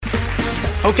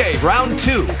Okay, round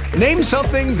two. Name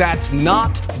something that's not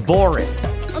boring.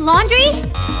 A laundry?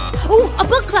 Ooh, a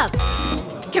book club.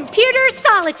 Computer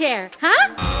solitaire,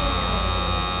 huh?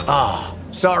 Ah,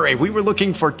 oh, sorry, we were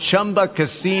looking for Chumba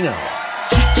Casino.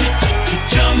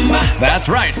 That's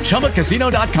right,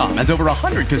 ChumbaCasino.com has over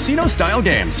 100 casino-style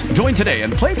games. Join today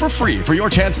and play for free for your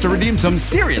chance to redeem some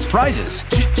serious prizes.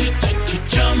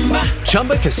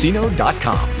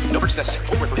 ChumbaCasino.com. No purchase necessary.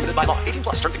 Void where prohibited by law. 18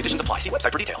 plus. Terms and conditions apply. See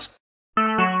website for details.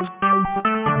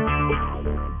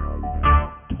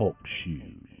 Talk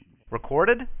shoes.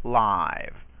 Recorded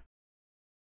live.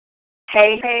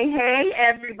 Hey,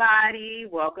 everybody.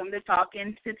 Welcome to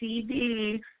Talkin to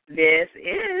T&K.B. This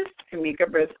is Tamika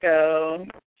Briscoe,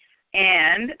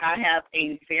 and I have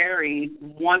a very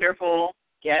wonderful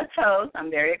guest host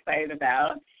I'm very excited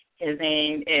about. His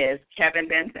name is Kevin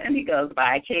Benson. He goes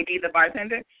by K.B. the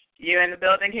Bartender. You in the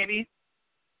building, K.B.?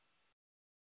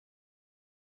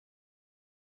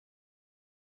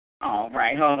 All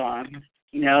right, hold on.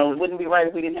 You know, it wouldn't be right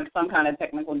if we didn't have some kind of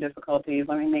technical difficulties.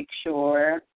 Let me make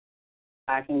sure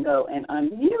I can go and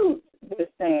unmute this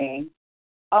thing.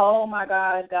 Oh, my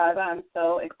gosh, guys, I'm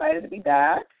so excited to be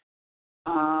back.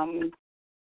 Try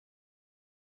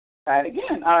it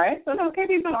again. All right, so no,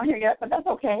 KB's not on here yet, but that's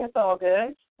okay. It's all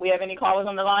good. We have any callers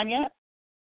on the line yet?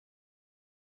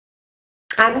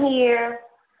 I'm here.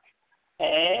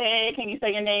 Hey, can you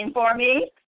say your name for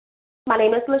me? My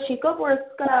name is Lashika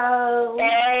Briscoe.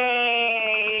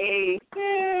 Hey.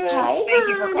 Hi. Thank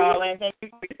you for calling. Thank you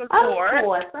for your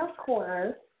support. Of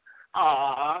course.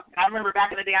 Aw, I remember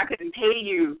back in the day I couldn't pay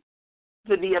you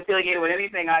to be affiliated with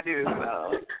anything I do,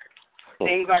 so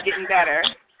things are getting better.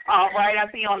 All right,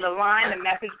 I see you on the line, the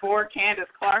message board. Candace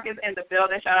Clark is in the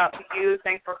building. Shout out to you.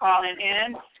 Thanks for calling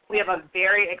in. We have a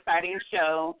very exciting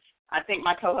show. I think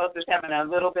my co-host is having a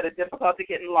little bit of difficulty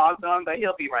getting logged on, but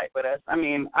he'll be right with us. I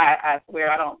mean, I swear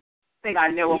I don't think I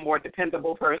know a more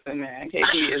dependable person than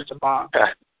KP is the bomb.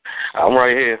 I'm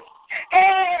right here.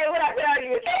 Hey, what I tell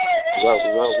you?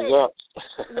 What's up?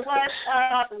 What's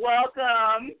up?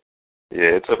 Welcome.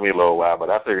 Yeah, it took me a little while, but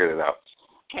I figured it out.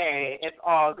 Okay, it's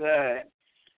all good.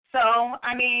 So,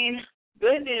 I mean,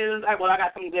 good news. I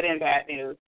got some good and bad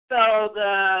news. So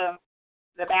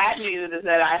the bad news is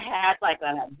that I had like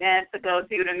an event to go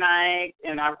to tonight,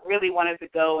 and I really wanted to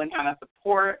go and kind of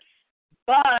support,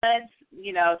 but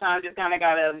you know, time just kind of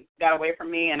got away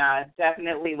from me, and I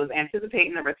definitely was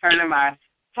anticipating the return of my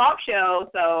talk show.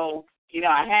 So, you know,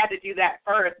 I had to do that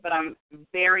first, but I'm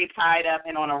very tied up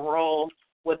and on a roll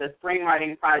with a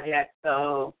screenwriting project.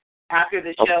 So after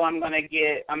the show, I'm gonna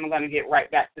get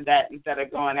right back to that instead of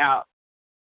going out.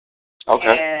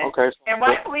 Okay. And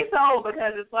rightfully so,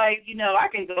 because it's like, you know, I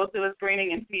can go to a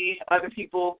screening and see other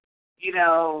people, you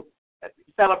know,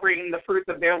 celebrating the fruits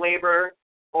of their labor,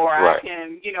 or right. I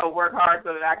can, you know, work hard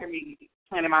so that I can be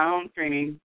planning my own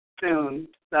screening soon.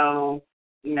 So,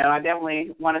 you know, I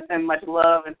definitely want to send much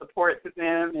love and support to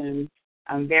them, and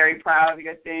I'm very proud of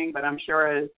your thing, but I'm sure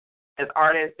as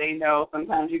artists, they know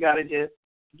sometimes you got to just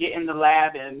get in the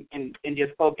lab and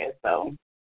just focus. So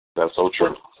that's so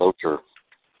true.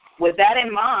 With that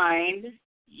in mind,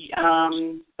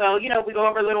 so, you know, we go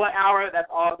over a little an hour, that's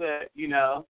all good, you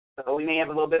know. So we may have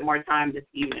a little bit more time this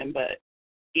evening, but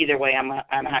either way, I'm going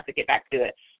to have to get back to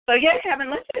it. So, yeah,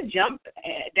 Kevin, let's just jump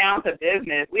down to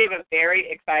business. We have a very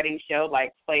exciting show,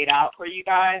 like, played out for you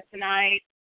guys tonight.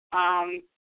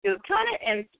 It was kind of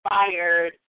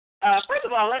inspired. First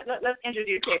of all, let's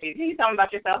introduce KB. Can you tell me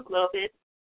about yourself a little bit?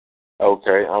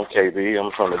 Okay, I'm KB.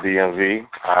 I'm from the DMV.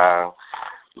 I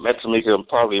met Tamika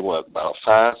probably, about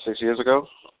 5-6 years ago?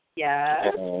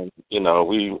 Yeah. And,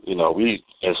 we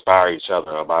inspire each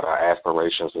other about our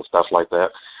aspirations and stuff like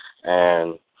that.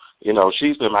 And, you know,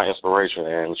 she's been my inspiration,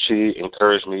 and she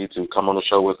encouraged me to come on the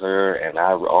show with her, and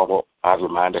I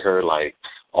reminded her, like,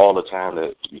 all the time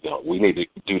that, you know, we need to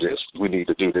do this. We need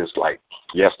to do this, like,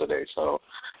 yesterday. So,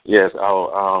 yes,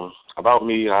 about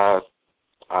me, I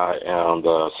am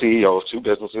the CEO of 2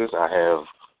 businesses. I have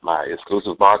my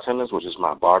Exclusive Bartenders, which is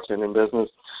my bartending business,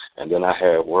 and then I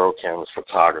have World Canvas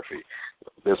Photography,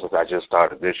 business I just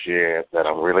started this year that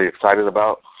I'm really excited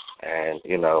about. And,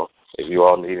 you know, if you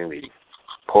all need any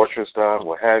portraits done,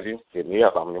 what have you, hit me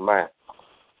up. I'm your man.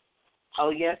 Oh,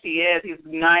 yes, he is. He's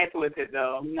nice with it,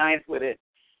 though. Nice with it.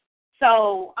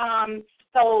 So,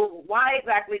 why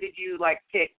exactly did you, like,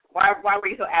 pick, why were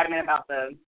you so adamant about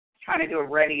trying to do a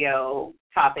radio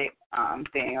topic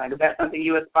thing? Like, is that something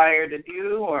you aspire to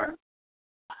do, or?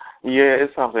 Yeah,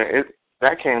 it's something.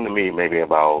 That came to me maybe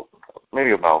about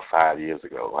 5 years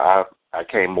ago. I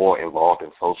came more involved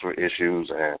in social issues,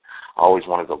 and I always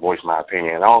wanted to voice my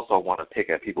opinion. And I also want to pick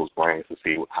at people's brains to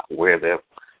see where they're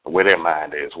where their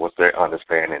mind is, what their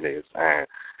understanding is. And,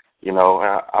 you know,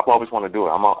 I've always wanted to do it.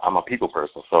 I'm a people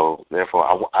person, so therefore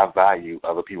I value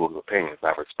other people's opinions.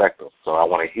 I respect them. So I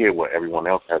want to hear what everyone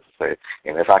else has to say.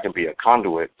 And if I can be a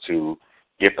conduit to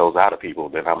get those out of people,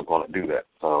 then I'm going to do that.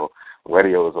 So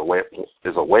radio is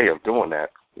a way of doing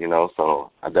that, you know,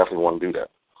 so I definitely want to do that.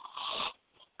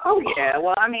 Oh, yeah.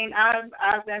 Well, I mean,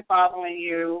 I've been following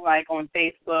you, like, on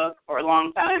Facebook for a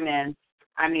long time, and,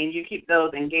 I mean, you keep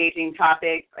those engaging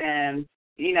topics, and,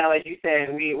 you know, as you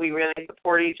said, we really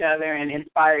support each other and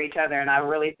inspire each other, and I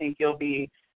really think you'll be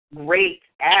great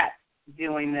at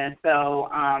doing this. So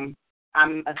I'm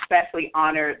especially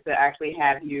honored to actually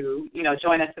have you, you know,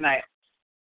 join us tonight.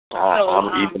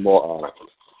 I'm even more honored.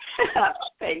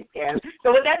 Thanks, Kevin.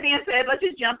 So with that being said, let's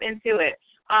just jump into it.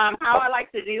 How I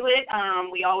like to do it,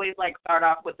 we always like start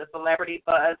off with the celebrity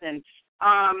buzz, and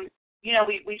you know,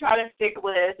 we try to stick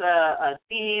with a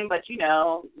theme, but you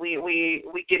know, we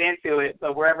get into it.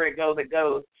 So wherever it goes, it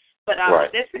goes. But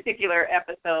right. This particular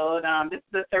episode, this is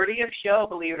the 30th show.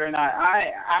 Believe it or not,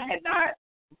 I had not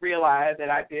realized that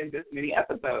I did this many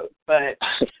episodes, but.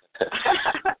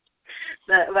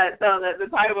 So the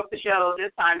title of the show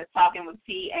this time is Talking with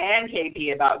T and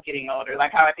K.B about getting older.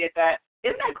 Like how I did that.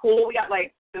 Isn't that cool? We got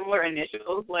like similar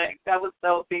initials. Like that was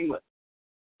so seamless.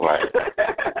 Right.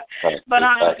 But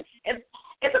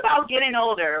it's about getting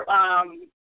older.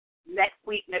 Next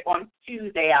week on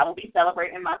Tuesday, I will be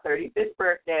celebrating my 35th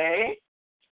birthday.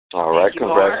 All right,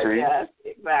 congrats to you. Yes,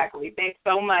 exactly. Thanks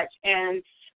so much. And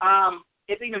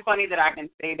it's even funny that I can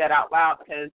say that out loud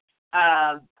because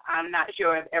I'm not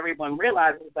sure if everyone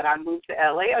realizes, but I moved to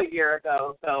LA a year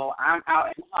ago, so I'm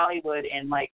out in Hollywood, and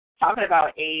like talking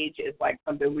about age is like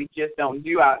something we just don't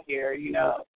do out here. You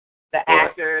know, the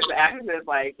actors,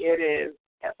 like it is.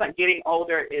 It's like getting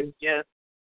older is just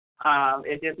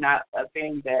it's just not a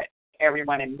thing that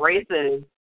everyone embraces.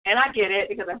 And I get it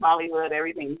because in Hollywood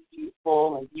everything's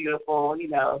useful and beautiful. You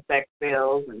know, sex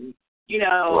sells, and you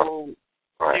know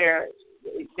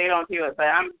they don't do it. But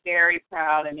I'm very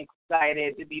proud and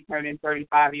excited to be turning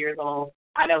 35 years old.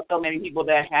 I know so many people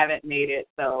that haven't made it,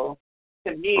 so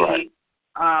to me,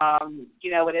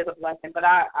 you know, it is a blessing. But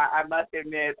I must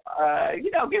admit,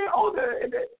 you know, getting older,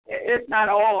 it's not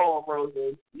all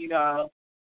roses. You know,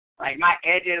 like my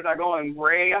edges are going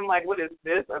gray. I'm like, what is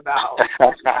this about?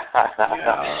 You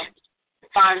know,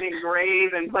 finding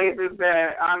grays in places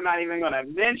that I'm not even going to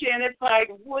mention. It's like,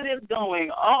 what is going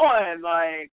on?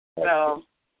 Like, so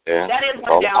that is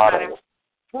one downside.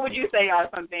 What would you say are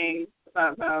some things,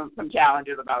 some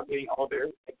challenges about getting older?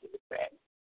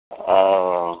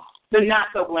 The not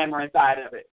so glamorous side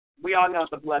of it. We all know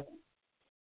it's a blessing.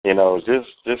 You know,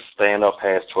 just staying up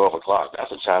past 12 o'clock,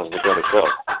 that's a challenge within itself.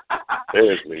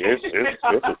 Seriously,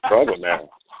 it's a struggle now.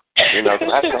 You know, 'cause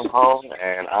I come home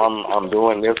and I'm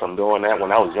doing this, I'm doing that.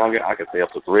 When I was younger, I could stay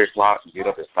up to 3 o'clock, get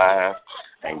up at 5,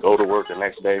 and go to work the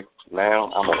next day. Now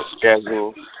I'm on a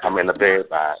schedule. I'm in the bed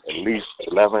by at least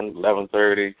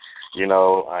 11:30. You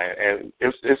know, and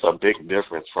it's a big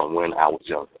difference from when I was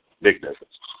younger. Big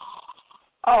difference.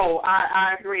 Oh,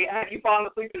 I agree. Have you fallen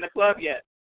asleep in the club yet?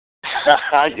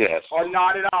 Yes. Or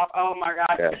nodded off? Oh my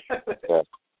God. Yeah.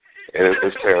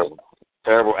 It's terrible,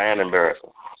 terrible and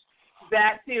embarrassing.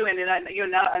 That too, and then you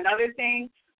know another thing,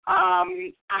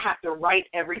 I have to write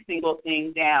every single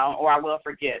thing down, or I will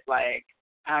forget. Like,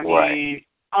 I mean,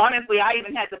 honestly, I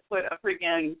even had to put a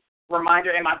freaking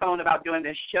reminder in my phone about doing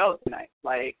this show tonight.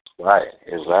 Like,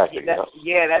 exactly.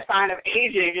 That sign of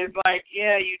aging is like,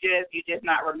 you just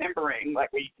not remembering like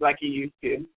you used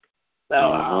to.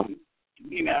 So,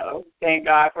 you know, thank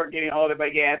God for getting older, but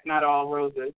it's not all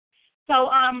roses. So,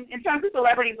 in terms of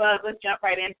celebrity buzz, let's jump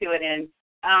right into it, and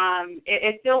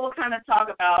it still will kind of talk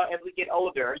about as we get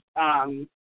older,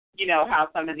 you know, how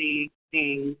some of these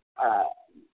things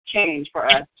change for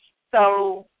us.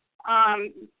 So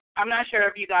I'm not sure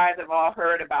if you guys have all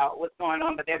heard about what's going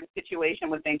on, but there's a situation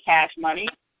within Cash Money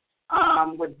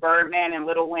with Birdman and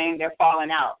Lil Wayne. They're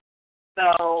falling out.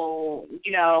 So,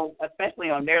 you know, especially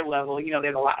on their level, you know,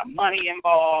 there's a lot of money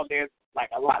involved. There's like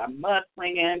a lot of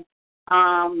mudslinging.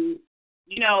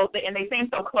 You know, and they seem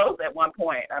so close at one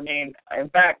point. I mean, in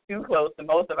fact, too close to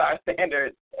most of our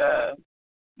standards.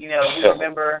 You know, we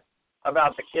remember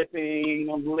about the kissing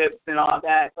on the lips and all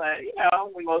that, but, you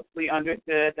know, we mostly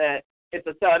understood that it's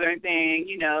a Southern thing.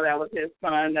 You know, that was his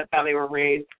son. That's how they were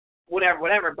raised,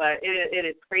 whatever. But it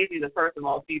is crazy to, first of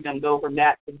all, see them go from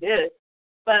that to this.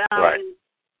 But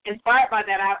inspired by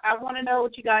that, I want to know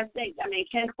what you guys think. I mean,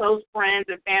 can close friends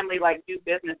and family, like, do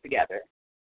business together?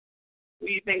 What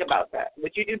do you think about that?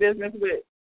 Would you do business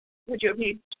with your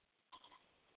people?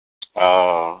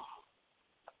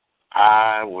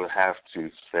 I would have to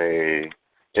say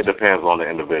it depends on the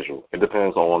individual. It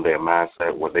depends on their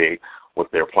mindset, what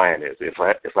their plan is. If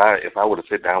I were to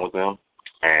sit down with them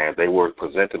and they were to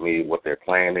present to me what their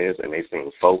plan is and they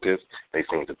seem focused, they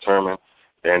seem determined,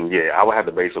 then yeah, I would have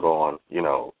to base it on,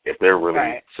 if they're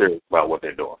really serious about what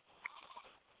they're doing.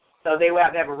 So they would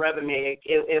have to have a resume.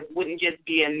 It wouldn't just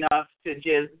be enough to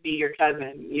just be your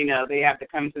cousin. They have to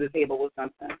come to the table with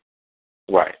something.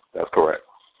 Right, that's correct.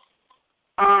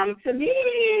 To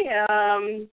me,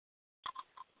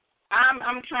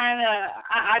 I'm trying to.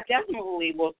 I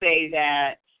definitely will say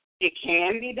that it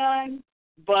can be done,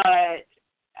 but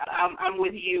I'm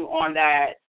with you on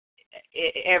that.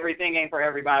 Everything ain't for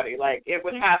everybody. Like, it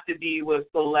would have to be with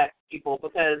select people,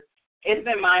 because it's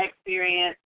been my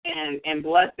experience, and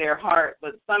bless their heart,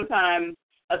 but sometimes,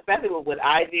 especially with what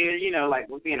I do, like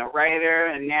with being a writer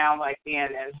and now like being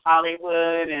in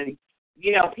Hollywood, and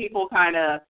people kind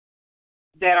of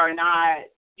that are not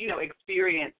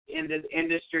experienced in this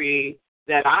industry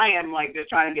that I am, like, just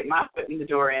trying to get my foot in the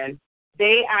door in,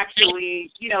 they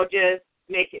actually just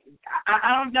make it,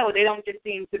 I don't know, they don't just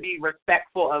seem to be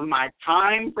respectful of my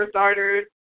time, for starters,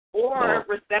 or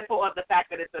respectful of the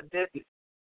fact that it's a business.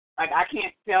 Like, I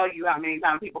can't tell you how many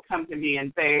times people come to me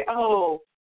and say,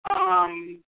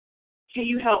 can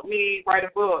you help me write a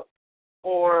book?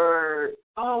 Or,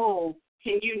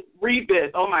 can you read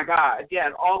this? Oh, my God.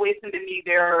 Yes, always sending me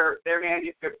their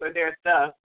manuscripts or their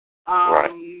stuff.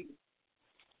 Right.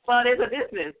 But it's a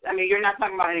business. I mean, you're not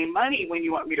talking about any money when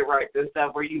you want me to write this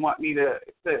stuff, or you want me to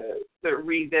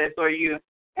read this, or you.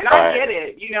 And I get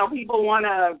it. People want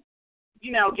to,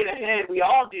 get ahead. We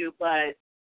all do. But,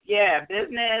 yeah,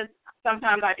 business,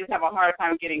 sometimes I just have a hard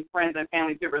time getting friends and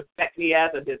family to respect me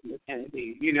as a business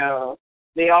entity.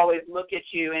 They always look at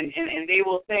you, and they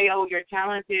will say, oh, you're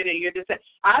talented, and you're just.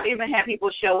 I've even had people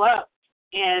show up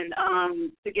and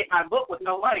to get my book with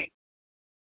no money.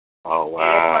 Oh,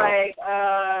 wow. And it's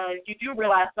like, you do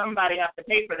realize somebody has to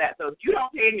pay for that. So if you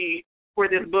don't pay me for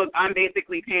this book, I'm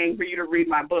basically paying for you to read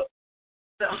my book.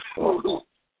 So,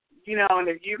 and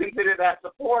if you consider that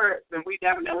support, then we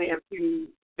definitely have two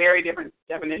very different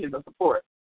definitions of support.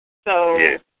 So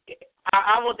yeah.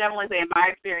 I will definitely say, in my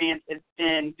experience, it's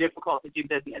been difficult to do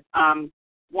business.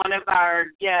 One of our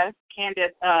guests,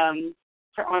 Candace, on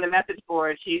the message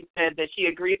board, she said that she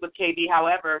agreed with KB.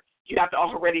 However, you have to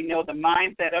already know the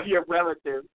mindset of your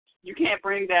relatives. You can't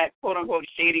bring that quote-unquote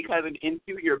shady cousin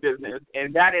into your business,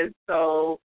 and that is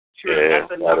so true. Yeah, that's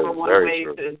the number one way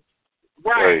true. to.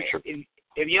 Right.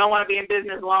 If you don't want to be in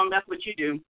business long, that's what you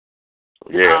do.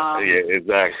 Yeah,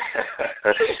 exactly.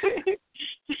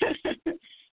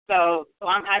 So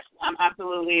I'm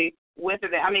absolutely with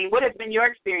it. I mean, what has been your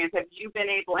experience? Have you been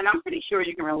able, and I'm pretty sure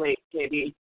you can relate,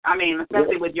 KB, I mean,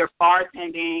 especially with your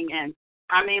bartending, and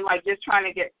I mean, like, just trying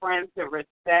to get friends to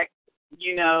respect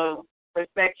you.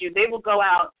 They will go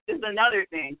out. This is another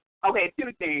thing. Okay,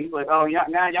 two things. Like, now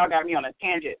y'all got me on a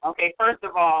tangent. Okay, first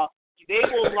of all, they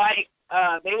will like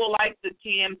the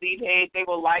TMZ page. They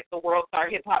will like the World Star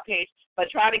Hip Hop page, but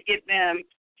try to get them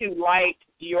to like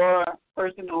your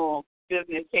personal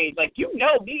business page. Like,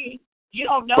 me. You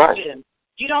don't know them.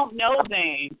 You don't know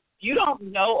Zane. You don't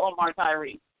know Omar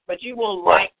Tyree, but you will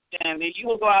like them, and you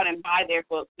will go out and buy their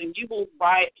books, and you will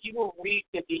read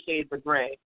 50 Shades of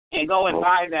Grey and go and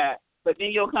buy that. But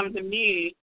then you'll come to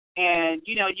me, and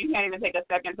you can't even take a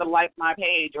second to like my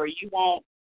page, or you won't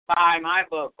buy my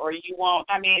book, or you won't.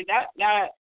 I mean, that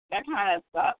kind of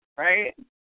stuff, right?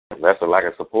 That's a lack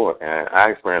of support, and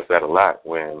I experience that a lot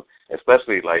when,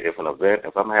 especially like if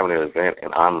I'm having an event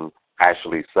and I'm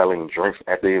actually selling drinks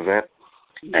at the event,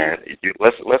 and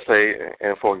let's say,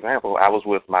 and for example, I was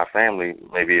with my family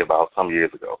maybe about some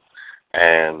years ago,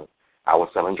 and I was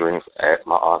selling drinks at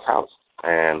my aunt's house,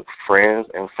 and friends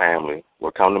and family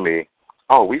would come to me,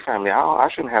 oh, we family, I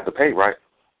shouldn't have to pay, right?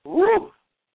 Woo!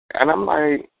 And I'm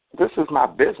like, this is my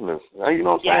business. You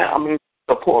know what I'm saying? I mean,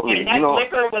 support me. And that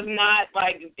liquor was not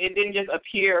like, it didn't just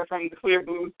appear from the clear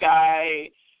blue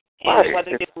sky, and it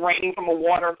wasn't just raining from a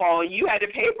waterfall. You had to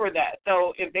pay for that.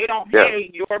 So if they don't pay,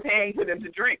 you're paying for them to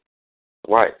drink.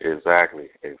 Right, exactly.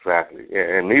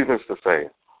 Yeah, and needless to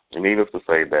say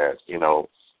that,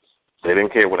 they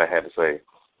didn't care what I had to say.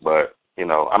 But,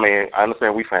 I mean, I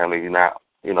understand we family, you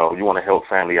want to help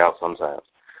family out sometimes.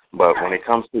 But when it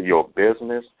comes to your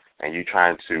business and you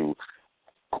trying to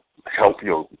help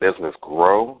your business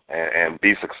grow and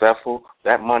be successful,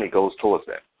 that money goes towards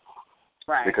that.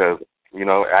 Right. Because,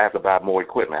 I have to buy more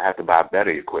equipment. I have to buy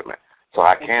better equipment so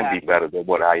I can be better than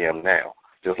what I am now.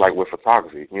 Just like with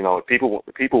photography, people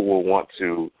will want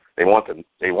to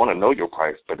know your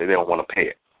price, but they don't want to pay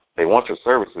it. They want your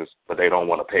services, but they don't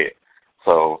want to pay it.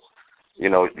 So You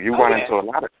know, you run into a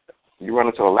lot of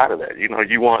that. You know,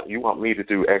 you want me to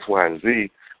do X, Y, and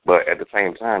Z, but at the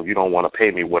same time, you don't want to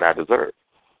pay me what I deserve.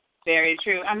 Very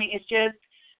true. I mean, it's just,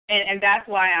 and that's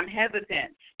why I'm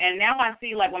hesitant. And now I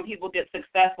see, like, when people get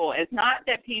successful, it's not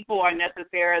that people are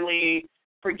necessarily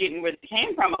forgetting where they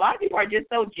came from. A lot of people are just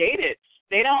so jaded.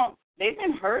 They've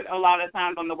been hurt a lot of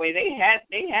times on the way. They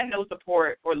had no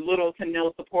support or little to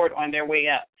no support on their way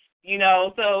up, you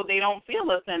know, so they don't feel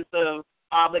a sense of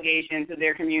obligation to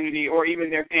their community or even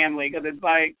their family, because it's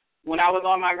like, when I was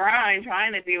on my grind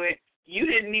trying to do it, you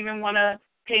didn't even want to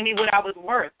pay me what I was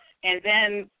worth. And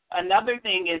then another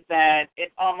thing is that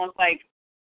it's almost like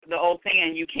the old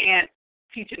saying, you can't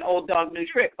teach an old dog new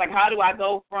tricks. Like, how do I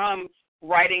go from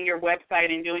writing your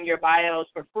website and doing your bios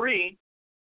for free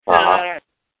to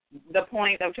the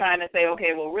point of trying to say,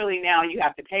 okay, well, really now you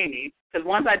have to pay me? Because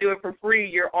once I do it for free,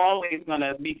 you're always going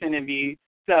to be sending me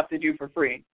stuff to do for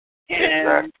free.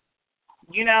 And,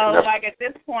 you know, like at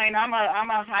this point, I'm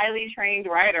a highly trained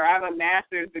writer. I have a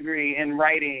master's degree in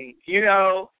writing. You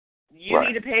know, you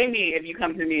need to pay me if you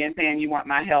come to me and saying you want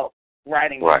my help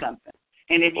writing or something.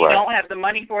 And if you don't have the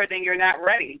money for it, then you're not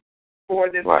ready for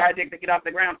this project to get off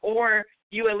the ground. Or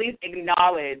you at least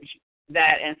acknowledge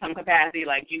that in some capacity,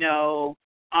 like, you know,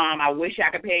 I wish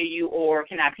I could pay you, or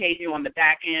can I pay you on the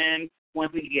back end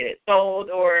once we get it sold?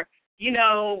 Or, you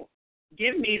know,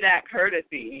 give me that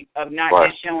courtesy of not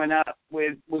just showing up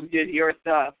with just your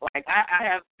stuff. Like, I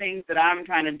have things that I'm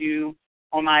trying to do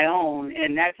on my own,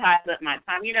 and that ties up my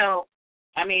time. You know,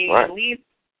 I mean, at least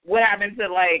what happened to,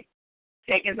 like,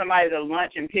 taking somebody to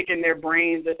lunch and picking their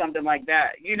brains or something like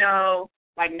that? You know,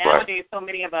 like nowadays so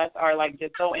many of us are, like,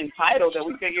 just so entitled that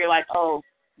we figure, like, oh,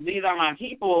 these are my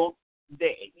people.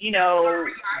 They, you know,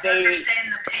 they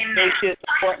should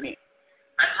support me.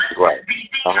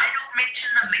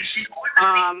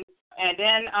 And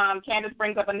then Candace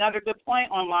brings up another good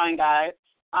point online, guys.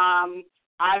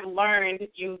 I've learned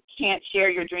you can't share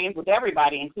your dreams with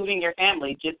everybody, including your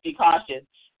family. Just be cautious.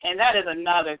 And that is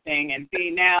another thing. And see,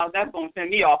 now that's going to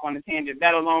send me off on a tangent,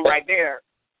 that alone right there.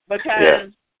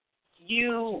 Because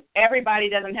everybody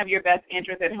doesn't have your best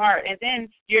interest at heart. And then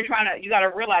you got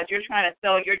to realize you're trying to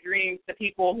sell your dreams to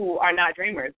people who are not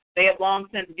dreamers. They have long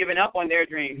since given up on their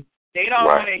dreams. They don't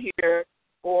want to hear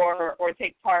or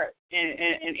take part in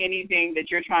anything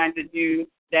that you're trying to do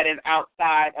that is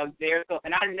outside of their scope.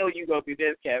 And I know you go through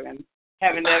this, Kevin,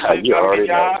 having that good government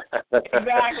job.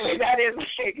 Exactly.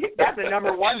 That's the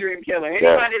number one dream killer.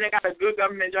 Anybody that got a good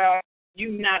government job,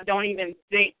 don't even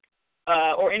think,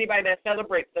 or anybody that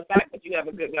celebrates the fact that you have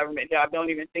a good government job, don't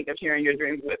even think of sharing your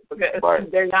dreams with, because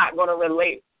they're not going to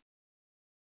relate.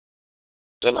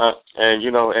 And,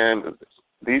 you know, and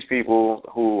these people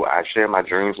who I share my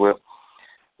dreams with,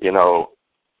 you know,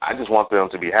 I just want them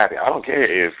to be happy. I don't care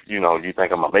if, you know, you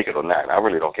think I'm going to make it or not. I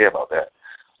really don't care about that.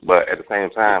 But at the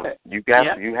same time,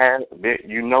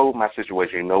 you know my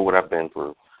situation. You know what I've been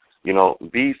through. You know,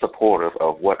 be supportive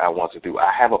of what I want to do.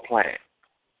 I have a plan.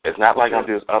 It's not like I'm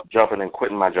just up jumping and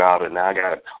quitting my job and now I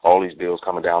got all these bills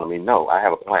coming down on me. No, I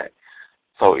have a plan.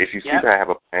 So if you see that I have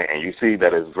a plan and you see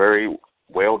that it's very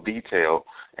well detailed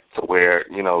to where,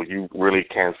 you know, you really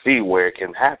can see where it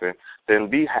can happen, then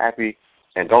be happy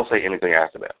and don't say anything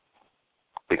after that.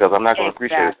 Because I'm not going to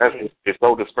appreciate it. It's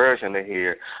so disparaging to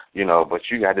hear, you know, but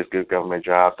you got this good government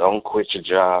job, don't quit your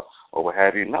job or what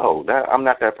have you. No, I'm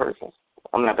not that person.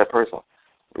 I'm not that person.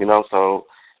 You know, so,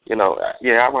 you know,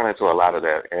 I run into a lot of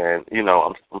that. And, you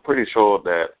know, I'm pretty sure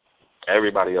that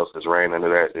everybody else is ran into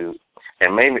that.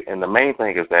 And the main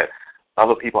thing is that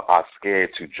other people are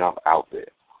scared to jump out there.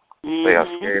 Mm-hmm. They are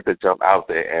scared to jump out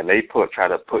there, and they try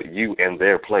to put you in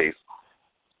their place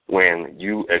when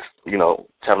you know,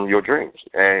 tell them your dreams.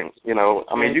 And, you know,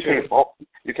 I mean, you can't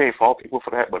fault people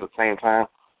for that, but at the same time,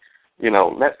 you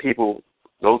know, let people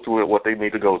go through what they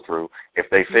need to go through. If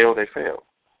they fail, they fail.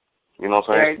 You know what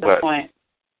I'm saying? Very good point.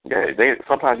 Yeah,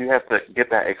 sometimes you have to get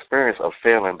that experience of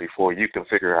failing before you can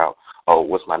figure out, oh,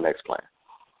 what's my next plan?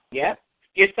 Yep,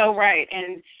 you're so right.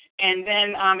 And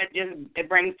then it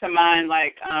brings to mind,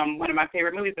 like, one of my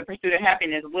favorite movies, The Pursuit of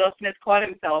Happiness. Will Smith caught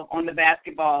himself on the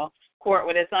basketball court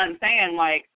with his son saying,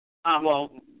 like,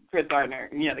 Chris Gardner,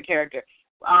 you know, the character,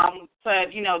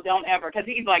 said, you know, don't ever, because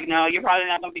he's like, no, you're probably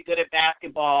not going to be good at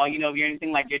basketball, you know, if you're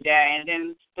anything like your dad. And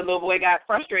then the little boy got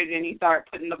frustrated and he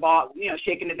started putting the ball, you know,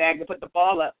 shaking the bag to put the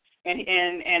ball up.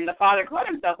 And the father caught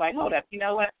himself like, hold up, you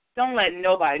know what? Don't let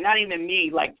nobody, not even me,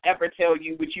 like, ever tell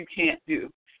you what you can't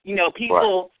do. You know,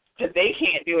 people, because they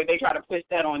can't do it, they try to push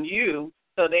that on you.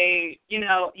 So they, you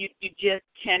know, you just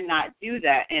cannot do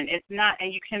that. And it's not,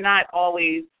 and you cannot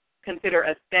always consider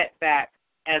a setback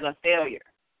as a failure.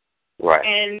 Right.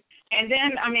 And And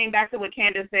then, I mean, back to what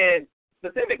Candace said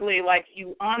specifically, like,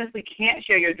 you honestly can't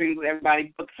share your dreams with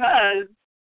everybody because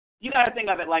you got to think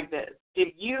of it like this.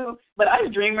 But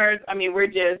us dreamers, I mean, we're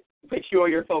just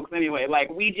peculiar folks anyway. Like,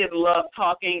 we just love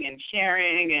talking and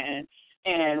sharing,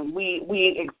 and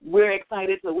we're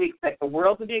excited, so we expect the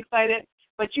world to be excited.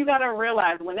 But you got to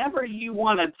realize whenever you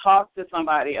want to talk to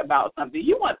somebody about something,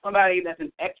 you want somebody that's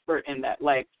an expert in that.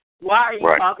 Like, why are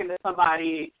you talking to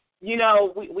somebody? You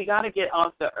know, we got to get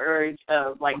off the urge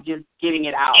of, like, just getting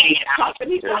it out. Talk to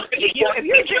people. If you're a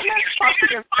dreamer, talk to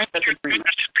your friends that's a dreamer.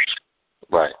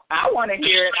 Right. I want to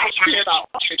hear it. I want to hear about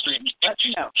all your dreams. Let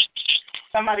me know.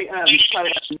 Somebody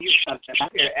probably has to mute something. I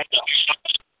hear an echo.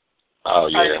 Oh,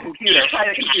 yeah.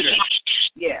 Probably the computer.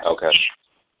 Yeah. Okay.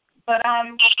 But,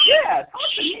 yeah, talk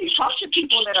to me. Talk to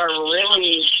people that are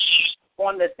really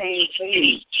on the same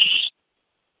page.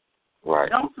 Right.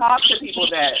 Don't talk to people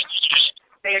that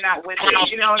they're not with it.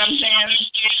 You know what I'm saying?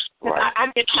 Right. I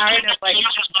get tired of, like,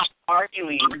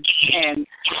 arguing. And,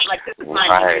 like, this is my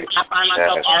I find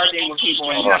myself arguing with people.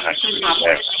 And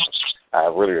I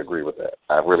really agree with that.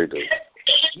 I really do.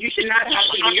 You should not have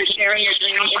to, when you're sharing your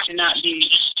dream, it should not be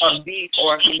a beef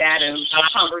or a combative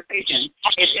conversation.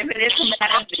 If it is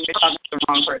combative, then you're talking to the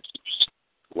wrong person.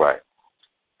 Right.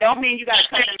 Don't mean you got to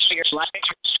cut them out of your life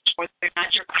or they're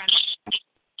not your friends.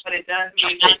 But it does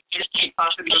mean that you just can't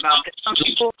talk to them about it. Some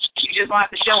people, you just don't have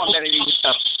to show them that it is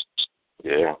stuff.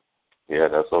 Yeah.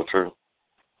 Yeah, that's so true.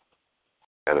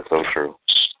 That is so true.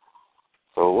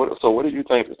 So what do you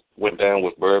think went down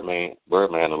with Birdman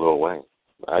and Lil Wayne?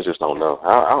 I just don't know.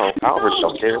 I really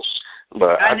don't care.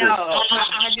 But I know.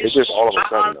 It's just all of a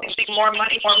sudden. I think more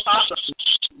money, more possible.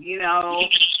 You know,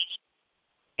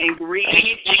 and greed.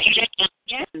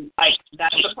 Again, like,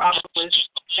 that's the problem with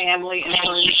family and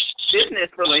business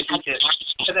relationships.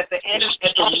 Because at the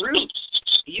root,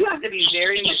 you have to be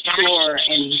very mature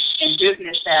and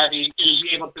business savvy to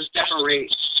be able to separate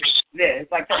this.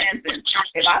 Like, for instance,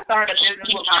 if I start a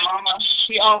business with my mama,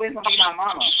 she always going to be my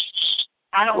mama.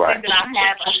 I don't think that I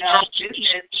have enough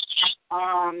business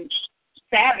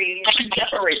savvy to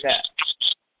separate that.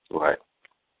 Right.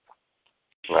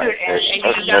 And you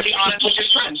just got to be honest with your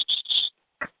friends.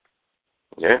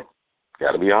 Yeah,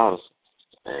 got to be honest.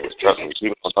 And trust me,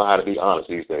 people don't know how to be honest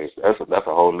these days. That's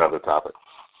a whole nother topic.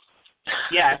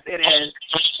 Yes, it is.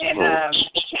 And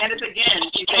Candace,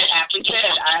 again, she said, aptly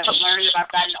said, I have learned as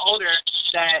I've gotten older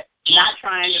that not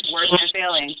trying is worse than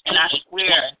failing. And I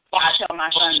swear, I tell my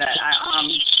son that.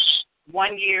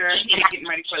 One year, he was getting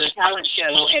ready for the talent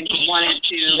show, and he wanted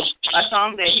to, a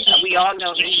song that we all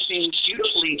know that he sings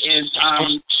beautifully is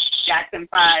Jackson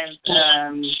 5's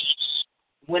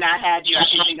When I Had You. I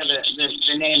can't think of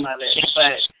the name of it.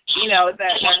 But, you know, it's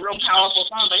that real powerful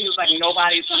song. But he was like,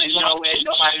 nobody's going to know it.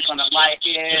 Nobody's going to like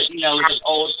it. You know, it's an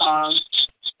old song.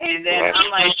 And then I'm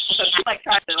like, so she like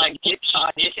tried to like get to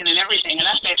audition and everything. And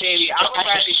I said, baby, I would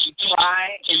rather you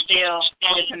try and fail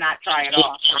than to not try at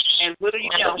all. And little you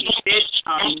know, he did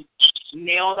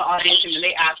nail the audition, and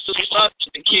they absolutely loved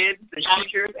it. The kids, the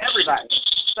teachers, everybody.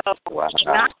 So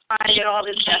not trying at all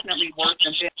is definitely worse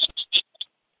than failing.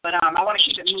 But I want to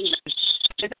keep it moving.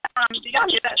 Do y'all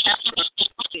hear that sound?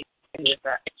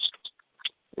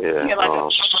 Yeah.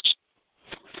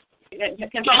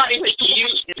 Can somebody put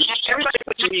mute? Everybody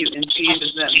put your mute and see if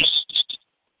it's them.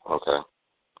 Okay.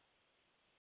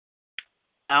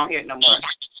 I don't hear it no more.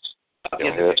 Okay.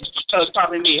 Yeah. So it's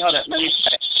probably me. Hold up. Let me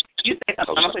try it. You say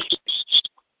something. I'm going to put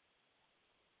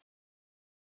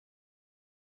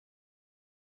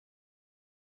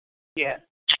you. Yeah.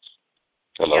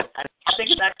 Hello? Yeah, I think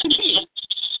it's actually me.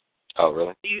 Oh,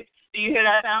 really? Do you hear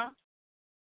that sound?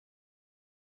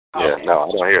 Yeah, okay. No, I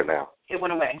don't hear it now. It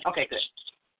went away. Okay, good.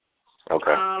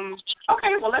 Okay.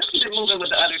 Okay, well, let's keep it moving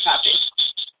with the other topic.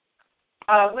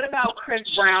 What about Chris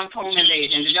Brown's home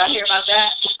invasion? Did y'all hear about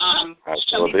that?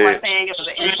 Some people are saying it was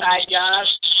an inside job.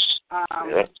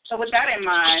 So with that in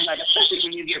mind, like, especially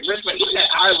when you get rich, but even at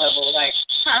our level, like,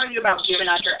 how are you about giving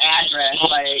out your address?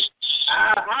 Like,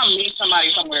 I'll meet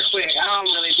somebody somewhere quick. I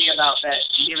don't really be about that,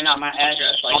 giving out my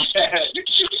address like that.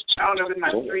 I don't know if it's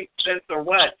my street sense or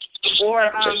what. Or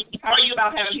how are you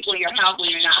about having people in your house when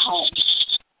you're not home?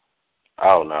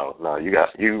 Oh, no, you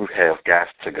have got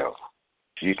to go.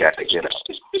 You got to get out.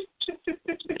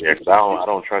 Yeah, because I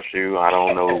don't trust you. I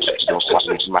don't know what's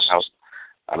going into my house.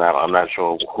 I'm not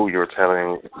sure who you're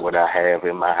telling what I have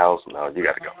in my house. No, you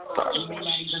got to go. Sorry.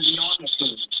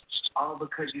 All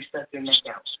because you stuck your neck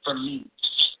out for me.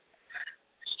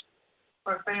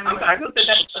 For family. I'm sorry, who said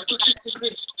that?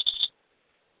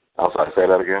 I'm sorry, say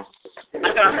that again?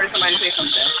 I thought I heard somebody say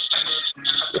something.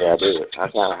 Yeah, I did. I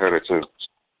kind of heard it too.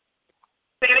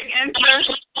 Say it again, sir.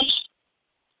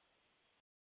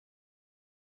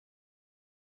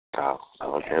 Oh,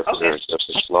 Okay. okay.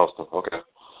 Just lost them. Okay.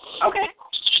 Okay.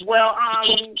 Well,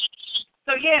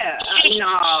 so yeah,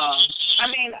 I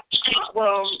mean,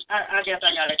 well, I guess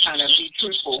I gotta kind of be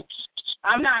truthful.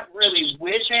 I'm not really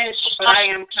with it, but I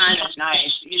am kind of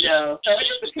nice, you know. So it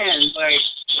just depends. Like,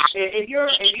 if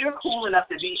you're cool enough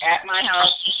to be at my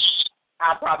house,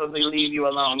 I'll probably leave you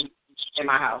alone in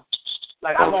my house.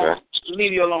 Like, I won't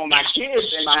leave you alone with my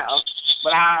kids in my house,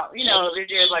 but if it's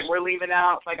just like we're leaving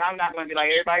out, like I'm not gonna be like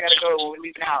everybody gotta go when we're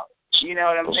leaving out. You know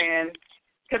what I'm saying?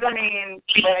 Because, I mean,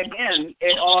 but again,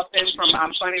 it all stems from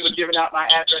I'm funny with giving out my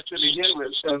address to begin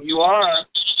with. So if you are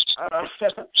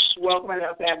welcome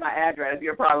enough to have my address,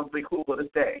 you're probably cool to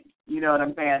stay. You know what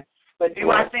I'm saying? But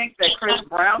do I think that Chris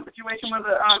Brown's situation was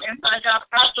an inside job?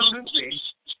 Absolutely.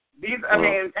 I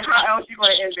mean, how else you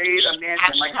going to invade a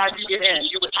mansion? Like, how'd you get in?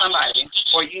 You with somebody.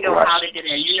 Or you know how to get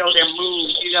in. You know their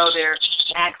moves. You know their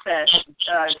access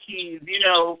keys. You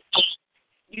know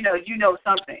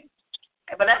something.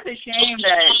 But that's a shame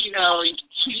that,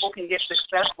 people can get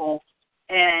successful,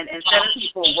 and instead of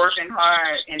people working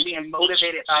hard and being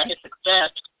motivated by his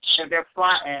success, that they're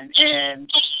plotting.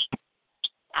 And,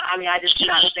 I mean, I just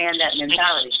cannot stand that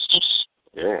mentality.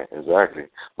 Yeah, exactly.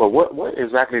 But what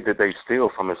exactly did they steal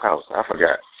from his house? I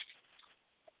forgot.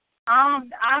 I'm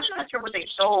not sure what they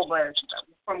stole, but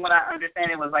from what I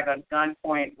understand, it was like a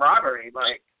gunpoint robbery,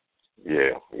 like.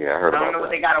 Yeah, I heard about that. I don't know what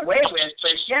they got away with,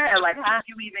 but yeah, like how did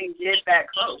you even get that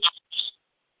close?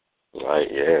 Right,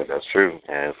 yeah, that's true.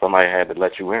 And somebody had to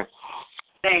let you in.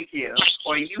 Thank you.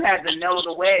 Or you had to know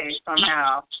the way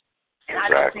somehow. And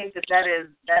exactly. I just think that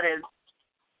is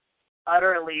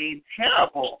utterly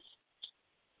terrible.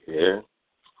 Yeah.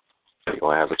 You're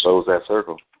going to have to close that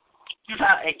circle.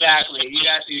 Exactly. You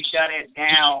got to shut it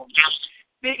down.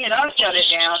 Speaking of shut it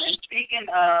down, and speaking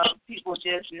of people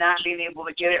just not being able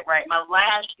to get it right, my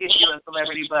last issue of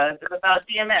Celebrity Buzz is about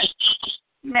DMX.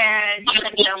 Man, you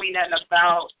couldn't tell me nothing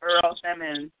about Earl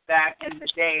Simmons back in the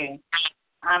day.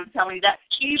 I'm telling you that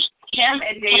him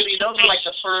and Daly, those are like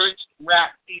the first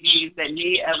rap CDs that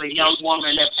me as a young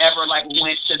woman have ever like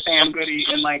went to Sam Goody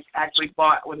and like actually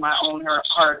bought with my own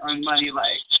hard-earned money.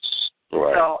 Like,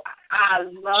 right. So I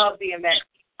love DMX.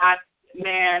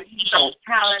 Man, he's so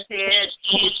talented.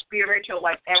 He's spiritual.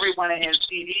 Like every one of his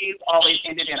CDs always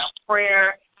ended in a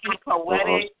prayer. He's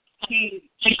poetic.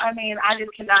 I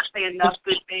just cannot say enough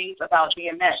good things about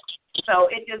DMX. So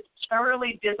it just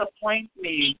thoroughly disappoints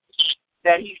me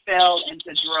that he fell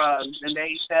into drugs and that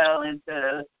he fell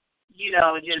into,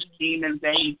 just demons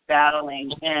that he's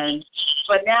battling.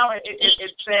 But now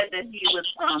it's said that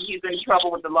he's in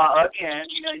trouble with the law again.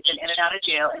 He's been in and out of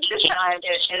jail. And this time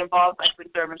it involves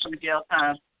actually serving some jail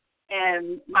time.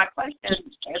 And my question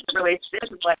as it relates to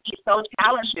this is like, he's so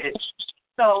talented.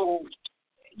 So,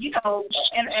 in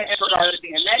regards to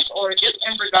DMX or just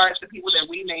in regards to people that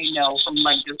we may know from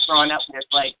like just growing up with,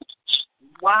 like,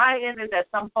 why is it that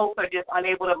some folks are just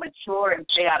unable to mature and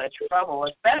stay out of trouble,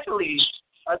 especially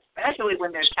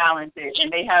when they're talented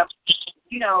and they have,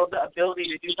 the ability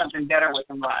to do something better with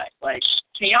their lives? Like,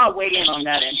 can y'all weigh in on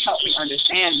that and help me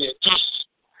understand it?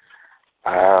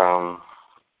 I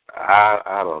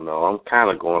don't know. I'm kind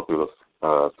of going through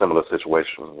a similar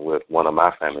situation with one of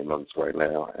my family members right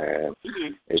now, and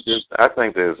it's just, I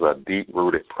think there's a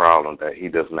deep-rooted problem that he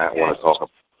does not want to talk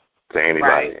to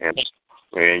anybody. Right. And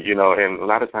and a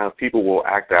lot of times people will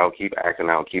act out, keep acting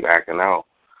out,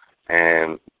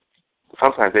 and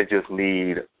sometimes they just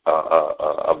need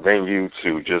a venue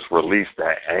to just release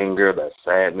that anger, that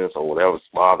sadness, or whatever's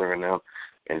bothering them,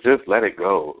 and just let it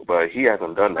go. But he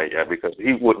hasn't done that yet because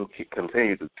he wouldn't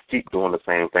continue to keep doing the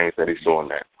same things that he's doing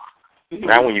now.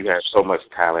 Now when you have so much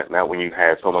talent, now when you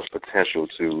have so much potential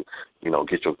to,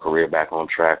 get your career back on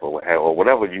track or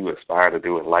whatever you aspire to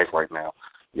do in life right now,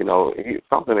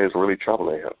 something is really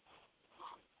troubling him.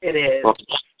 It is.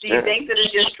 Do you think that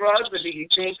it's just drugs, or do you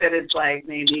think that it's like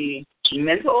maybe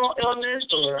mental illness,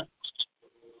 or?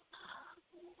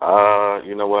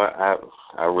 You know what?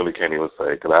 I really can't even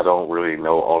say because I don't really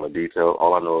know all the details.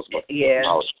 All I know is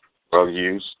about drug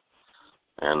use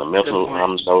and the mental.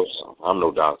 I'm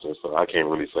no doctor, so I can't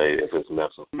really say if it's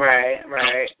mental. Right.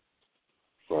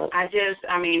 But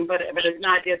it's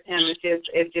not just him.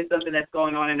 It's just something that's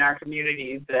going on in our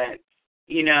communities that,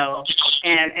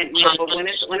 but when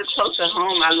it's close to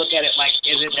home, I look at it like,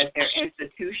 is it that they're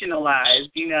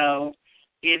institutionalized?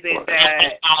 Is it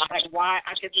that, like, why?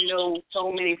 I get to know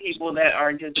so many people that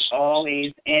are just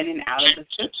always in and out of the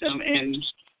system, and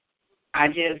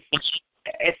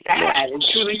it's sad.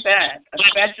 It's truly sad,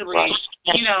 especially,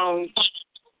 we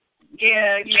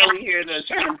hear the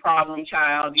term problem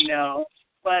child,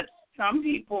 but some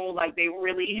people, like, they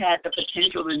really had the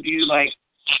potential to do, like,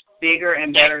 bigger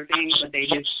and better things, but they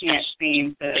just can't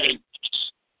seem to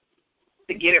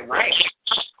get it right.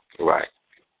 Right.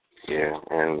 Yeah,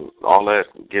 and all that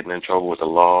getting in trouble with the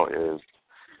law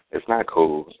it's not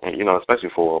cool, and, you know, especially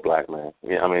for a black man.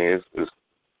 Yeah, I mean, it's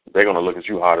they're gonna look at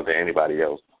you harder than anybody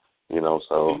else, you know.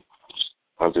 So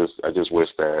I just wish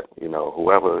that, you know,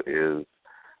 whoever is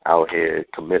out here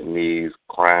committing these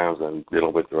crimes and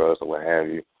dealing with drugs or what have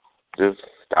you, just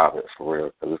stop it for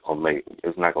real, because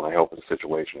it's not gonna help the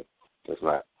situation. It's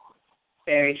not.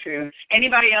 Very true.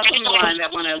 Anybody else on the line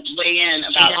that want to weigh in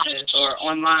about this or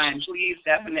online, please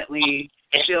definitely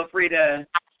feel free to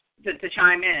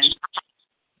chime in.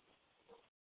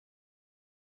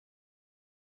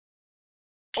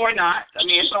 Or not. I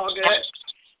mean, it's all good.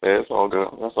 Yeah, it's all good.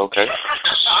 That's okay.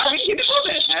 All right, keep it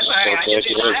moving. That's all right.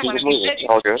 Okay, I want to be busy.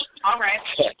 all good. All right.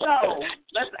 So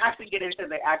let's actually get into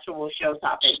the actual show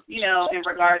topic, you know, in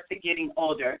regards to getting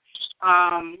older.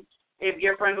 If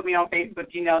you're friends with me on Facebook,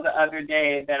 you know the other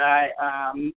day that I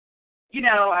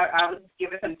was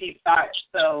giving some deep thought.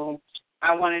 So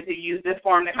I wanted to use this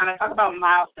forum to kind of talk about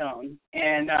milestones.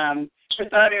 And for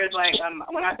starters, like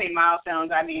when I say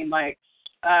milestones, I mean like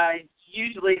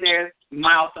usually there's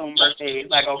milestone birthdays,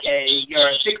 like, okay,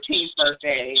 your 16th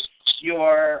birthday,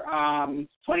 your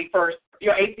 21st,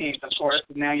 your 18th, of course,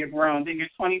 now you're grown. Then your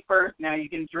 21st, now you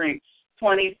can drink.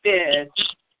 25th,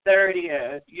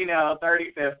 30th, you know,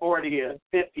 35th, 40th,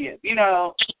 50th, you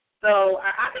know. So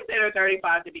I consider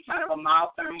 35 to be kind of a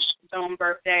milestone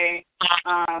birthday.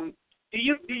 Do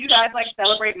you guys, like,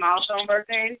 celebrate milestone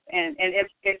birthdays? And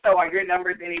if so, are your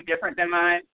numbers any different than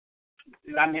mine?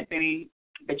 Did I miss any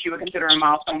that you would consider a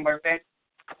milestone birthday?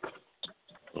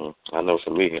 I know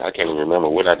for me, I can't even remember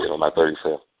what I did on my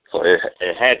 35th. So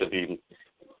it had to be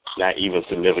not even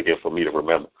significant for me to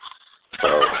remember. So,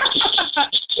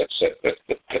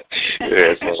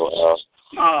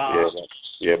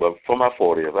 yeah, but for my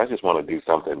 40th, I just want to do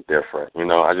something different. You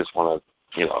know, I just want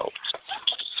to, you know,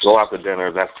 go out to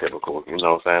dinner. That's typical, you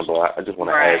know what I'm saying? But I just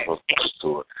want to add some stuff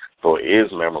to it so it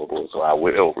is memorable, so I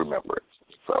will remember it.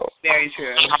 So very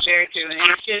true, and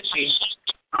it should be.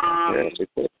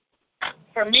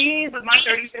 For me, with my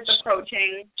 35th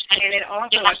approaching, and it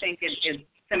also, I think, is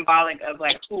symbolic of,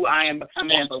 like, who I am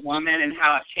becoming as a woman and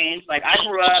how I've changed. Like, I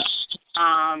grew up,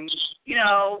 you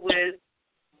know, with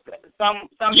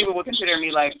some people would consider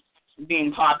me, like,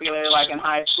 being popular, like, in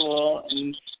high school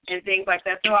and things like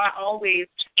that. So I always,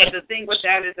 but the thing with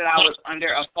that is that I was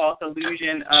under a false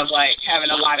illusion of, like, having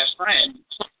a lot of friends.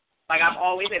 Like, I've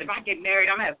always said, if I get married,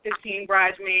 I'm going to have 15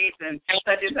 bridesmaids and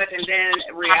such, and then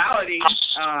reality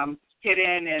hit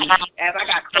in. And as I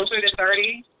got closer to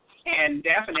 30, and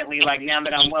definitely, like, now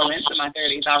that I'm well into my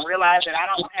 30s, I realized that I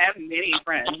don't have many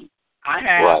friends. I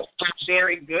have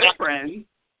very good friends,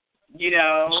 you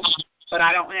know, but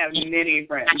I don't have many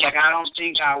friends. Like, I don't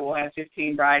think I will have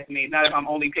 15 bridesmaids, not if I'm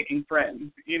only picking friends.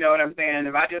 You know what I'm saying?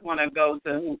 If I just want to go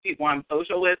to people I'm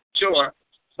social with, sure.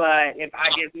 But if I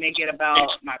just make it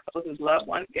about my closest loved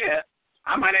ones, yeah,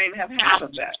 I might not even have half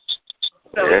of that.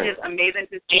 So it's just amazing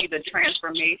to see the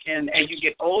transformation as you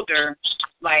get older,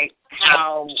 like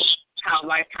how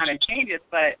life kind of changes.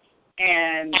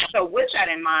 And so with that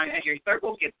in mind, as your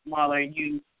circle gets smaller,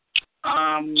 you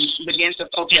begin to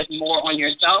focus more on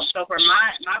yourself. So for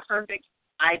my perfect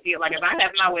idea, like if I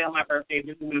have my way on my birthday,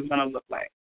 this is what it's going to look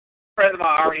like. First of all,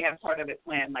 I already have part of it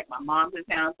planned. Like my mom's in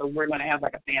town, so we're going to have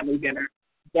like a family dinner.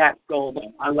 That's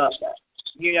golden. I love that.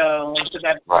 You know, so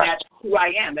that's who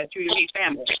I am. That's who you meet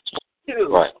family.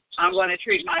 Two, I'm going to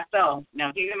treat myself.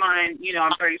 Now, keep in mind, you know,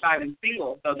 I'm 35 and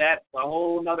single, so that's a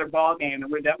whole other ball game, and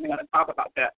we're definitely going to talk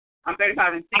about that. I'm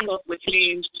 35 and single, which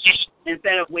means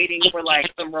instead of waiting for,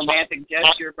 like, some romantic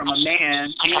gesture from a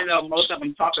man, even though most of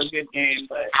them talk a good game,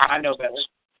 but I know better.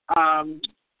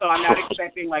 So I'm not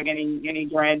expecting, like, any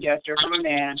grand gesture from a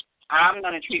man. I'm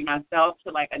going to treat myself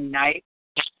to, like, a nice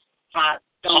hot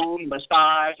stone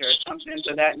massage or something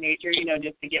to that nature, you know,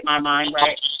 just to get my mind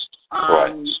right.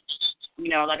 You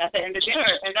know, like I said, in the dinner,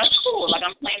 and that's cool. Like,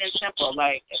 I'm plain and simple.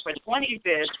 Like, for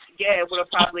 25th, yeah, it would have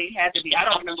probably had to be, I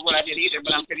don't remember what I did either,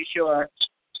 but I'm pretty sure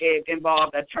it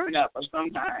involved a turn-up of some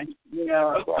kind, you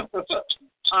know.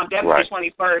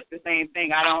 Definitely 21st, the same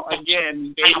thing. I don't,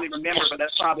 again, vaguely remember, but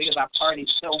that's probably because I partied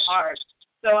so hard.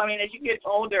 So, I mean, as you get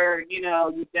older, you know,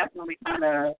 you definitely kind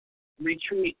of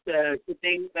retreat to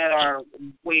things that are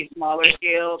way smaller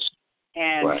scales.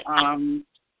 And,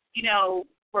 you know,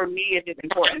 for me, it's just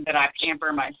important that I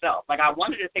pamper myself. Like, I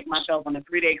wanted to take myself on a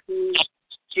 3-day cruise,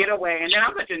 get away. And then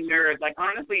I'm such a nerd, like,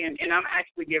 honestly, and I'm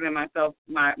actually giving myself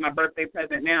my birthday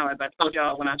present now, as I told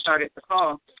y'all when I started the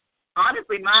call.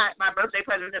 Honestly, my birthday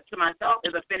present to myself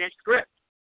is a finished script.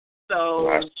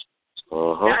 So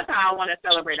that's how I want to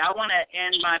celebrate. I want to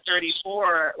end my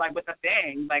 34 like with a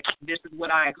bang. Like this is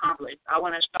what I accomplished. I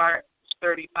want to start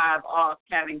 35 off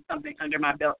having something under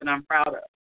my belt that I'm proud of.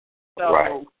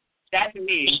 So that's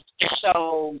me.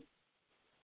 So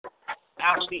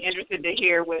I would be interested to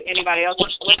hear what anybody else,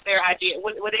 what's their idea,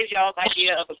 what is y'all's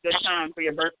idea of a good time for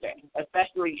your birthday,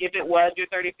 especially if it was your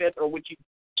 35th, or would you,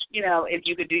 if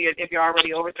you could do if you're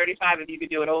already over 35, if you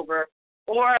could do it over,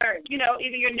 or,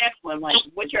 even your next one, like,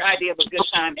 what's your idea of a good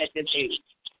time at this age?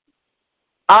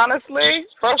 Honestly,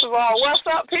 first of all, what's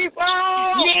up, people?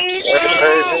 Nene's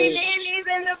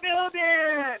in the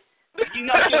building.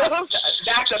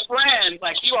 Back to friends,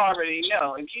 like you already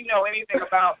know. If you know anything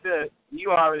about this,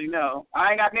 you already know. I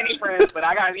ain't got many friends, but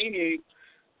I got Nene.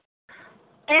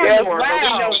 And more, but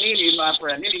we know Nene's my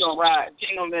friend. Nene gonna ride. She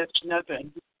ain't gonna miss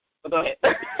nothing. But go ahead.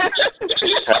 What's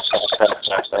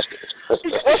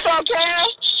up, Cam?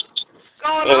 What's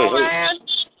going on, man?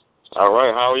 All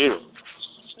right, how are you?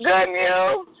 Good, and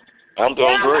you? I'm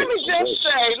doing great. Let me just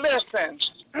say,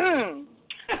 listen.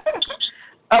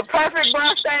 A perfect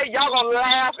birthday, y'all gonna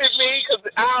laugh at me because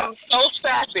I'm so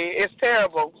sassy. It's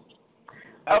terrible.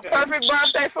 Okay. A perfect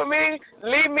birthday for me,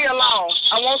 leave me alone.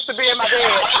 I want to be in my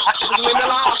bed. Just leave me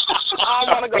alone. I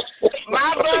don't want to go.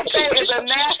 My birthday is a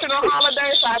national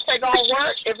holiday, so I take off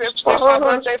work. If my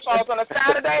birthday falls on a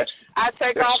Saturday, I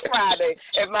take off Friday.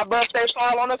 If my birthday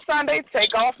falls on a Sunday,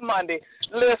 take off Monday.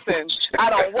 Listen,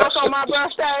 I don't work on my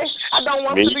birthday. I don't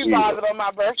want to be bothered on my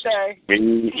birthday.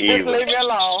 Me either. Just leave me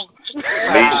alone.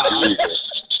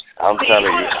 I'm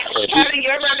telling you. Kevin,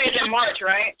 your birthday's in March,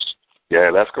 right? Yeah,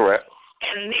 that's correct.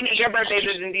 And Nene, your birthday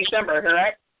is in December,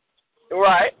 correct?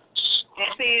 Right. And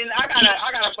see, I got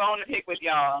a bone to pick with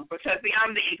y'all because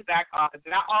I'm the exact opposite.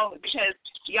 Because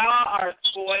y'all are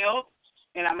spoiled,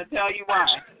 and I'm gonna tell you why.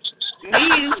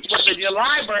 Me with the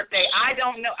July birthday, I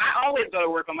don't know. I always go to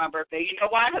work on my birthday. You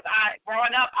know why? Because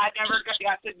growing up, I never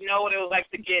got to know what it was like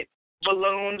to get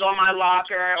balloons on my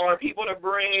locker or people to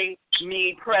bring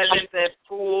me presents at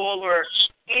school or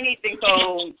anything.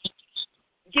 So.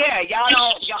 Yeah,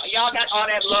 y'all got all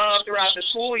that love throughout the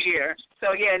school year.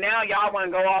 So, yeah, now y'all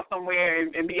want to go off somewhere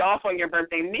and be off on your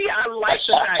birthday. Me, I like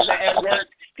the fact that at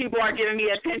work people are giving me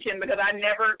attention because I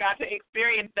never got to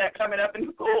experience that coming up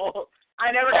in school.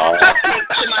 I never got to take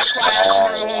to my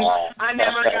classroom. I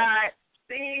never got,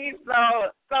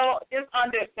 so just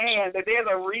understand that there's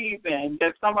a reason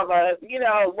that some of us,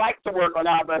 like to work on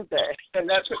our birthday. And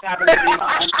that's what happens to be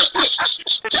mine.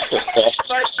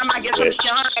 First time I get some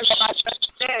shine on my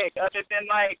birthday, other than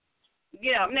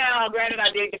now, granted,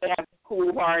 I did get to have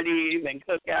pool parties and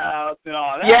cookouts and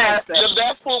all that. Yes, the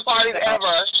best pool parties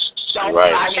ever.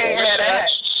 I can't have that.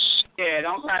 Yeah,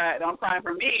 don't cry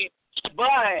for me. But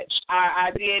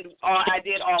I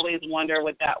did always wonder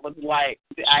what that was like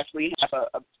to actually have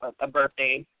a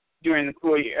birthday during the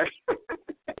school year.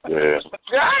 Yeah.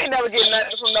 Girl, I ain't never getting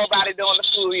nothing from nobody during the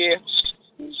school year.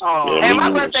 Oh, and my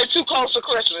birthday too close to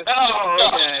Christmas. Oh,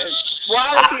 okay. Well,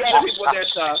 I would see other people with their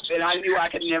stuff, and I knew I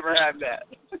could never have that.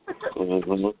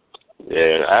 Mm-hmm.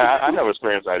 Yeah, I never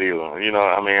experienced that either.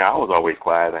 I was always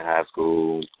quiet in high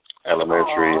school,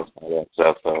 elementary, all that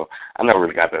stuff. So I never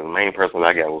really got that. The main person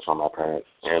I got was from my parents,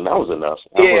 and that was enough.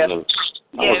 That is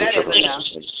enough.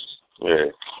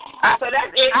 Yeah. So that's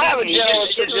it. I have a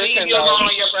just leave you alone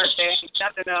on your birthday.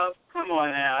 Nothing else. Come on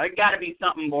now. It got to be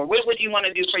something more. What would you want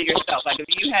to do for yourself? Like if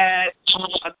you had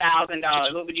 $1,000,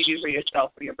 what would you do for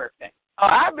yourself for your birthday? Oh,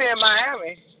 I'd be in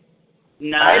Miami.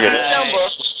 Nice. In December.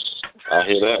 I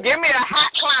hear that. Give me a hot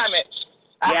climate.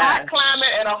 Hot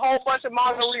climate and a whole bunch of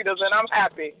margaritas, and I'm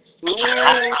happy. Ooh,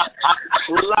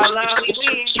 la la,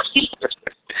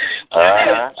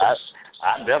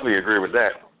 I definitely agree with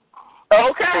that.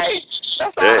 Okay,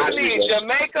 that's all I need.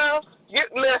 Jamaica,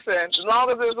 listen, as long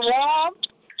as it's warm,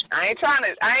 I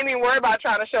ain't even worried about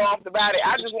trying to show off the body.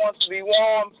 I just want to be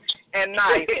warm and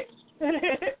nice.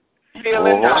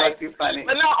 Feeling nice. Funny.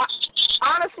 But no,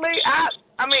 honestly,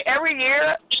 I mean, every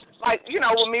year,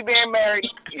 with me being married,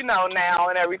 now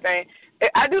and everything,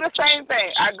 I do the same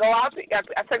thing. I go out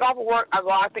I take off of work, I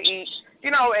go out to eat,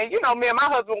 and me and my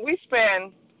husband, we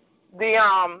spend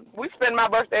my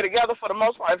birthday together for the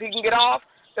most part. If he can get off,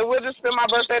 then we'll just spend my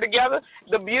birthday together.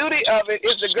 The beauty of it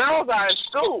is the girls are in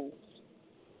school.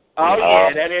 Oh,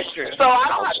 yeah, that is true. So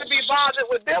I don't have to be bothered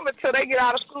with them until they get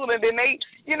out of school. And then they,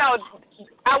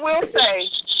 I will say,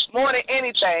 more than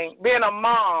anything, being a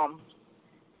mom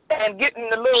and getting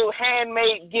the little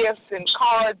handmade gifts and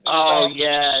cards and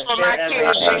stuff for my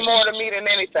kids mean more to me than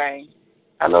anything.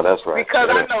 I know that's right.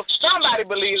 Because I know somebody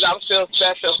believes I'm still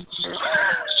special.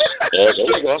 Yeah,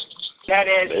 there you go. That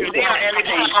is true. They are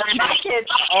everything. My kids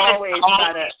always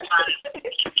try to.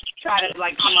 try to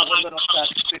like come up with little stuff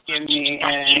to give me,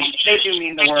 and they do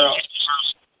mean the world.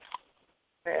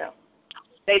 Yeah.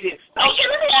 They do. Okay,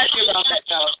 let me ask you about that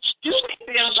though. Do we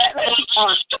feel that let's be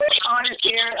honest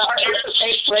here? Are it a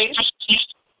safe place?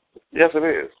 Yes, it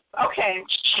is. Okay.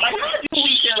 Like, how do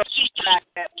we feel about the fact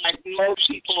that like most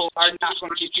people are not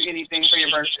going to get you anything for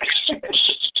your birthday?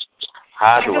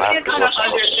 How do we just kind of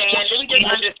understand? Do we just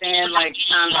understand like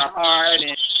times are hard and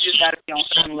you just got to be on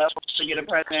certain levels to get a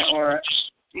present, or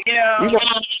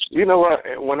You know what?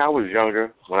 When I was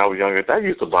younger, that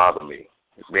used to bother me.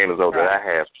 Being as though that I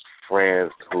had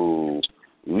friends who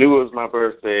knew it was my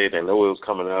birthday, they knew it was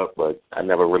coming up, but I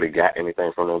never really got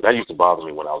anything from them. That used to bother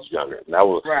me when I was younger. And that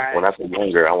was when I say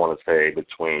younger, I want to say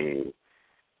between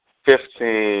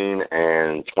 15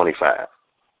 and 25.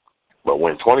 But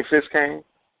when 26 came,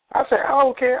 I said, I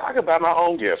don't care. I can buy my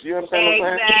own gift. You understand what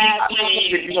I'm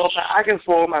saying? You know what I'm saying? I can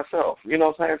spoil myself. You know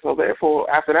what I'm saying? So therefore,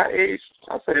 after that age,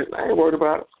 I said, I ain't worried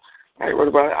about it.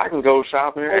 I can go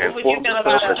shopping and what would you feel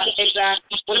about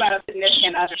what about a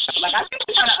significant other? Like, I think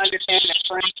we kind of understand that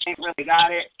friends ain't really got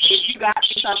it. If you got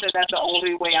me something, that's the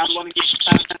only way I'm going to get you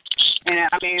something. And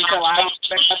I mean, so I don't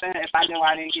expect nothing if I know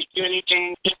I didn't get you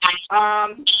anything. I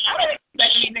don't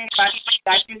expect anything if I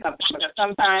got you something, because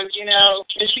sometimes,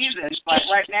 it's seasons. Like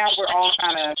right now, we're all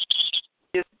kind of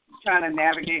just trying to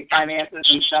navigate finances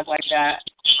and stuff like that.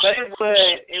 But it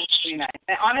would be nice.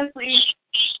 And honestly,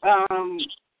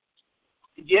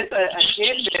 just a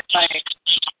tidbit, like,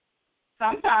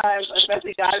 sometimes,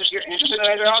 especially guys, if you're interested in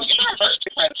it, they're all getting our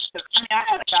birthday presents. I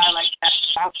had a guy like that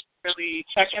I was really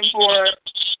checking for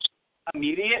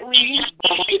immediately,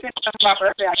 but when he said something about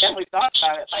birthday, I definitely thought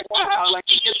about it. Like, wow, like,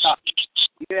 he just thought,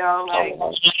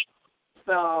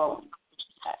 so,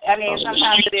 I mean,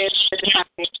 sometimes it is the kind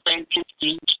of experience,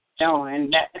 and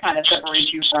that kind of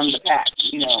separates you from the pack,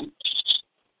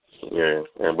 Yeah,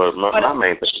 but my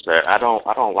main thing is that I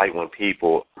don't like when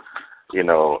people,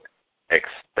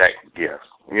 expect gifts.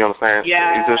 You know what I'm saying?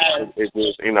 Yeah. It's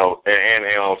just and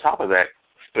on top of that,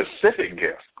 specific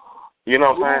gifts. You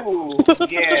know what I'm saying?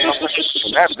 Yeah.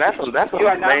 That's you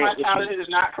are not my child. It is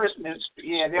not Christmas.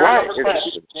 Yeah, there are no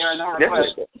requests. There are no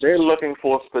requests. They're looking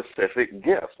for specific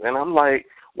gifts, and I'm like,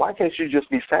 why can't you just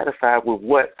be satisfied with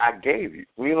what I gave you?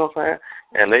 You know what I'm saying?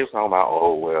 And they were talking about,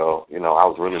 I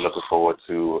was really looking forward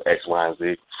to X, Y, and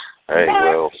Z. Hey,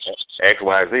 well, X,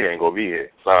 Y, Z ain't going to be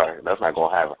here. Sorry, that's not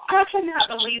going to happen. I cannot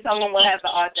believe someone would have the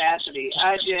audacity.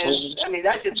 That's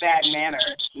just bad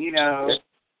manners,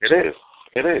 It is.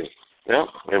 Yeah,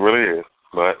 it really is.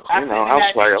 But, I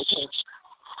was like, okay.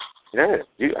 Yeah,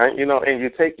 and you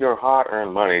take your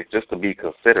hard-earned money just to be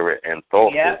considerate and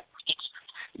thoughtful. Yep.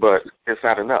 But it's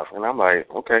not enough. And I'm like,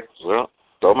 okay, well,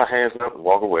 throw my hands up and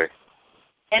walk away.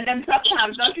 And then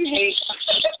sometimes, don't you hate,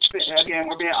 again,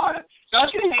 we're being honest,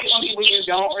 don't you hate when people you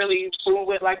don't really fool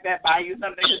with like that buy you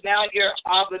something? Because now you're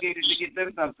obligated to get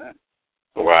them something.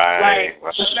 Right.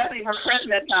 Like, especially for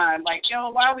Christmas time. Like,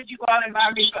 why would you go out and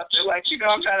buy me something? Like,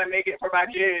 I'm trying to make it for my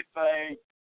kids. Like,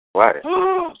 right.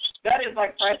 That is,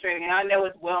 like, frustrating. And I know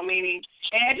it's well-meaning.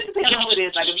 And it just depends on who it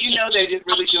is. Like, if you know they're just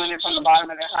really doing it from the bottom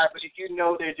of their heart, but if you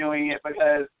know they're doing it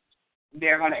because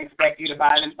they're going to expect you to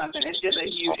buy them something, it's just a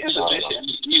huge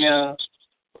imposition,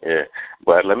 Yeah.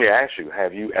 But let me ask you,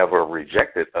 have you ever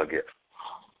rejected a gift?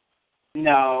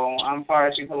 No. I'm far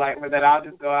too polite for that. I'll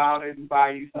just go out and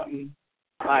buy you something.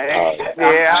 Like, I ain't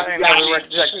never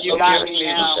rejected. You got me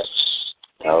now.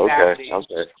 Exactly.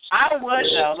 Okay. I would,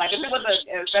 though. Like, if it was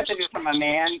especially if it was from a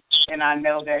man, and I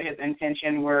know that his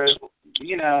intention was,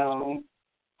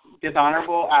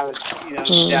 dishonorable, I would,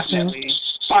 definitely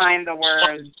find the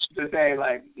words to say,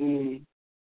 like,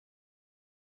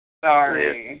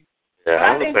 sorry. Yeah,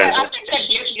 I think that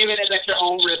gift giving is at your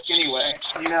own risk anyway.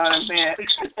 You know what I'm saying?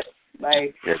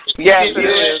 Like, yes, it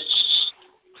is.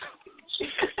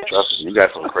 Trust me, you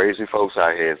got some crazy folks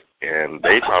out here, and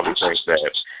they probably think that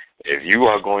if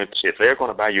they're going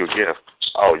to buy you a gift,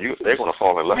 they're going to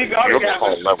fall in love with you. You're going to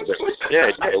fall in love with them. Yeah,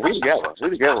 we together. We're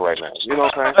together right now. You know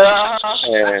what I'm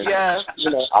saying?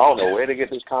 And, I don't know where to get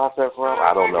this concept from.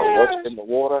 I don't know what's in the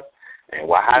water and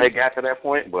how they got to that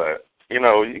point, but, you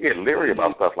get leery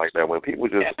about stuff like that when people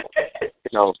just,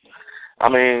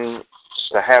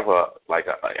 to have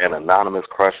an anonymous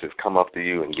crush just come up to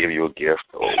you and give you a gift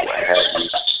or what have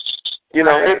you.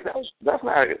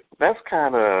 That's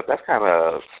kind of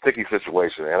a sticky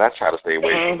situation, and I try to stay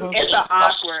away from it. It's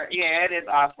awkward. Yeah, it is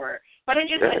awkward. But it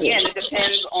just again, it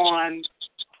depends on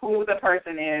who the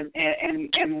person is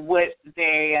and what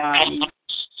they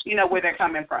where they're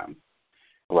coming from.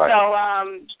 Right.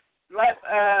 So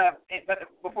But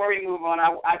before we move on,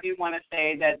 I do want to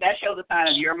say that shows a sign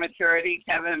of your maturity,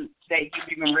 Kevin, that you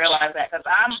even realize that. Because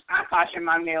I caution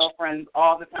my male friends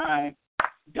all the time,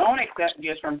 don't accept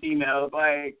gifts from females.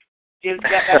 Like, just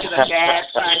that is a bad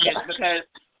sign, because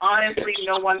honestly,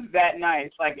 no one's that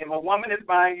nice. Like, if a woman is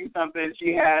buying you something,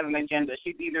 she has an agenda.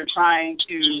 She's either trying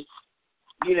to,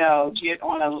 you know, get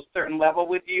on a certain level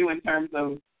with you in terms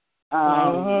of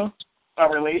a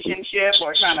relationship,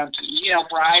 or trying to, you know,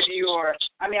 bribe you, or,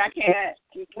 I mean,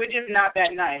 we're just not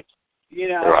that nice, you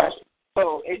know. Right.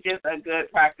 So it's just a good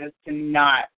practice to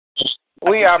not.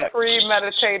 We are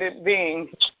premeditated beings.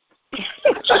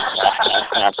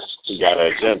 You got an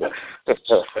agenda.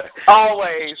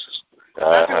 Always.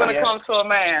 Especially when it comes to a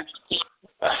man.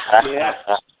 Yeah.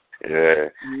 Yeah.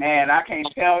 Man, I can't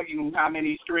tell you how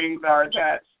many strings are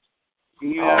attached.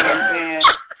 You know what I'm saying?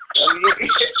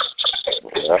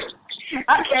 Yeah.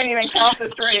 I can't even count the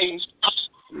strings.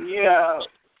 Yeah.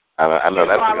 I know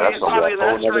that's probably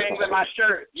less strings in my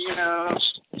shirt, you know.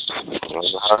 That's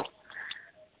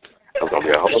going to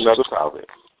be a whole other topic.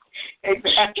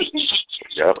 Exactly.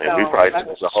 Yep, and we probably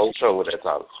did a whole show with that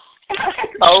topic.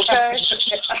 Okay.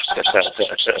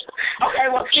 Okay,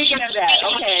 well, speaking of that,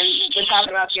 we're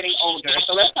talking about getting older.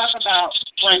 So let's talk about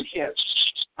friendships.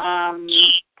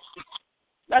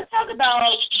 Let's talk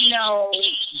about, you know,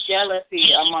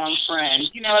 jealousy among friends.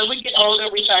 You know, as we get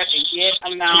older, we start to get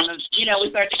we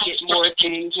start to get more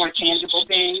things, more tangible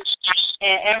things,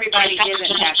 and everybody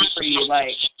isn't happy for you.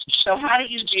 Like, so how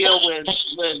do you deal with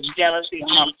jealousy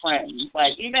among friends?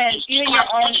 Like, even your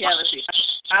own jealousy.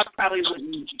 I probably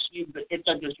wouldn't. It's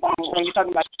a just wrong. When you're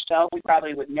talking about yourself, we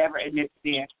probably would never admit to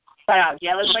being flat out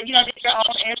jealous. But you know, it's your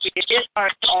own envy. It's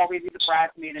hard to always be the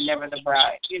bridesmaid and never the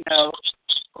bride. You know.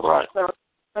 Right. So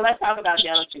let's talk about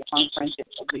jealousy among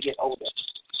friendships as we get older.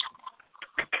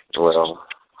 Well,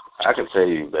 I can tell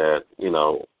you that, you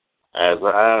know, as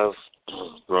I've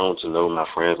grown to know my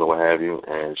friends or what have you,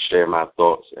 and share my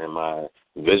thoughts and my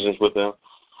visions with them,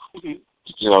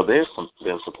 you know, they've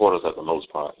been supporters at the most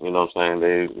part. You know what I'm saying?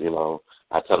 They, you know,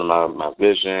 I tell them my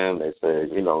vision. They say,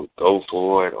 you know, go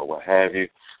for it or what have you.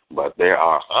 But there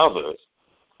are others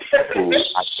who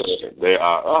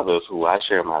I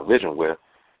share my vision with,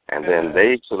 and then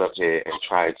they sit up here and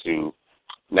try to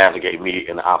navigate me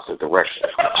in the opposite direction.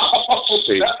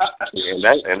 See,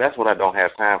 and that's what I don't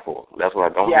have time for. That's what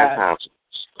I don't have time for.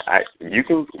 You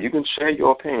can share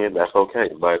your opinion. That's okay,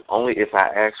 but only if I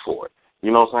ask for it.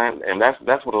 You know what I'm saying? And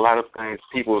that's what a lot of things,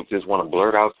 people just want to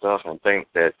blurt out stuff and think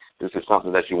that this is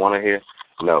something that you want to hear.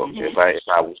 No, if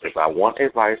I want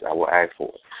advice, I will ask for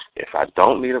it. If I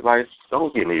don't need advice,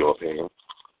 don't give me your opinion.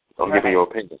 Don't give me your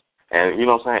opinion. And you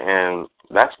know what I'm saying? And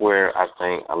that's where I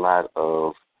think a lot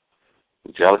of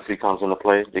jealousy comes into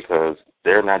play, because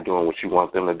they're not doing what you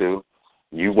want them to do.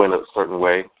 You went a certain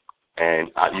way, and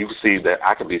you see that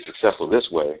I can be successful this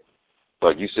way,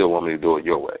 but you still want me to do it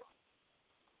your way.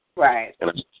 Right.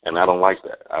 And I don't like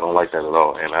that. I don't like that at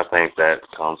all. And I think that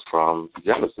comes from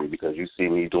jealousy, because you see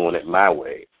me doing it my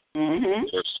way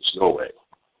versus your way.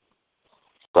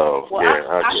 So, well,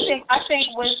 yeah. I think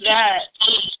with that,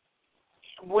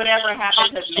 whatever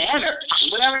happens to manners.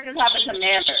 Whatever just happens to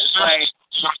manners. Like,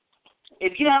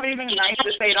 if you have anything nice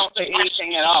to say, don't say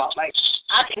anything at all. Like,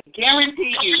 I can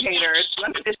guarantee you, haters,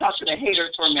 let me just talk to the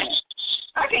haters for a minute.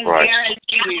 I can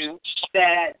guarantee you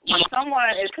that when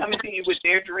someone is coming to you with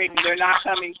their dream, they're not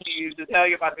coming to you to tell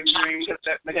you about their dream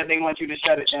because they want you to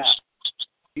shut it down.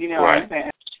 You know what I'm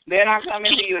saying? They're not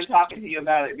coming to you and talking to you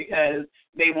about it because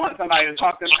they want somebody to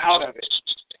talk them out of it.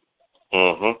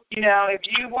 You know, if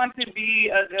you want to be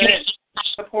a good,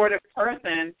 supportive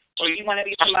person, or you want to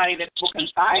be somebody that people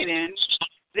confide in,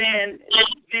 then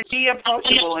be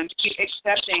approachable and be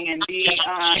accepting and be,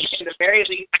 at the very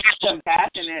least,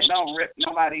 compassionate. Don't rip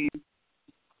nobody's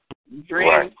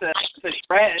dreams to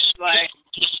shreds, like,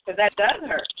 because that does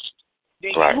hurt.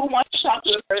 Who wants to talk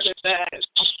to a person that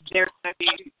they're going to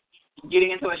be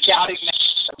getting into a shouting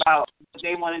match about what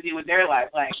they want to do with their life?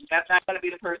 Like, that's not going to be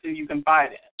the person you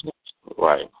confide in.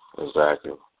 Right,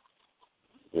 exactly.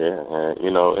 Yeah, and,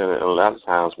 you know, and a lot of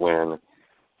times when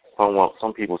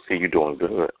some people see you doing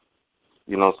good,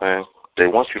 you know what I'm saying, they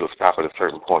want you to stop at a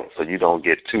certain point so you don't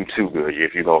get too good,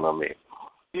 if you know what I mean.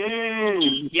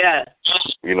 Yes.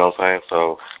 You know what I'm saying?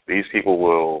 So these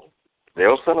people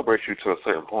they'll celebrate you to a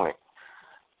certain point.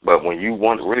 But when you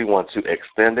really want to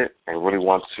extend it and really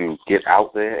want to get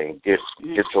out there and get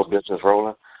your business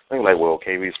rolling, they're like, well,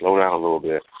 KB, slow down a little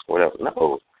bit, whatever.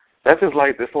 No. That's just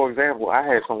like, for example, I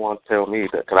had someone tell me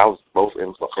that, because I was both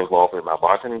involved in my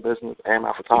bartending business and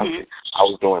my photography. I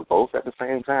was doing both at the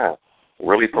same time,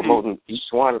 really promoting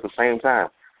each one at the same time.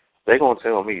 they're going to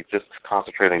tell me just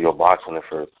concentrate on your bartending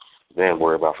first, then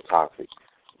worry about photography.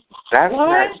 That's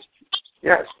not,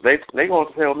 yes, they're going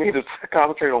to tell me to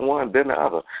concentrate on one, then the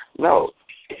other. No,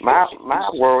 my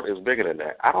world is bigger than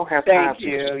that. I don't have time. Thank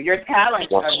you. Your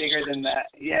talents are bigger than that.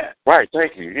 Yeah. Right,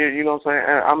 thank you. You know what I'm saying?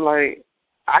 And I'm like,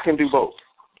 I can do both.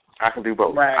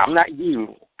 Right. I'm not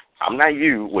you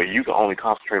where you can only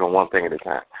concentrate on one thing at a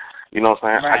time. You know what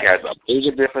I'm saying? Right. I got a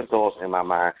bigger different thoughts in my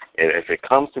mind. And if it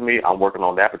comes to me, I'm working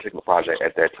on that particular project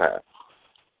at that time.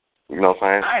 You know what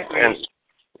I'm saying? I agree. And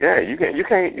yeah, you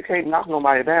can't knock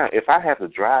nobody down. If I have the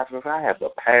drive, if I have the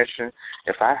passion,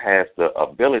 if I have the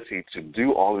ability to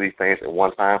do all of these things at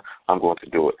one time, I'm going to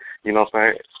do it. You know what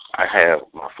I'm saying? I have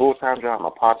my full-time job, my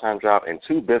part-time job, and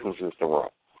 2 businesses to run.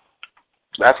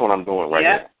 That's what I'm doing right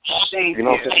now. Thank you.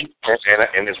 Know what I'm saying?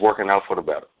 And it's working out for the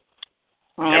better.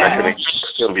 And I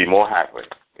couldn't be more happy.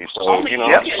 So, Only you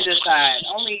can decide.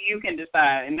 Only you can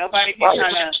decide. And nobody can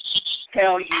kind of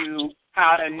tell you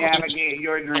how to navigate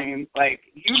your dreams. Like,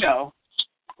 you know.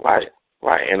 Right.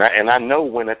 And I know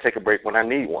when to take a break when I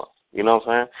need one. You know what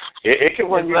I'm saying? It can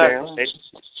run you down.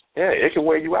 It can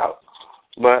wear you out.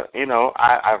 But, you know,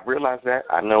 I've realized that.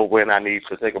 I know when I need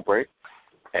to take a break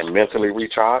and mentally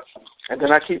recharge, and then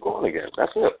I keep going again.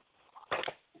 That's it.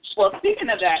 Well, speaking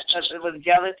of that, with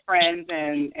jealous friends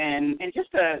and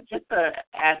just the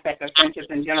aspect of friendships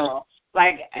in general,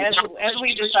 like as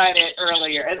we decided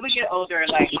earlier, as we get older,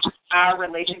 like our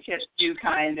relationships do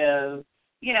kind of,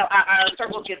 you know, our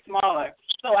circles get smaller.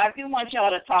 So I do want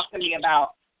y'all to talk to me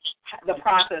about the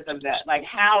process of that. Like,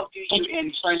 how do you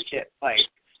end friendships? Like,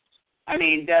 I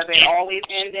mean, does it always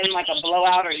end in like a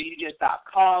blowout, or do you just stop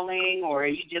calling, or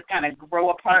you just kind of grow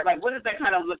apart? Like, what does that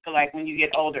kind of look like when you get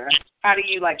older? How do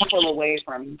you like pull away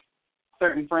from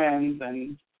certain friends?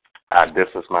 And I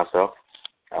distance myself.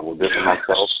 I will distance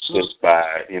myself just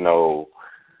by, you know,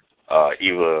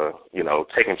 either, you know,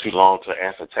 taking too long to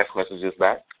answer text messages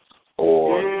back,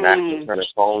 or not returning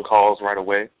phone calls right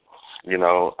away. You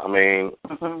know, I mean,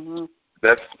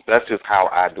 that's just how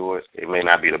I do it. It may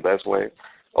not be the best way,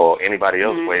 or anybody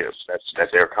else's way that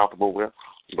they're comfortable with,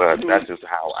 but that's just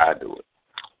how I do it.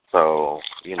 So,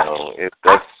 you know,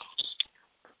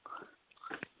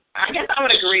 I guess I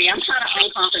would agree. I'm kind of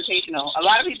unconfrontational. A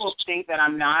lot of people think that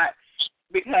I'm not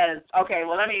because, okay,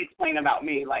 well, let me explain about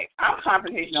me. Like, I'm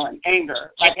confrontational in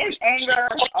anger. Like, in anger,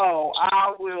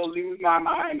 I will lose my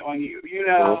mind on you, you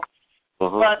know?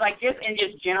 But, like, just in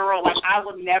just general, like, I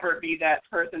would never be that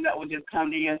person that would just come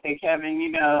to you and say, Kevin,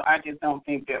 you know, I just don't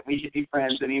think that we should be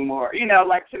friends anymore. You know,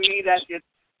 like, to me, that's just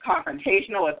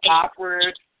confrontational. It's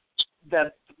awkward.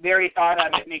 The very thought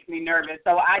of it makes me nervous.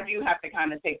 So I do have to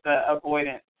kind of take the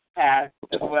avoidance path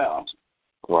as well.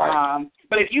 Right.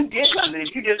 But if you did something,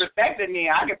 if you disrespected me,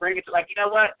 I could bring it to, like, you know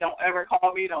what, don't ever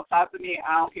call me, don't talk to me,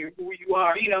 I don't care who you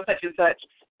are, you know, such and such.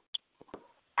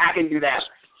 I can do that.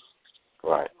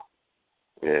 Right.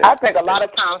 Yeah. I think a lot of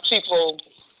times people,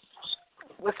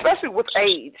 especially with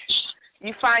age,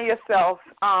 you find yourself,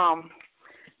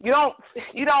 you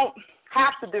don't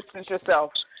have to distance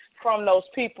yourself from those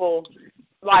people,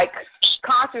 like,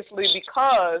 consciously,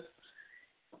 because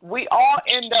we all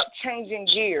end up changing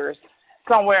gears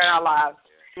somewhere in our lives.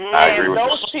 And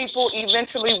those people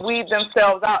eventually weed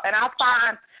themselves out. And I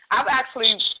find I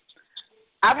think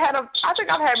I've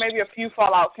had maybe a few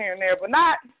fallouts here and there, but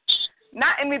not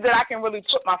any that I can really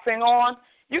put my finger on.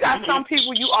 You got some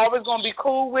people you always going to be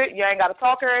cool with. You ain't got to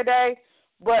talk every day,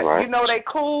 but you know they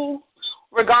cool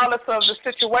regardless of the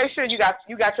situation. You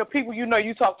got your people you know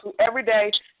you talk to every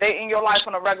day. They in your life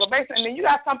on a regular basis. And then you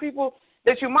got some people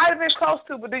that you might have been close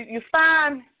to, but you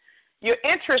find your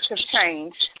interests have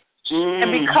changed.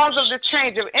 And because of the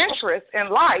change of interest in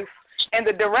life and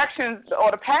the directions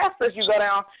or the paths that you go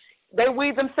down, they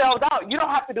weed themselves out. You don't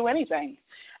have to do anything.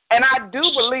 And I do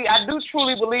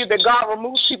truly believe that God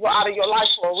removes people out of your life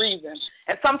for a reason.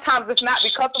 And sometimes it's not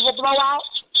because of a blowout.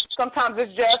 Sometimes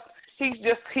it's just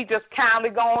he just kindly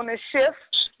going and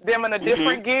shift them in a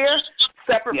different gear,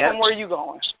 separate from where you're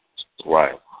going.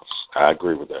 Right. I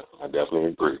agree with that. I definitely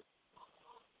agree.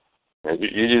 And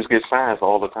you just get signs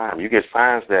all the time. You get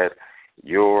signs that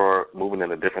you're moving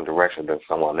in a different direction than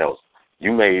someone else.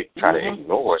 You may try to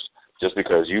ignore it just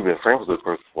because you've been friends with this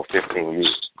person for 15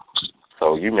 years.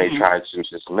 So you may try to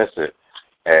dismiss it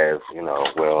as, you know,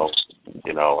 well,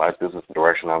 you know, this is the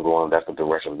direction I'm going, that's the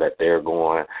direction that they're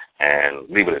going, and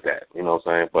leave it at that. You know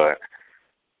what I'm saying? But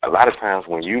a lot of times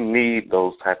when you need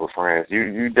those type of friends,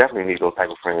 you definitely need those type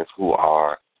of friends who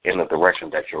are in the direction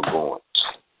that you're going.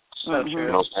 You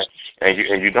know what I'm saying?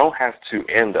 And you don't have to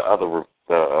end the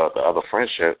other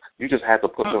friendship. You just have to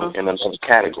put them in another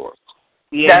category.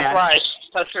 Yeah. That's right.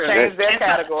 So true. Change their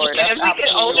category. That's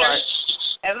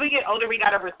as we get older, we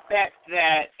gotta respect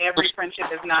that every friendship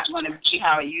is not going to be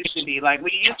how it used to be. Like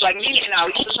me and I,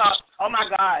 we used to talk. Oh my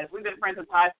God, we've been friends since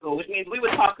high school, which means we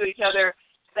would talk to each other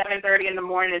 7:30 in the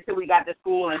morning until we got to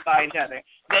school and saw each other.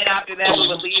 Then after that, we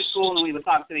would leave school and we would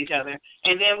talk to each other.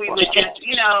 And then we would just,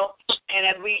 and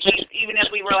even as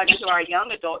we were like into our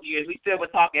young adult years, we still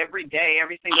would talk every day,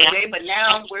 every single day. But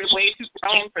now we're way too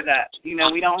grown for that. We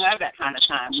don't have that kind of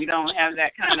time. We don't have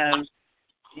that kind of,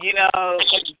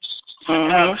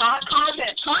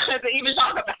 content to even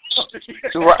talk about.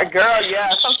 Right, girl,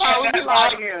 yeah. Sometimes we be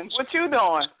like, what you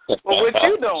doing? Well, what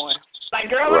you doing? Like,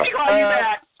 girl, let me call you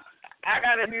back. I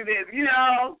got to do this,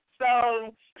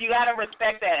 So you got to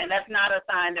respect that. And that's not a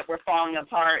sign that we're falling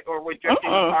apart or we're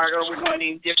drifting apart or we're going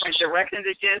in different directions.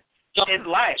 It's just, it's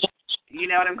life. You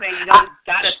know what I'm saying? You don't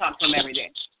got to talk to them every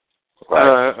day.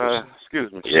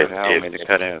 Excuse me. I don't mean to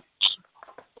cut in.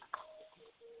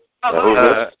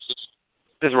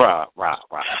 This is Rob.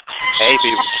 Hey,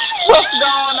 people. What's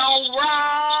going on,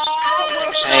 Rob?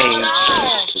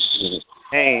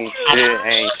 Ain't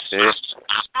shit.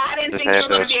 I didn't think you were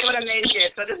going to be able to make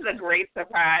it, so this is a great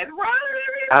surprise.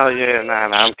 Oh, yeah,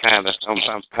 I'm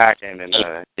packing, and,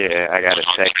 I got a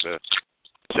text. The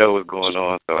show was going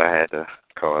on, so I had to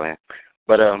call in.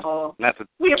 But,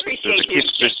 we appreciate you.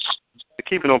 To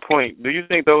keep it on point, do you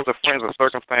think those are friends of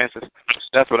circumstances?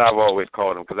 That's what I've always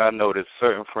called them, because I noticed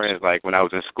certain friends, like when I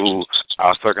was in school,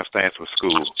 our circumstance was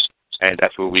school. And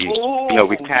that's what we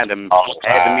kind of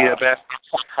had to meet up at.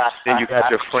 Then you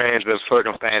got your friends of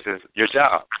circumstances, your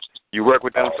job. You work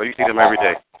with them, so you see them every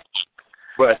day.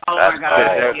 But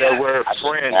that word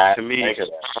friend, to me,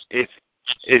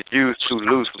 it's used too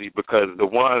loosely because the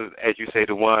ones, as you say,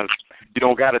 the ones you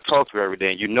don't got to talk to every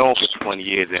day. You know them for 20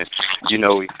 years, and,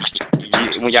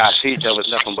 when y'all see each other, it's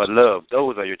nothing but love.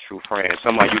 Those are your true friends.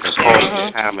 Somebody you can call in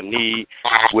a time of need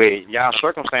where y'all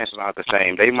circumstances aren't the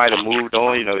same. They might have moved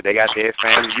on, they got their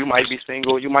family. You might be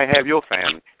single. You might have your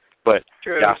family. But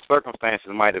y'all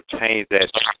circumstances might have changed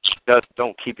that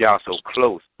don't keep y'all so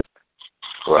close.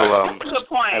 Right. That's a good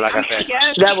point. Like I said,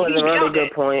 that was a really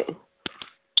good point.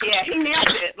 Yeah, he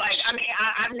nailed it. Like,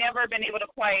 I've never been able to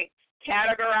quite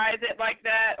categorize it like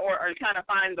that or kind of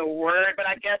find the word, but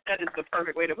I guess that is the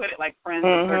perfect way to put it, like friends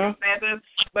with circumstances,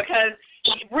 because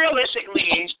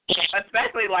realistically,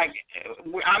 especially like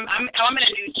I'm in a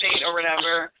new state or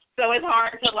whatever, so it's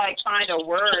hard to like find a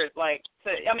word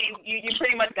you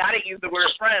pretty much got to use the word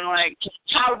friend. Like,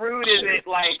 how rude is it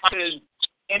like to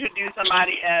introduce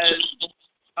somebody as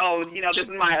this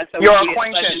is my associate, your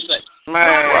acquaintance.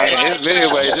 Man, it's many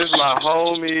ways. This is my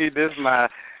homie. This is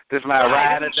my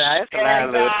ride or die. It's a lot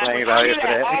of little things out here for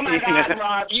that. Oh my God,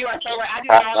 Rob, you are so right. I do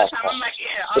that all the time. I'm like,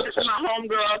 this is my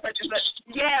homegirl, such and such.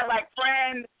 Yeah, like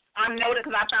friend. I'm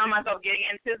noticed because I found myself getting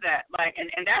into that, like, and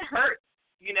that hurts,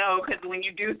 because when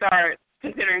you do start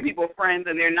considering people friends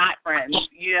and they're not friends,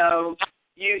 you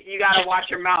got to watch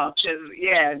your mouth because,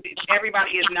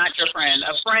 everybody is not your friend.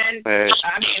 A friend,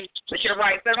 but you're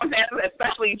right, circumstances,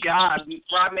 especially jobs.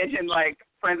 Rob mentioned, like,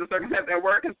 friends with circumstances at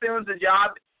work. As soon as the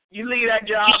job, you leave that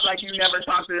job, like, you never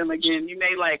talk to them again. You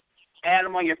may, like, add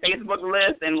them on your Facebook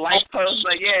list and like posts,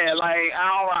 like, I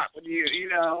don't rock with you,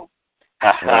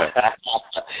 Yeah,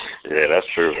 that's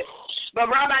true.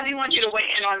 But, Rob, I do want you to weigh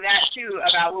in on that, too,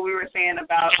 about what we were saying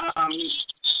about, I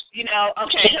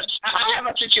have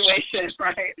a situation,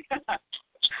 right?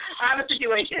 I have a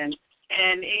situation,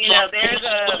 and, there's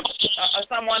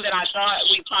someone that I thought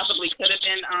we possibly could have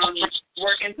been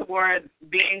working toward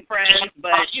being friends,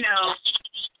 but,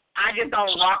 I just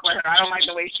don't rock with her. I don't like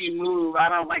the way she moves. I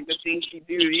don't like the things she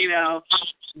do,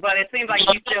 But it seems like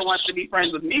she still wants to be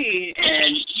friends with me,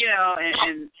 and,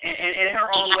 and in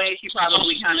her own way, she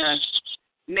probably kind of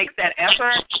makes that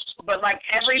effort. But, like,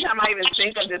 every time I even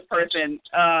think of this person,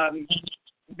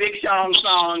 Big Sean's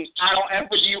song, I Don't F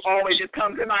With You, always just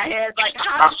comes to my head. Like,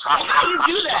 how do you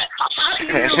do that?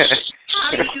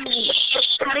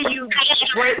 How do you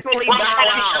gracefully bow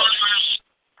out?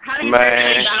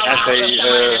 Man, I say,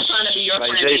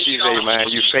 like JC say, man,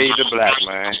 you fade to black,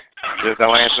 man. Just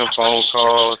don't answer some phone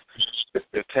calls.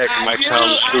 The text might come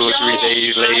 2 or 3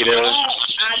 days later.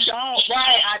 I don't.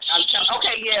 Right.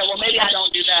 Okay, well, maybe I don't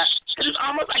do that. Because it's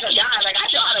almost like a guy. Like, I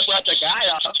know how to brush a guy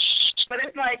off. But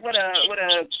it's like with a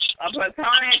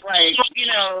platonic, like,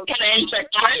 same-sex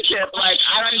friendship, like,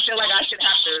 I don't feel like I should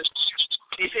have to.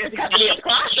 It has to be a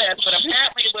process, but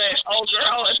apparently with old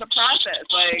girl, it's a process.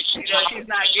 Like, she's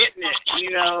not getting it,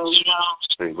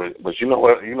 But you know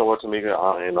what, Tamika,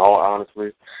 in all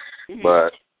honesty,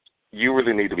 but you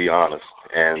really need to be honest.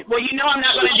 And well, I'm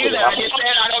not going to do that. I just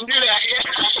said I don't do that.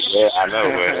 Yeah, I know,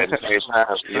 but at the same time,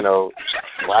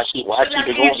 Why keep it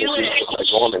going if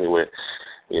it's not going anywhere?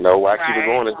 Why keep it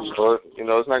going if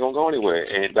it's not going to go anywhere?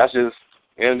 And that's just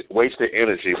wasted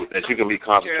energy that you can be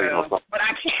concentrating on something. But I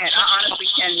can't. I honestly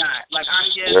cannot. Like,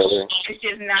 really? It's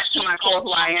just not to my core who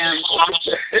I am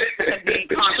to be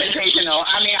confrontational.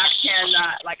 I mean, I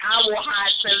cannot. Like, I will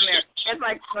hide sitting there. It's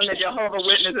like when the Jehovah's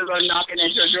Witnesses are knocking at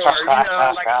your door.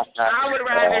 Like, I would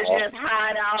rather just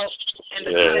hide out in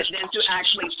the closet than to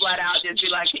actually flat out just be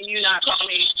like, can you not call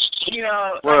me?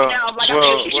 Most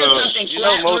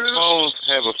phones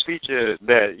have a feature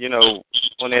that,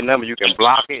 on their number you can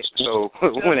block it. So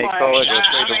when they call it, they'll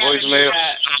straight to voicemail.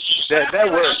 That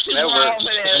works. That works.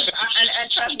 And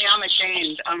trust me, I'm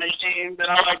ashamed that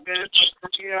I'm like this.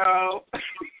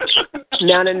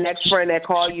 Now the next friend that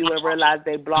call you and realize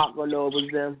they blocked will know it was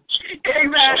them.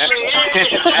 Exactly.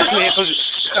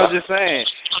 I was just saying,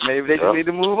 maybe they just need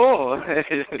to move on.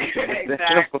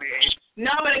 Exactly.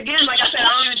 No, but again, like I said,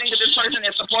 I don't even think that this person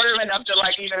is supportive enough to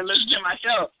even listen to my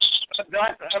show. But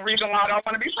that's a reason why I don't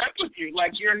want to be friends with you.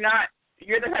 Like, you're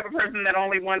the type of person that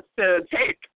only wants to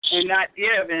take and not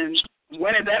give. And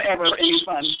when is that ever any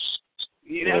fun?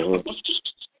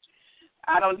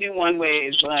 I don't do one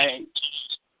ways. Like,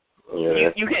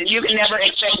 you can never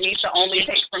expect me to only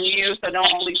take from you, so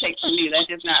don't only take from me.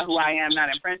 That's just not who I am. Not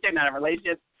in friendship, not in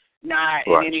relationship, not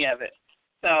in any of it.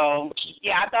 So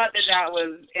I thought that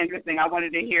was interesting. I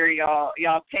wanted to hear y'all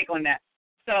take on that.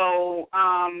 So,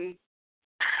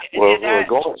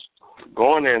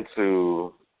 going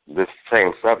into this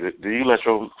same subject, do you let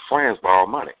your friends borrow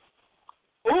money?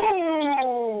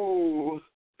 Ooh,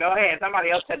 go ahead. Somebody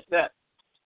else touched that.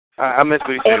 I missed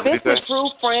what you said. If it's a true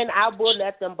friend, I would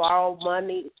let them borrow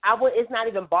money. It's not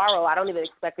even borrow. I don't even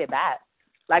expect it back.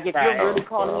 Like, if you're really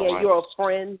calling me and you're a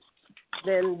friend,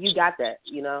 then you got that,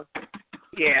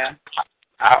 Yeah.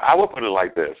 I would put it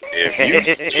like this. If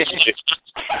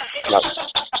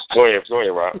Go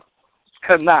ahead, Rob.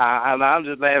 I'm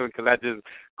just laughing because I just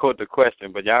caught the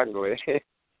question, but y'all can go ahead.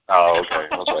 Oh, okay.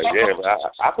 Yeah, but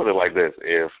I put it like this.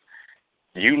 If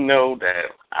you know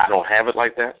that I don't have it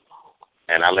like that,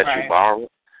 and I let you borrow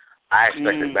it, I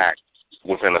expect it back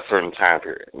within a certain time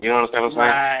period. You understand what I'm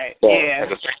saying? Right,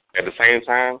 but at the same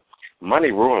time,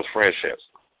 money ruins friendships.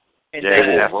 It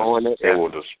will ruin it. It will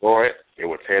destroy it. It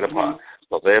will tear it apart.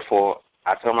 So therefore,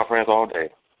 I tell my friends all day,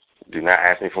 do not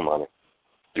ask me for money.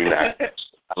 Do not.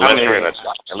 Unless you're in a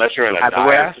the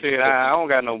way I see it, I don't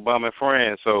got no bumming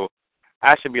friends, so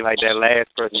I should be like that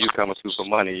last person you coming to for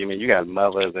money. You mean you got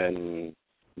mothers and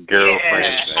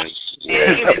girlfriends and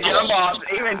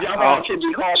even jump off should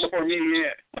be called before me.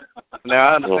 Now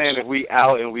I understand if we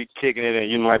out and we kicking it and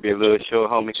you might be a little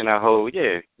short, homie, can I hold?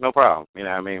 Yeah, no problem. You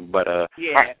know what I mean? But I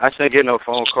shouldn't get no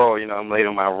phone call. I'm late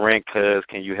on my rent, cuz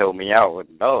can you help me out?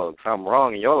 Dog, something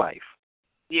wrong in your life.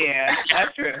 Yeah,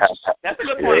 that's true. That's a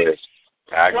good point.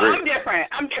 I agree. Well,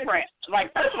 I'm different.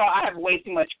 Like, first of all, I have way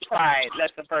too much pride.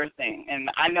 That's the first thing. And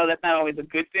I know that's not always a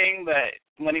good thing, but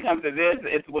when it comes to this,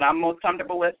 it's what I'm most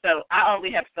comfortable with. So I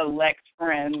only have select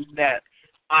friends that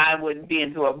I would be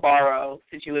into a borrow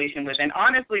situation with. And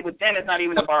honestly, with them, it's not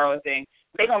even a borrow thing.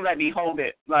 They're going to let me hold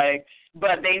it. Like,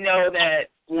 but they know that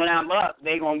when I'm up,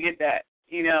 they're going to get that,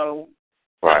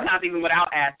 sometimes even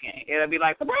without asking. It'll be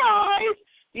like, surprise,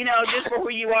 just for who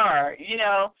you are,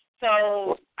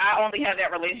 So I only have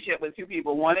that relationship with two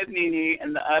people. One is Nene,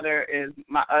 and the other is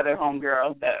my other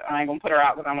homegirl. That I ain't gonna put her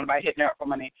out because I'm gonna be hitting her up for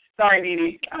money. Sorry,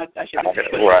 Nene. I should have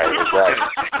said right.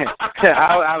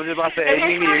 I was just about to say,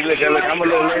 hey, Nene, look, I'm a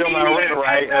little late on my rent,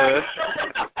 right?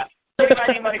 If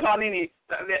I need money, call Nene.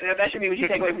 That should be what you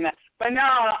take away from that. But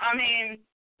no,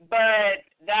 but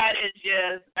that is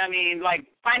just, like,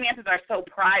 finances are so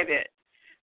private.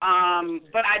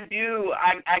 But I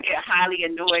get highly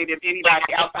annoyed if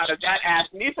anybody outside of that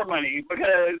asks me for money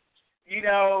because,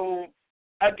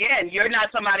 again, you're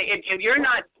not somebody, if you're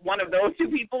not one of those two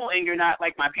people and you're not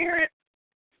like my parent,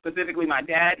 specifically my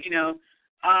dad,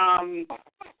 then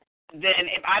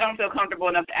if I don't feel comfortable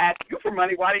enough to ask you for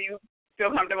money, why do you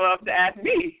feel comfortable enough to ask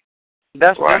me?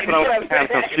 That's what I'm kind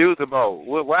of confused about.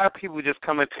 Why are people just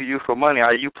coming to you for money?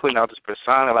 Are you putting out this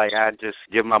persona like I just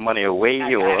give my money away?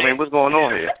 What's going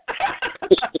on here?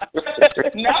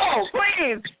 No,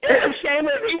 please. There's some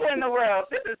shameless people in the world.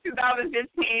 This is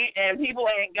 2015, and people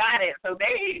ain't got it, so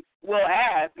they will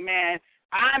ask. Man,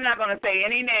 I'm not going to say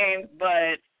any names,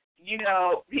 but,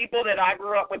 people that I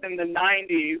grew up with in the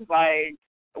 90s, like,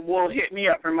 will hit me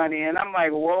up for money, and I'm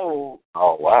like, whoa.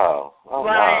 Oh, wow.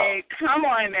 Come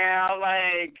on now,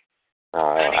 like,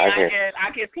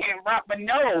 I just can't rock, but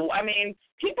no,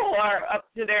 people are up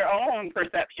to their own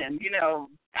perception,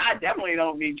 I definitely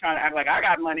don't be trying to act like I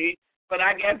got money, but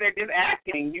I guess they're just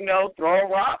asking, throw a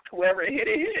rock, whoever hit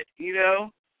it,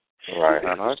 Right.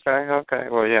 Okay.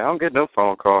 Well, yeah, I don't get no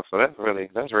phone calls, so that's really a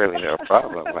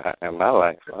problem in my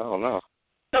life. I don't know.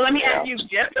 So let me ask you,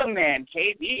 gentlemen,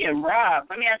 KB and Rob,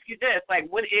 let me ask you this. Like,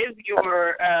 what is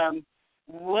your,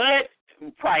 what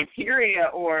criteria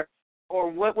or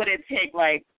what would it take,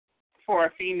 like, for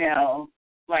a female,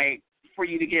 like, for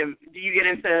you to give, do you get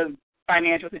into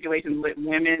financial situations with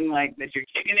women, like, that you're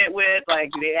kicking it with?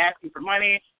 Like, do they ask you for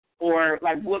money? Or,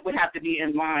 like, what would have to be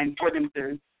in line for them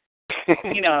to,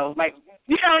 you know what I'm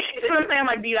saying?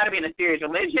 Like, do you got to be in a serious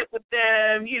relationship with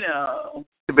them, To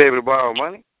be able to borrow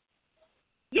money?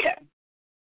 Yeah.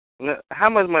 No, how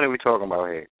much money are we talking about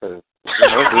here? Because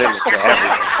there's limits to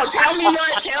everything.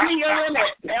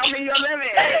 Tell me your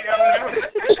limit.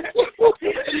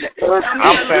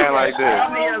 I'm saying like this.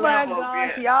 Oh my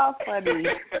gosh, y'all funny.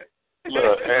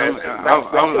 Look,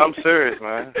 I'm serious,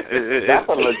 man. That's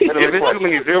a legitimate if it's question. too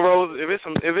many zeros, if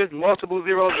it's multiple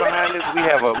zeros behind this, we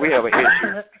have an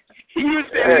issue.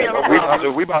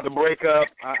 We about to break up.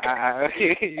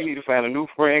 You need to find a new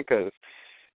friend, cause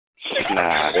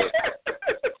nah.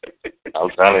 I'm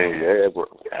telling you, bro.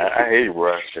 I hear you,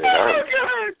 bro. Shit,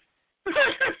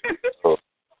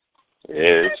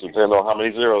 it depends on how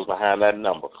many zeros behind that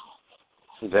number.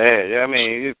 Yeah, I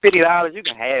mean, $50, you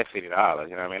can have $50. You know what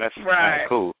I mean? That's right.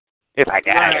 Cool. If I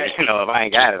got it, if I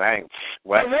ain't got it, I ain't.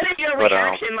 What? What is your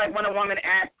reaction, like, when a woman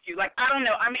asks you? Like, I don't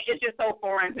know. I mean, it's just so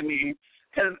foreign to me.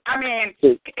 Because, I mean, can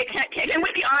we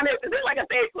be honest? Is it like a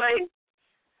safe place?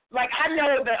 Like, I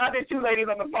know the other two ladies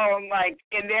on the phone, like,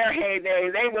 in their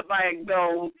heyday, they would, like,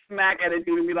 go smack at a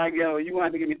dude and be like, yo, you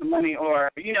want to give me some money?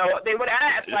 Or, they would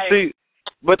ask, like. See,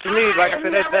 but to me, like I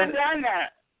said,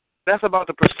 that's about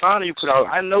the persona you put out.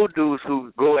 I know dudes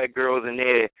who go at girls and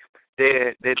they're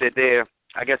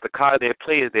I guess the card they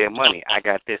play is their money. I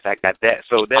got this, I got that.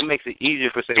 So that makes it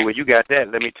easier for say, well, you got that,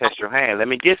 let me test your hand, let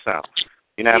me get some.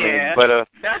 You know what I mean? But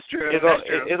that's true.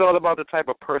 It's all about the type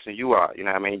of person you are. You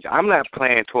know what I mean? I'm not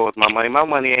playing towards my money. My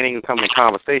money ain't even coming in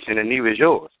conversation, and neither is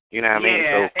yours. You know what I mean?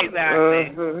 Yeah,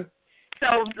 exactly. So,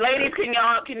 ladies, can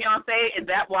y'all say, is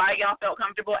that why y'all felt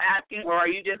comfortable asking, or are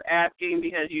you just asking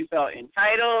because you felt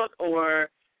entitled? Or,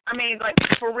 I mean, like,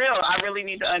 for real, I really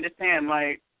need to understand,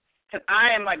 like, because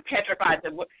I am, like, petrified.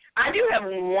 I do have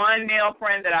one male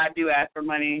friend that I do ask for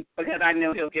money because I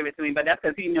know he'll give it to me, but that's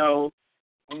because he knows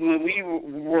when we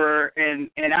were in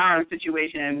our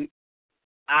situation,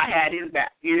 I had his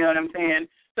back. You know what I'm saying?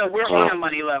 So we're on a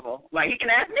money level. Like, he can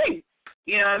ask me.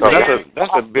 You know what I'm saying?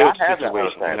 That's a built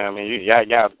situation. You know what I mean?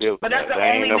 Y'all built. But that's the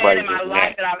only man in my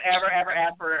life that I've ever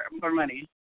asked for money.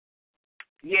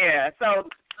 Yeah. So,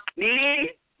 Nene,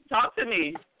 talk to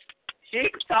me.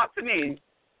 Sheik, talk to me.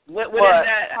 What is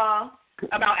that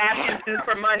about asking dudes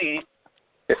for money?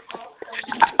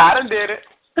 I done did it.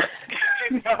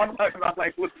 No, I'm talking about,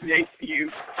 like, what makes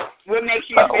you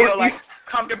feel, like,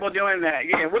 comfortable doing that?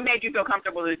 Yeah, what made you feel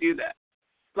comfortable to do that?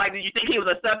 Like, did you think he was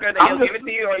a sucker that he'll give it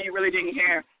to you, or you really didn't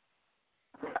care?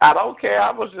 I don't care.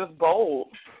 I was just bold.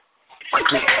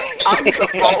 I'm just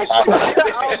bold.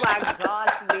 Oh, my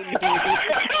gosh, Mimi.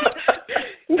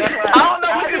 I don't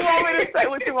know what you want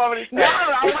me to say. No,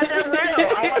 I want that real.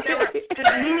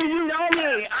 You know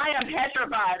me. I am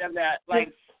petrified of that.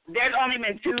 Like, there's only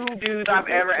been two dudes I've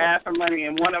ever asked for money,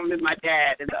 and one of them is my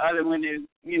dad, and the other one is,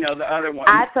 the other one.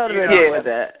 I totally agree with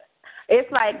that. It's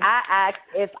like I asked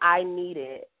if I need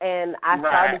it, and I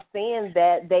started seeing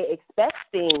that they expect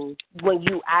things when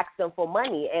you ask them for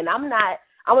money, and I'm going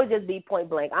to just be point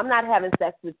blank. I'm not having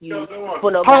sex with you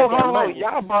for no goddamn money.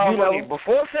 Y'all borrow money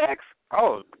before sex?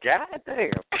 Oh,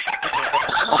 goddamn.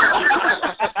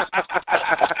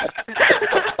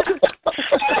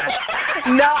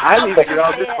 No, I need to get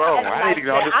off this phone.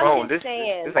 This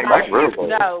ain't real.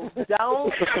 No,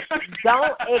 don't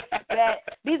expect.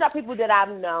 These are people that I've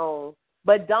known,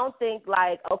 but don't think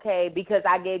like, okay, because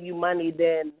I gave you money,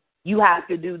 then you have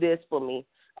to do this for me.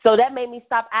 So that made me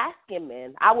stop asking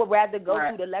men. I would rather go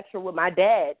to the lecture with my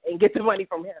dad and get the money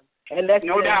from him. And that's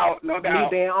no doubt. Me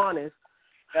being honest.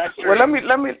 That's true. Well, let me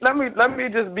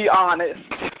just be honest.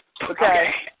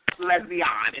 Okay. Let's be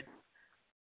honest.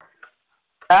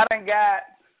 I done got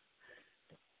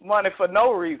money for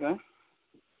no reason.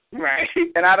 Right.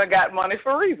 And I done got money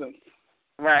for reasons.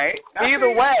 Right.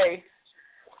 Either way,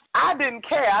 I didn't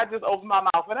care. I just opened my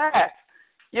mouth and asked.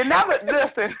 You never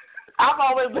listen. I've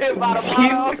always lived by the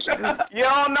motto. You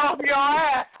don't know if you don't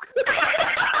ask.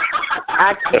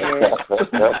 I can't.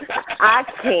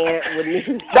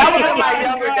 That was in my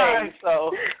younger days.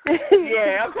 So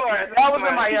yeah, of course. That was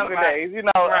in my younger days.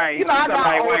 Right. I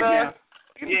got older.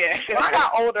 Yeah. When I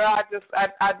got older, I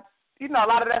a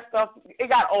lot of that stuff, it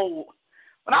got old.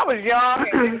 when I was young,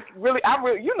 and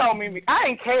you know me, I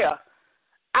didn't care.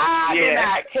 I did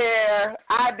not care.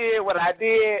 I did what I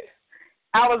did.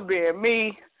 I was being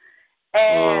me,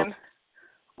 and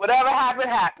whatever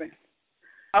happened.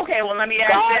 Okay, well, let me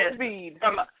ask this.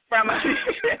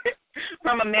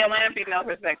 From a male and female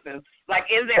perspective, like,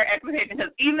 is there expectation?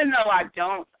 Because even though I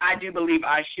do believe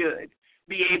I should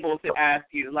be able to ask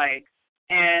you, like,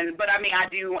 but I mean, I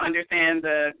do understand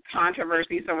the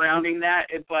controversy surrounding that.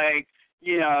 It's like,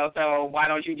 you know, so why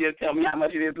don't you just tell me how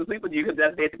much it is to sleep with you? Because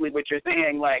that's basically what you're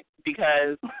saying, like,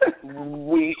 because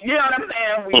we, you know what I'm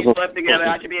saying, we slept together,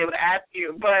 I should be able to ask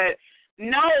you. But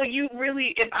no, you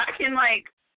really, if I can, like,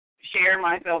 share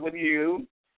myself with you,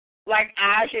 like,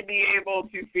 I should be able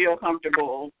to feel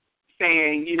comfortable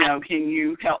saying, you know, can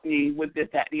you help me with this,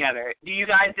 that, and the other? Do you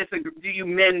guys disagree? Do you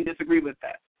men disagree with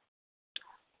that?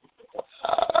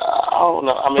 I don't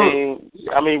know. I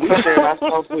mean, we share our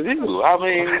stuff with you. I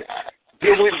mean,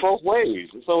 it went both ways.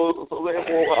 So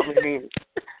therefore, I mean,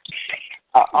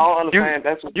 I don't understand.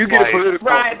 That's what you get a political,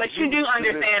 right, but you do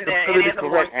understand that it is a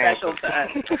more special to us.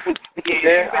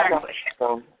 Yeah, exactly.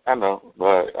 I know,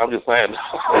 but I'm just saying.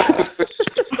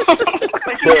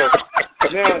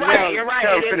 But you know, you're right.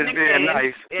 It is being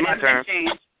nice. My turn.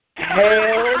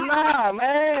 Hell nah,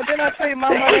 man. Didn't I say my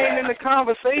money ain't in the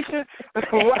conversation?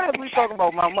 Why are we talking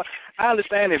about my money? I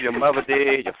understand if your mother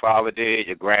did, your father did,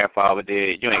 your grandfather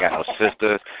did, you ain't got no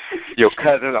sisters, your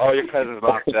cousins, all your cousins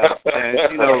locked up,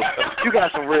 and, you know, you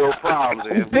got some real problems,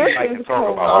 and we like to talk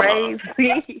about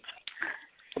crazy.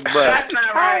 But that's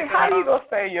not right. How you gonna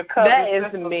say your cousin? That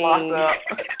is mean.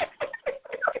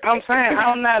 I'm saying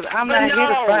I'm not here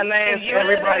to finance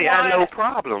everybody. I know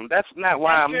problem. That's not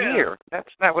why I'm here. That's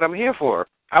not what I'm here for.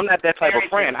 I'm not that type of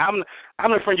friend. I'm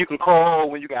a friend you can call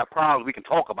when you got problems. We can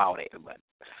talk about it. But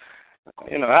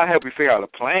you know, I'll help you figure out a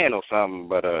plan or something.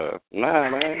 But nah,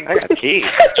 man, I got kids.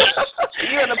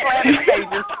 You're in the planning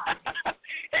stages.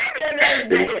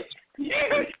 You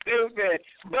stupid.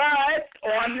 But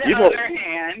on the other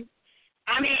hand,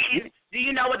 I mean, do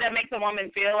you know what that makes a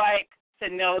woman feel like? To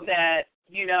know that,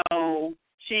 you know,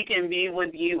 she can be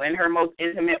with you in her most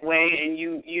intimate way, and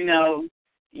you know,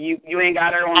 you ain't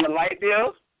got her on the light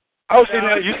bill. Oh, see,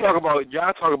 now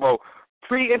y'all talk about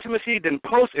pre-intimacy than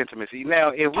post-intimacy. Now,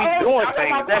 if we doing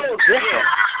things, that's different.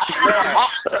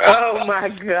 Oh my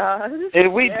God!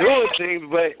 If we doing things,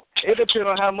 but it depends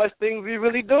on how much things we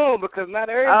really doing, because not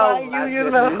everybody you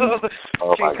know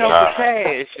can come to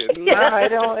cash. Nah, it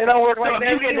don't work like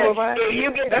that.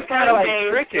 You get the kind of like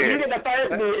tricky. tricky.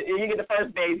 You get the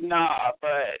first base, nah,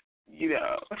 but you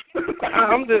know.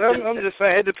 I'm just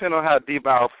saying it depends on how deep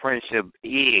our friendship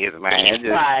is, man.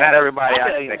 Not everybody out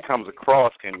there that comes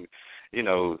across can, you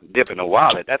know, dip in the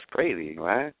wallet. That's crazy,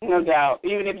 right? No doubt.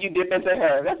 Even if you dip into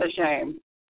her, that's a shame.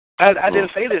 I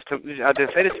didn't say this to me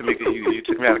because you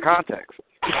took me out of context.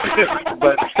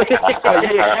 But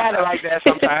yeah, kind of like that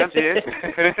sometimes, yeah.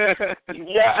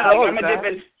 Yeah,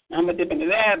 I'm a dip into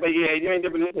that, but yeah, you ain't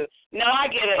dipping into. No, I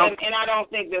get it, and I don't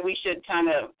think that we should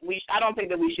I don't think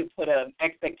that we should put an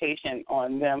expectation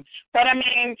on them. But I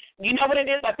mean, you know what it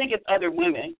is? I think it's other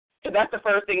women. Because that's the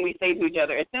first thing we say to each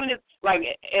other. As soon as,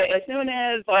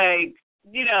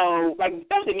 you know, like,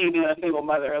 especially me being a single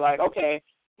mother, like, okay,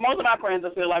 most of my friends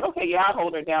will feel like, okay, yeah, I'll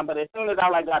hold her down. But as soon as I,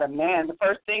 like, got a man, the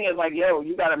first thing is like, yo,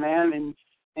 you got a man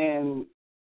and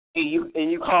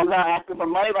you call her asking for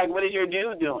money, like, what is your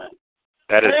dude doing?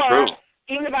 That is true.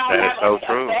 Even if I have so a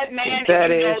fat man,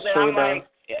 that you know is that true, I'm like,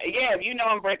 yeah, if you know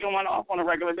I'm breaking one off on a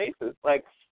regular basis, like,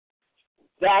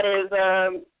 that is,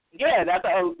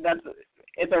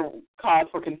 it's a cause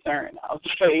for concern. I'll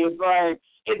say it's like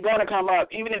it's going to come up,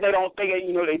 even if they don't think it.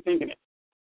 You know, they thinking it.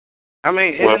 I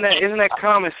mean, isn't that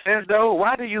common sense though?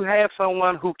 Why do you have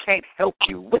someone who can't help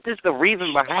you? What is the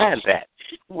reason behind that?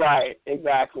 Right,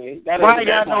 exactly. Why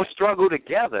y'all don't struggle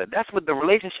together? That's what the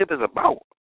relationship is about.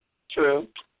 True.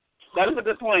 That is a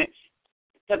good point.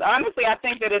 Because honestly, I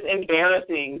think that it's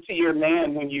embarrassing to your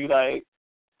man when you like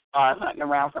are hunting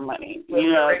around for money.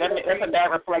 You know, that's a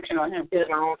bad reflection on him.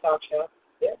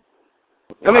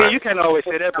 I mean, you can't always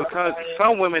say that because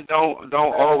some women don't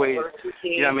always,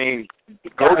 you know what I mean,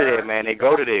 go to their man. They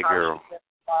go to their girl.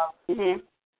 Mm-hmm.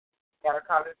 Got a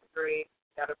college degree,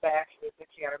 got a bachelor's, and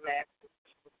she got a master's.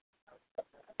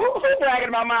 Who's bragging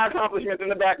about my accomplishments in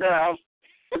the background?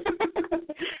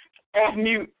 Off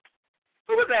mute.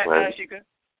 Who was that, Sheikah?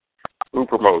 Who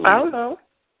promoted? I don't know.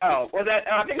 Oh, was that?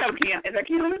 I think that was Kiana. Is that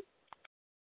Kiana?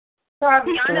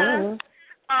 Probably. Kiana.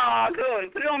 Oh,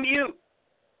 good. Put it on mute.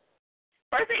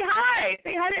 First, say hi.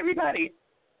 Say hi to everybody.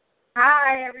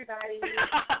 Hi, everybody.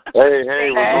 Hey,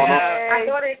 what's going on?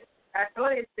 I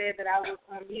thought it said that I was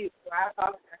on mute, so I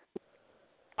apologize.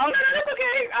 Oh, no, that's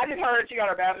okay. I just heard she got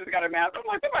her bachelor's, got her master's.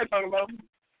 I'm like, somebody talking about.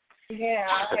 Yeah.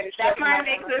 That's my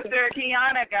big sister,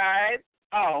 Kiana, guys.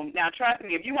 Oh, now trust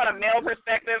me, if you want a male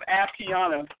perspective, ask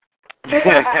Kiana. See,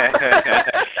 that's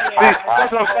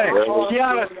what I'm saying.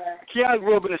 Kiana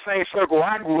grew up in the same circle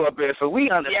I grew up in, so we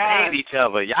understand each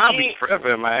other. Y'all be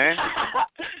tripping, man.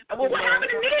 Well, what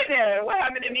happened to me then? What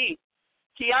happened to me?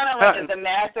 Kiana is the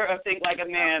master of think like a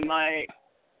man. Like,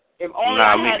 if only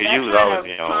I had that kind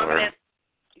of confidence.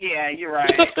 Yeah, you're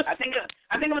right. I think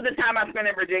it was the time I spent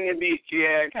in Virginia Beach.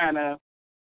 Yeah, kind of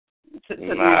to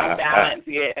balance.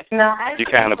 Yeah. No, you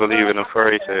kind of believe in a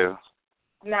fairy tale.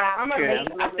 Nah, I'm a late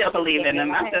bloomer. I still believe in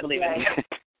them. I still believe in them.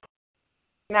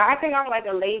 Now, I think I'm like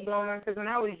a late bloomer because when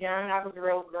I was young, I was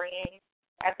real green.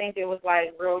 I think it was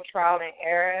like real trial and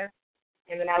error.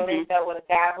 And then I linked up with a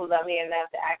guy who loved me enough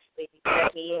to actually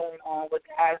let me in on what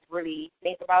guys really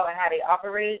think about and how they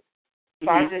operate. So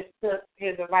I just took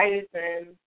his advice,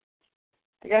 and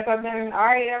I guess I've been all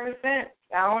right ever since.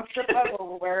 I don't trip up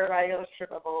over where everybody else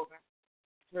trip up over.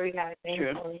 It's really not a thing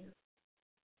for me.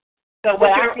 So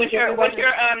what's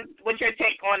your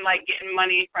take on like getting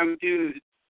money from dudes?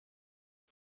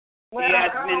 Well, you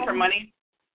ask men for money?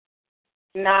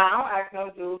 Nah, I don't ask no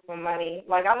dude for money.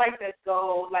 Like I like to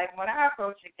go like when I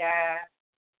approach a guy,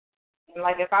 and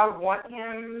like if I want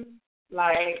him,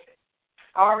 like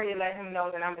I already let him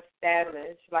know that I'm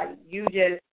established. Like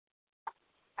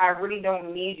I really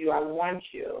don't need you. I want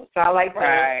you. So I like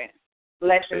to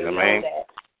let him know that.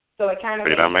 So it kind of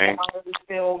makes me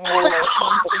feel more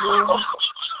comfortable.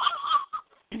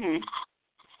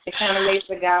 It kind of makes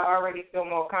the guy already feel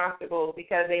more comfortable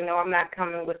because they know I'm not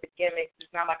coming with the gimmicks.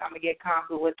 It's not like I'm going to get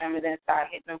comfortable with them and then start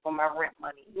hitting them for my rent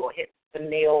money or hit the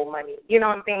nail money. You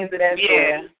know, things of that sort.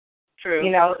 Yeah, true.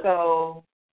 You know, so,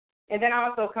 and then I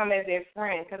also come as their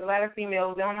friend because a lot of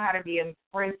females, they don't know how to be a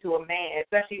friend to a man,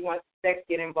 especially once sex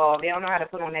get involved. They don't know how to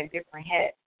put on that different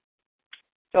hat.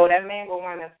 So that man will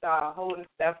want to start holding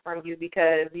stuff from you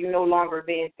because you're no longer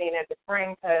being seen as a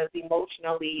friend because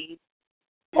emotionally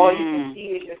all you can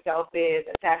see is yourself is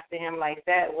attached to him like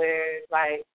that, where it's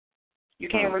like you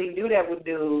can't really do that with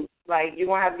dudes. Like you're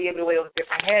going to have to be able to wear those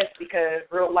different hats because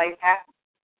real life happens.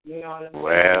 You know what I'm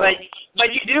saying?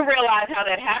 But you do realize how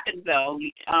that happens, though,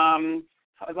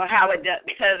 how it does,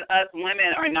 because us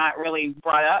women are not really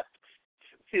brought up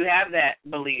to have that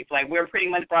belief. Like, we're pretty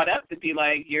much brought up to be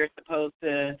like, you're supposed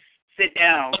to sit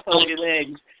down, fold your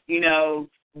legs, you know,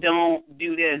 don't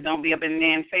do this, don't be up in a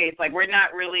man's face. Like, we're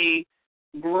not really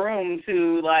groomed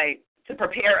to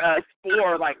prepare us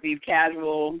for, like, these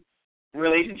casual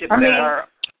relationships that are...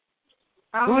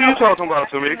 Who are you talking about,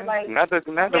 Tamika? Like, not the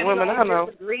women I know.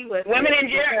 Women in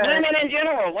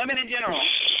general.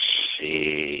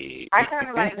 I kind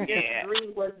of like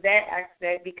disagree with that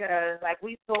aspect because, like,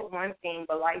 we taught one thing,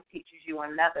 but life teaches you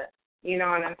another. You know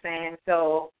what I'm saying?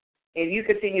 So if you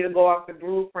continue to go off the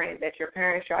blueprint that your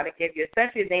parents try to give you,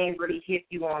 especially if they ain't really hit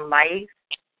you on life,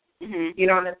 you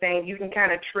know what I'm saying? You can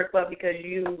kind of trip up because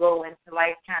you go into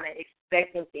life kind of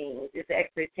expecting things. It's an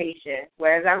expectation.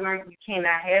 Whereas I learned you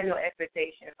cannot have no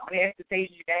expectations. The only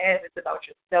expectations you can have is about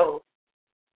yourself.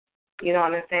 You know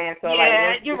what I'm saying? So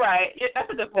you're right. That's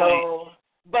a good point.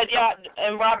 But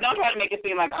and Rob, don't try to make it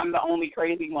seem like I'm the only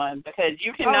crazy one because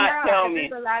you cannot tell me.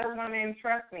 There's a lot of women,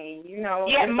 trust me. You know.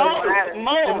 Yeah, most.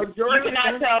 You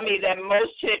cannot tell me that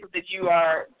most chicks that you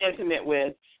are intimate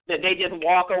with that they just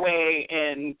walk away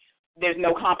and there's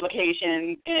no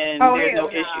complications and there's no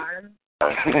issues.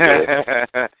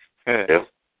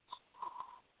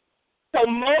 So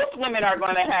most women are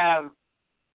going to have,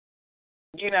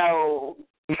 you know.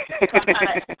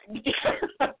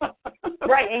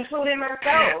 Right, including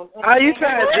myself. Are you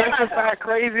trying to justify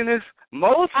craziness?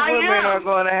 Most women are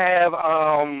going to have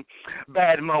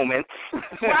bad moments.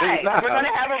 Right, we're going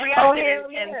to have a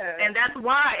reaction, and that's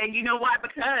why. And you know why?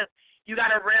 Because you got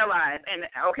to realize, and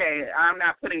okay, I'm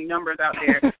not putting numbers out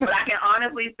there, but I can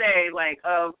honestly say, like,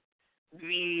 of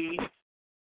the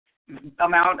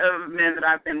amount of men that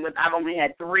I've been with, I've only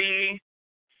had 3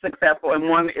 successful, and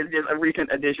 1 is just a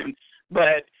recent addition.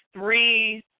 But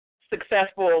 3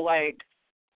 successful, like,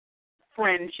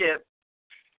 friendship,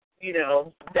 you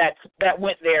know, that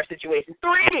went there situations.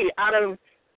 3 out of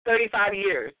 35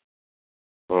 years.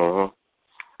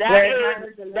 That's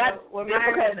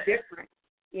different.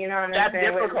 You know what I'm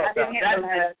saying? Difficult.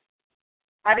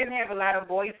 I didn't have a lot of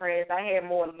boyfriends. I had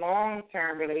more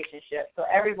long-term relationships. So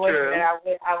every boyfriend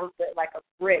that I was with like a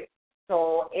brick.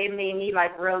 So it made me,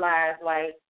 like, realize,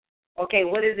 like, okay,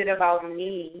 what is it about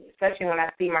me, especially when I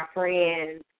see my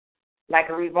friends, like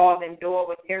a revolving door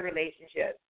with their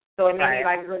relationships? So it made me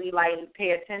like really like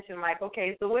pay attention. Like,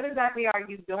 okay, so what exactly are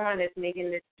you doing that's making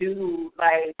this dude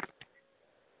like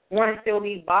want to still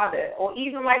be bothered? Or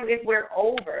even like if we're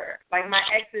over, like my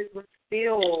exes would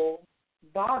still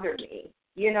bother me.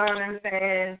 You know what I'm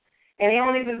saying? And they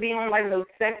don't even be on like no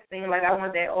sex thing. Like I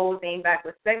want that old thing back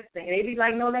with sex thing. They be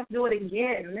like, no, let's do it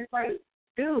again. And it's like,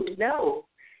 dude, no.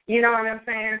 You know what I'm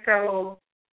saying? So,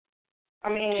 I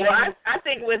mean, well, I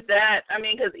think with that, I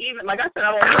mean, because even like I said,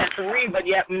 I only had 3, but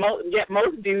yet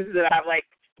most dudes that I've like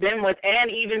been with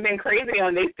and even been crazy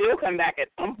on, they still come back at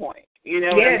some point. You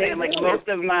know what I'm saying? Like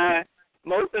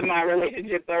most of my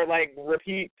relationships are like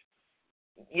repeat,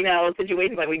 you know,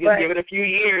 situations. Like we just give it a few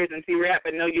years and see where we're at,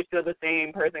 but no, you're still the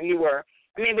same person you were.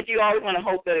 I mean, but you always want to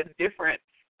hope that it's different.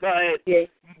 But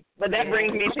that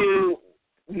brings me to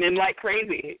men like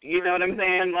crazy. You know what I'm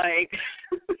saying? Like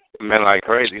men like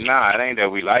crazy. Nah, it ain't that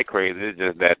we like crazy. It's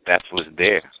just that's what's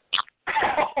there.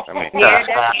 I mean, the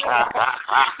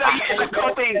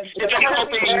coping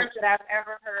that I've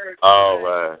ever heard.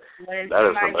 Oh man, that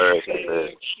is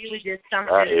hilarious. She was just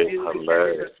something to do because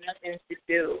there was nothing to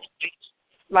do.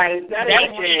 Like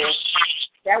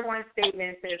that one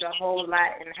statement says a whole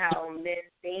lot in how men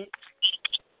think.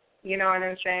 You know what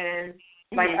I'm saying?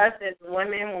 Like us as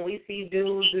women, when we see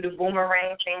dudes do the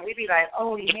boomerang thing, we be like,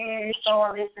 oh yeah, it's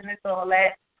all this and it's all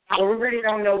that. But we really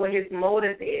don't know what his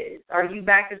motive is. Are you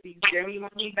back because you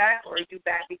genuinely back, or are you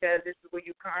back because this is where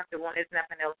you comfortable and there's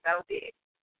nothing else out there?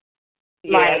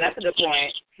 Yeah, that's a good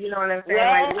point. You know what I'm saying?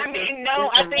 Well, like, I mean,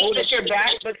 no, I think that you're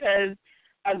back because,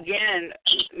 again,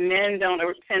 men don't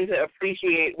tend to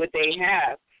appreciate what they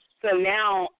have. So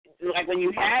now, like when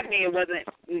you had me, it wasn't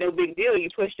no big deal. You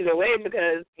pushed it away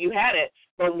because you had it.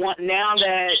 But now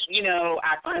that, you know,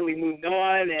 I finally moved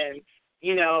on and,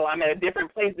 you know, I'm at a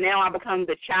different place, now I become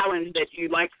the challenge that you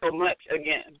like so much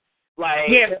again. Like,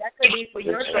 yeah, but that could be for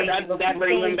your sake. That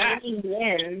brings them back.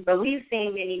 But we've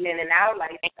seen many men in our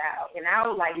lifestyle, in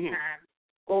our lifetime,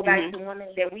 go back to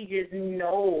women that we just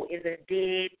know is a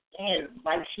dead end.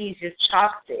 Like, she's just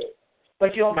toxic.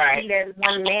 But you'll see that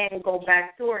one man go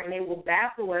back to her, and they will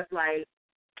baffle us like,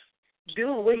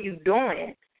 dude, what are you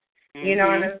doing? You know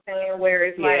what I'm saying? Where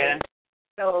it's like,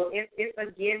 so it's a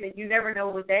given. You never know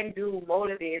what that dude's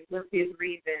motive is. What's his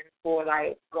reason for,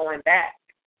 like, going back?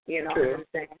 You know what I'm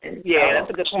saying? Yeah, that's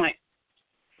a good point.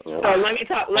 So let's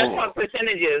talk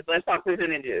percentages. Let's talk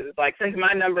percentages. Like, since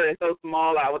my number is so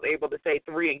small, I was able to say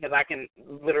 3 because I can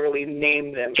literally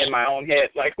name them in my own head,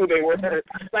 like who they were.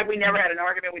 Like, we never had an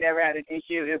argument, we never had an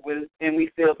issue. And we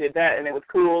still did that, and it was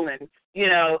cool. And you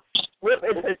know, what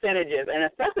percentages, and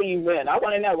especially you men, I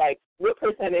want to know, like, what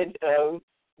percentage of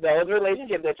those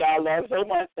relationships that y'all love so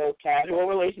much, those casual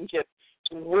relationships,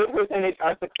 what percentage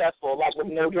are successful, like with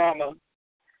no drama?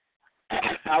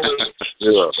 I wish.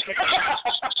 0. So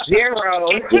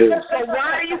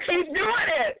why do you keep doing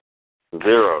it?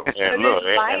 0. And look,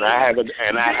 and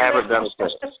I haven't done it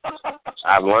since.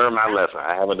 I've learned my lesson.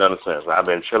 I haven't done it since. I've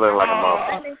been chilling like a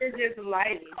motherfucker. I think it's just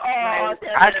light.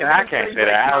 I can't say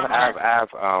that. I've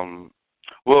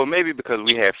well, maybe because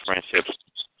we had friendships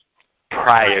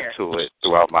prior to it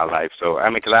throughout my life. So, I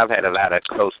mean, because I've had a lot of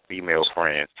close female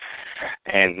friends.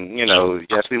 And, you know,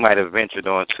 yes, we might have ventured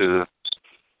on to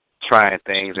trying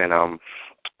things. And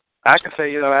I can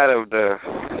say, you know, out of the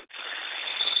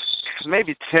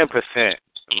maybe 10%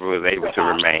 was able to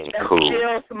remain cool.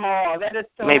 That's still small. That is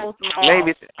so small.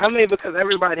 Maybe, I mean, because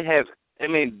everybody has, I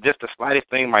mean, just the slightest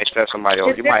thing might set somebody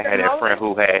off. You might have that friend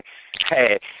who had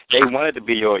they wanted to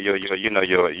be your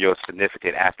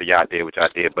significant after y'all did what y'all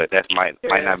did, but that might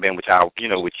not have been what y'all, you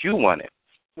know, what you wanted.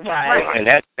 Right. And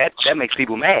that makes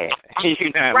people mad. You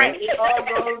know what I mean? It all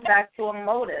goes back to a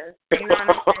motive. You know what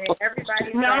I'm saying?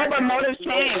 Everybody. No, but motives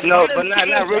change. No, but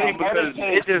not really, because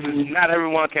it's just not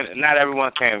everyone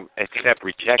can accept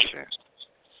rejection.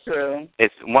 True.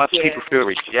 It's once people feel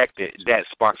rejected, that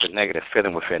sparks a negative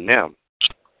feeling within them.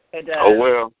 It does.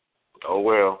 Oh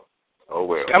well.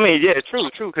 I mean, yeah, true,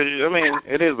 because, I mean,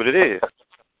 it is what it is.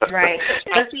 Right.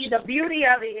 But see, the beauty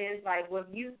of it is, like, with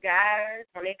you guys,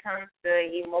 when it comes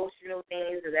to emotional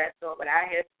things or that sort, but I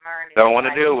have learned. Don't want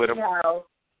to deal with them.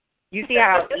 You see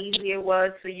how easy it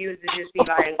was for you to just be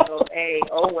like,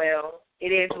 oh, well,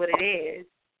 it is what it is.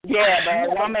 Yeah,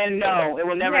 but a woman, no, it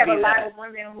will never be that. You have a lot of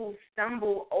women who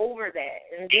stumble over that.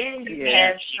 And then you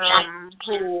have some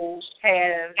who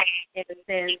have, in a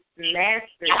sense,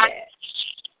 mastered that.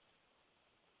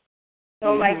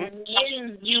 So, like,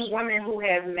 you women who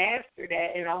have mastered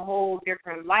that in a whole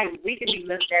different light, we can be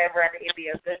looked at whether it be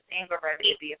a good thing or whether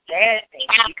it be a bad thing.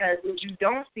 Because if you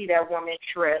don't see that woman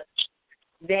trip,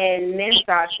 then men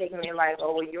start taking it like,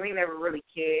 oh, well, you ain't never really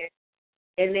cared.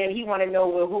 And then he want to know,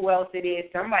 well, who else it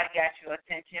is. Somebody got your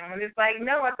attention. And it's like,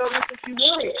 no, I thought that's what you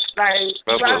wanted. Like,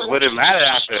 but would it matter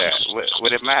after that?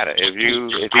 Would it matter if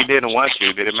he didn't want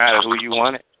you? Did it matter who you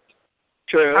wanted?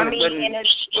 True. I mean, in a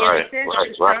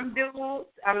sense, some dudes,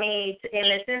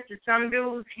 some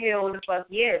dudes, hell the fuck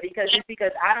yeah, because just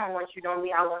because I don't want you don't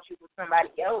mean I want you with somebody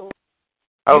else.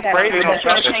 Oh, crazy don't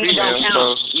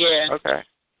count. Yeah. Okay.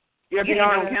 Your opinion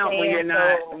don't count when you're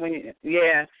not.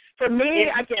 Yeah. For me,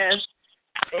 I guess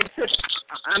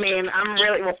I'm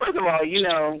really, well, first of all,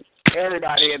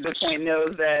 everybody at this point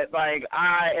knows that, like,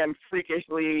 I am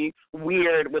freakishly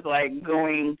weird with, like,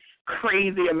 going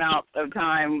crazy amounts of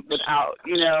time without,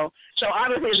 So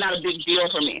obviously it's not a big deal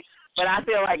for me. But I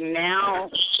feel like now,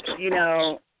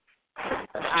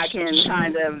 I can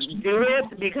kind of do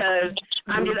it because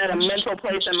I'm just at a mental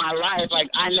place in my life. Like,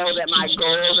 I know that my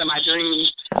goals and my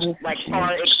dreams, like,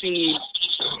 far exceed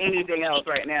anything else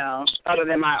right now other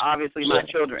than my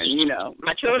children,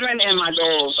 My children and my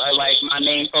goals are, like, my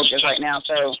main focus right now.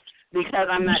 So because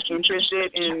I'm not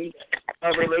interested in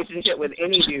a relationship with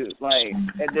any dude, like,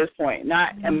 at this point,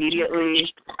 not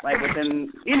immediately, like,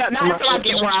 within, not until I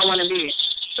get where I want to be.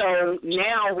 So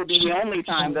now would be the only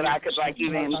time that I could, like,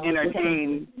 even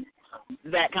entertain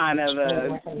that kind of,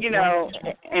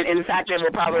 and in fact, it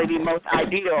would probably be most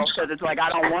ideal because it's like I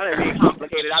don't want to be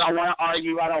complicated. I don't want to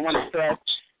argue. I don't want to stress.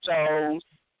 So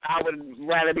I would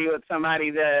rather be with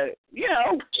somebody that,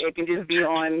 it can just be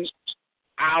on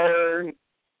our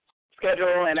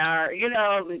schedule and our,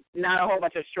 not a whole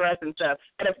bunch of stress and stuff.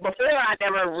 But before, I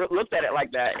never looked at it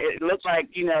like that. It looked like,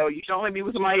 you should only be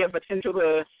with somebody you have potential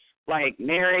to, like,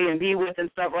 marry and be with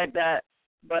and stuff like that.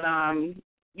 But, I'm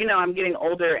getting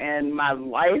older and my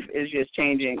life is just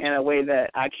changing in a way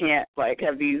that I can't, like,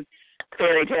 have these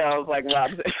fairy tales like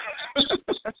Rob said.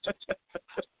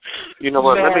 You know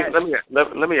what?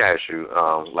 Let me ask you,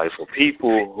 like, for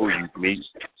people who you meet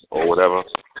or whatever,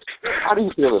 how do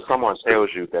you feel if someone tells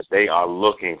you that they are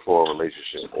looking for a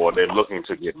relationship or they're looking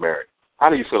to get married? How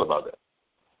do you feel about that?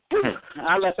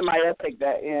 I'll let somebody else take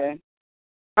that. Yeah.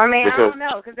 I don't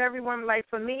know, because everyone, like,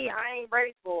 for me, I ain't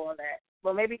ready for all that.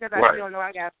 Well, maybe because I still know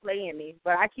I got play in me,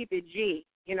 but I keep it G.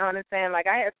 You know what I'm saying? Like,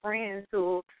 I have friends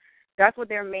who, that's what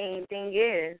their main thing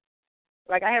is.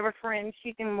 Like, I have a friend,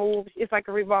 she can move. It's like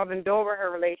a revolving door with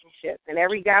her relationship. And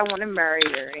every guy want to marry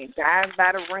her. And guys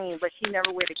buy the ring, but she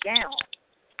never wear the gown.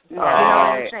 You know what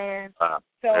I'm saying?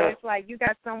 So it's like you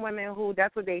got some women who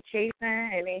that's what they chasing.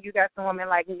 And then you got some women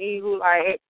like me who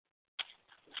like,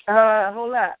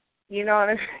 hold up. You know what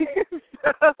I'm saying?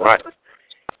 Right.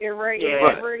 That's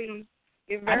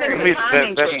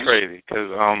crazy because,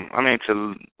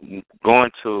 to go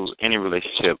into any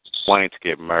relationship wanting to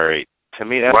get married, to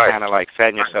me, that's kind of like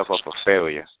setting yourself up for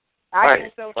failure.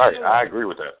 Right. I agree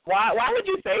with that. Why would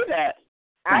you say that?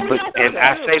 I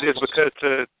say this because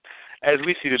as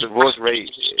we see the divorce rate,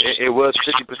 it was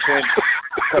 50%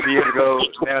 a couple years ago.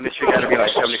 Now this shit got to be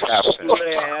like 75%.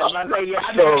 Yeah,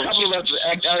 I know a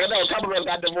couple of us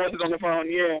got divorces on the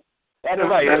phone. Yeah. That's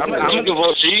right. I'm a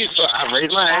divorcee, so I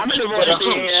raised my hand. I'm a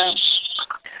divorcee. Yeah.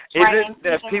 Is it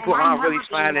that people aren't really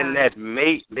finding that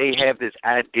mate? They have this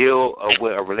ideal of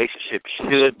what a relationship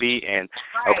should be, and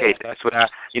okay, that's what I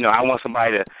want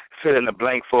somebody to fill in the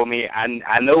blank for me.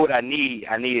 I know what I need.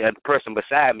 I need a person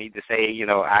beside me to say,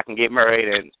 I can get married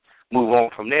and move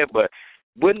on from there. But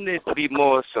wouldn't it be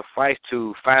more suffice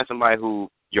to find somebody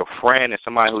who your friend and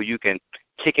somebody who you can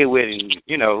kick it with and,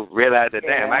 realize that,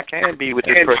 damn, I can be with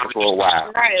this person for a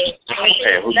while. Right.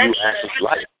 And who you actually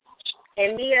like.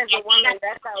 And me as a woman,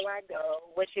 that's how I go,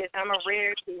 which is I'm a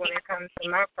rarity when it comes to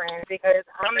my friends because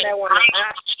I'm that woman.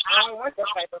 I don't want that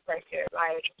type of pressure.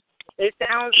 Like, it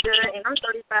sounds good, and I'm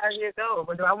 35 years old,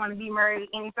 but do I want to be married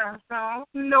anytime soon?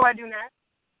 No, I do not.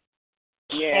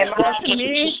 Yeah. And to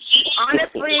me,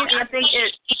 honestly, I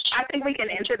think we can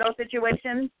enter those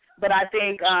situations, but I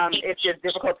think it's just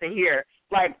difficult to hear.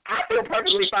 Like, I feel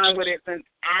perfectly fine with it since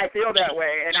I feel that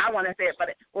way, and I want to say it, but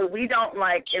we don't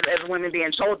like as women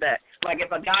being told that. Like,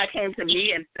 if a guy came to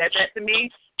me and said that to me,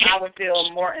 I would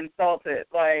feel more insulted.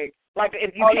 Like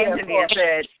if you came to me and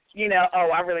said,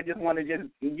 I really just want to just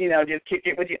kick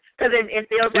it with you. Because it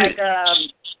feels like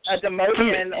a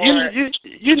demotion or...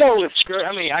 It's scary.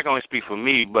 I mean, I can only speak for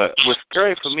me, but what's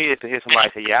scary for me is to hear somebody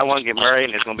say, I want to get married,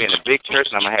 and it's going to be in a big church,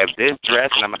 and I'm going to have this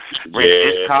dress, and I'm going to bring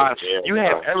this car. You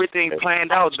have everything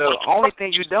planned out. The only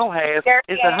thing you don't have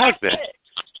is a husband.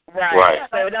 Right.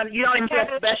 So you don't even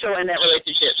feel special in that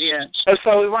relationship, yeah.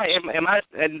 So, right.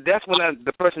 And that's when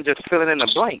the person just filling in the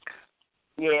blank.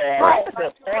 Yeah, that's a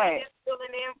good point.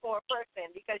 filling in for a person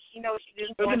because she knows she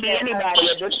just It could be anybody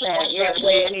at this point. Yeah,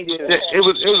 any dude. It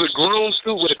was a groom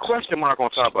suit with a question mark on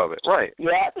top of it. Right.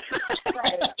 Yeah.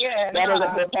 Right. Yeah. That is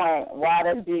a good point. Wow,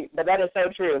 that's deep. But that is so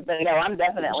true. But no, I'm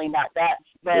definitely not that.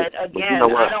 But again,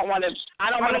 I don't want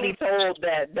to be told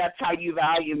that that's how you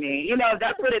value me. You know,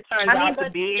 that's what it turns out to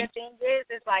be. The thing is,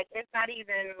 it's like it's not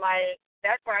even like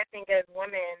that's why I think as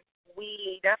women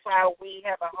that's why we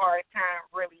have a hard time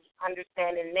really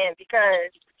understanding men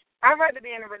because I'd rather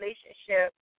be in a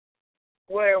relationship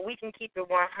where we can keep it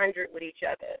 100 with each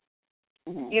other.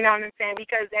 Mm-hmm. You know what I'm saying?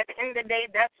 Because at the end of the day,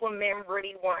 that's what men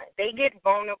really want. They get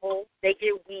vulnerable. They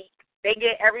get weak. They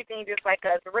get everything just like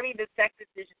us. Really, the sex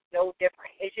is just no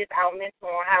different. It's just our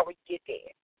mental on how we get there.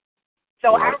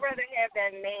 So I'd rather have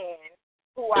that man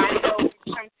who I know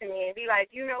come to me and be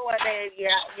like, you know what, babe,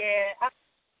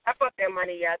 I fucked that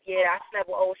money up. Yeah, I slept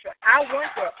with old short. I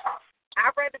want that.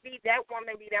 I'd rather be that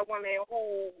woman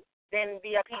who then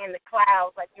be up here in the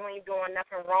clouds like you ain't doing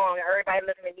nothing wrong. Everybody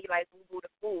looking at me like boo-boo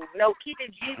the fool. No, keep it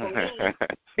G for me.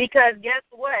 Because guess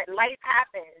what? Life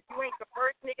happens. You ain't the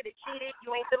first nigga that cheated.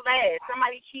 You ain't the last.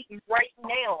 Somebody cheating right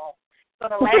now. So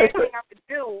the last thing I have to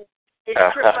do is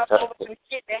trip up over some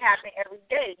shit that happen every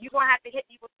day. You're going to have to hit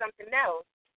me with something else.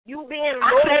 You being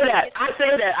loyal. I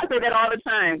say that all the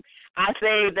time. I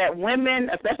say that women,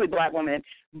 especially black women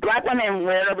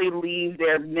rarely leave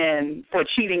their men for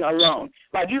cheating alone.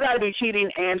 Like, you got to be cheating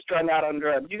and strung out on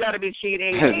drugs. You got to be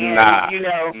cheating and,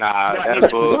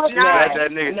 that's bull. Let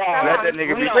that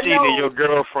nigga be cheating and your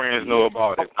girlfriends know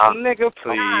about it. Nigga,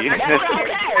 please. That's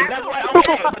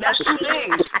okay. But that's two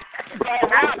things.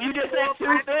 But you just said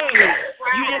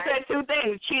two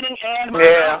things. Cheating and my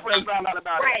girlfriend found out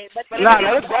about it.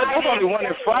 That's only one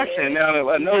infraction. Now,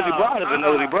 a nosy broad is a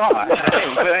nosy broad. No.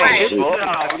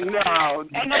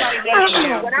 Ain't nobody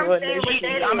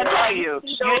cheating. I'm gonna tell you,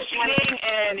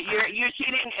 you're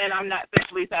cheating, and I'm not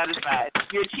sexually satisfied.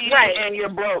 You're cheating, and you're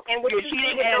broke. And you're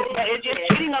cheating, and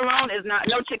cheating alone is not.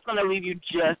 No chick's gonna leave you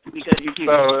just because you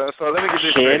cheating. So let me get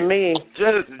this straight.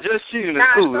 Just cheating is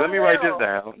cool. Let me write this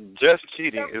down. Just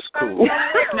cheating is cool.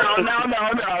 No,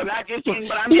 not just cheating.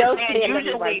 But I'm just saying,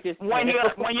 usually when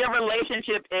your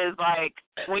relationship is like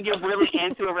when you're really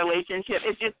into a relationship,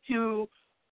 it's just too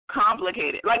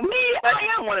complicated. Like me,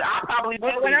 I probably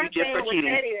would leave you just for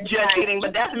cheating. Cheating,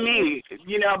 but that's me,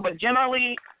 But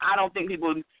generally, I don't think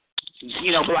people,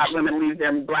 black women leave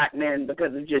their black men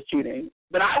because of just cheating.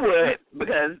 But I would,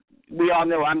 because we all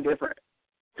know I'm different.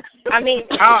 I don't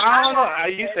know.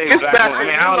 You say black women. I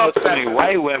mean, I don't know too many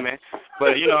white women, but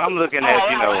I'm looking at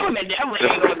white women definitely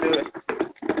ain't gonna do it.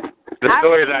 The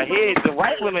stories I hear, the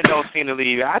white women don't seem to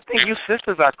leave. I think you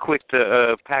sisters are quick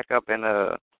to pack up and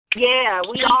Yeah,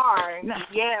 we are.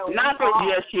 Yeah, not for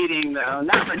just cheating though.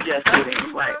 Not for just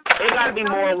cheating. Like it got to be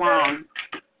more along.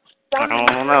 I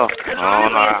don't know. I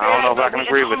don't know if I can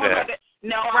agree with that.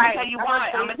 No, I'm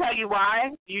gonna tell you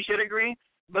why. You should agree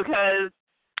because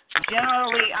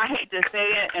generally, I hate to say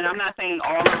it, and I'm not saying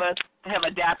all of us have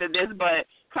adapted this, but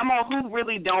come on, who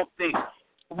really don't think?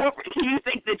 Can you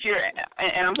think that you're?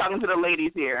 And I'm talking to the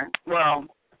ladies here. Well.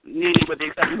 Needy, with the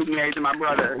exception who's married to my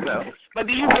brother. So, but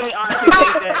do you really honestly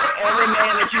think that every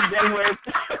man that you've been with?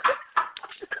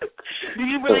 Do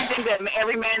you really think that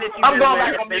every man that you've been with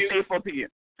has been faithful to you?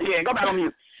 Yeah, go back on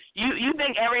mute. You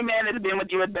think every man that's been with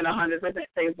you has been 100%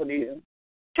 faithful to you?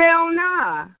 Hell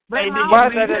nah. Why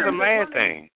is that a man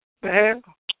thing? The hell?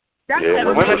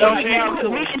 Women don't cheat.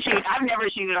 We can cheat. I've never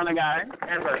cheated on a guy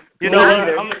ever. You know what?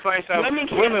 I'm gonna find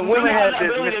something. Women have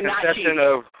this misconception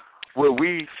of. What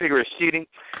we figure is cheating,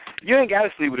 you ain't got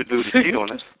to sleep with a dude to cheat on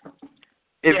us.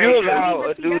 If you allow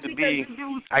a dude to be,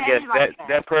 I guess,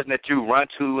 that person that you run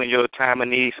to in your time of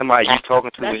need, somebody you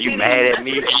talking to and you mad at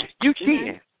me, you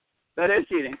cheating. That is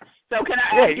cheating. So can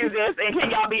I ask you this, and can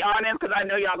y'all be honest, because I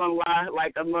know y'all going to lie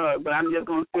like a mug, but I'm just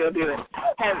going to still do it.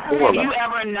 Have you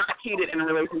ever not cheated in a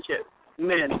relationship?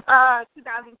 Men.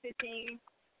 2015.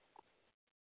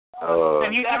 Have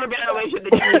you ever been in a relationship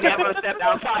that you never stepped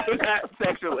outside of that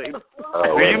sexually?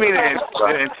 You mean the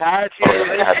entirety of the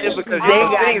relationship? Because they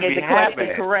got to get the question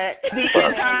correct. The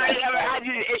entire,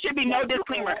 it should be no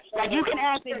disclaimer. Like you can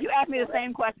ask if you ask me the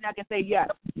same question, I can say yes.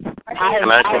 I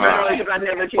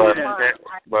never cheated.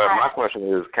 But my question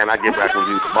is, can I get back with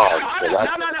you tomorrow? No.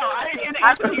 I didn't hear the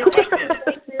answer to your question.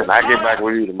 Can I get back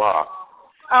with you tomorrow?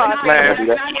 Man,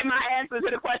 can I get my answer to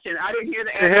the question? I didn't hear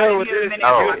the answer.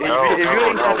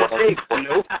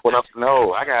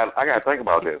 No, I got to think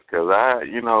about this because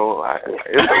it's a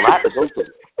lot to go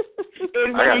through.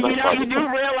 You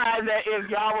do realize that if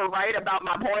y'all were right about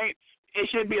my point, it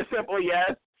should be a simple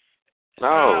yes.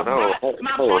 No.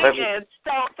 My point is,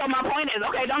 so my point is,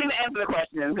 okay, don't even answer the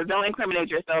question because don't incriminate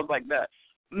yourselves like that.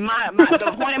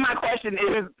 The point of my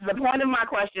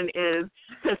question is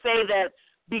to say that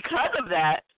because of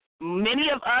that, many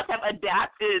of us have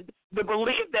adapted the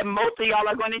belief that most of y'all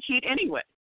are going to cheat anyway.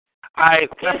 Can I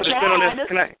put a spin on this?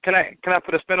 Can I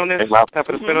put a spin on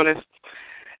this?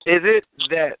 Is it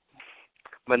that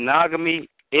monogamy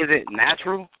isn't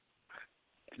natural?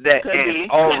 That in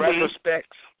all retrospects,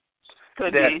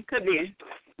 could be.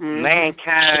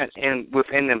 Mankind and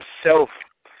within themselves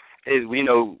is,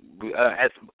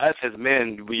 as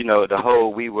men,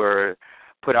 we were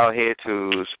put out here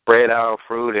to spread our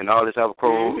fruit and all this other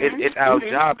crap. It's our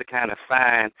job to kind of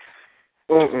find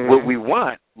what we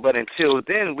want, but until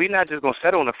then, we're not just gonna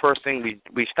settle on the first thing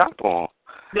we stop on.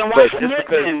 Then why commit?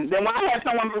 Then why have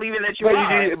someone believing that you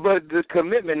are? But the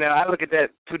commitment now, I look at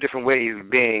that two different ways.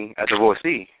 Being a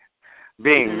divorcee,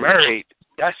 being married,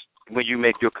 that's when you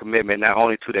make your commitment not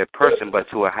only to that person but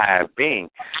to a higher being.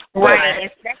 Right.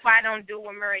 That's why I don't deal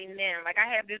with married men. Like I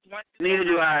have this one. Neither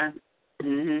do I.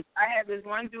 I have this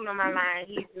one dude on my line.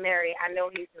 He's married. I know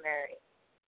he's married.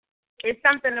 It's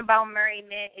something about married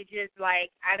men. It's just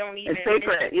like I don't even. It's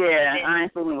sacred. Yeah, I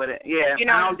ain't fooling with it. Yeah, you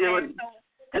know, I don't deal with it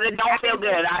because it don't feel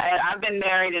good. I've been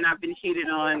married and I've been cheated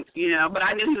on. But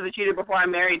I knew he was a cheater before I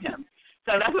married him.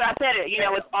 So that's what I said.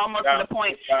 It's almost to the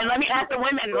point. And let me ask the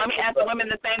women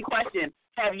the same question.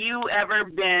 Have you ever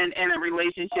been in a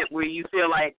relationship where you feel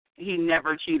like he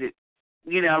never cheated?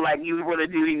 Like you were the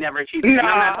dude he never cheated. No,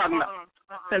 I'm not talking about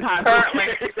since high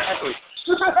currently. Exactly.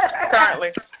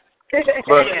 Currently. But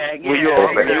were you all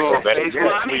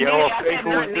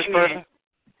faithful with this person?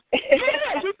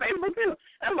 Yeah, she's faithful too.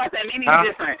 That's why I said Nini's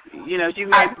different.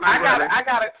 She's married to my brother. I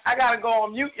gotta go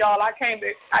on mute, y'all. I can't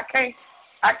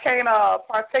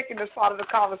partake in this part of the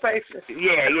conversation.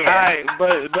 Yeah. All right,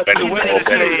 but the women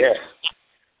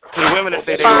that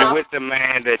say they were with the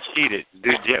man that cheated,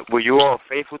 were you all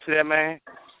faithful to that man?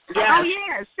 Yeah. Oh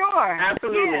yeah, sure.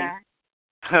 Absolutely. Yeah.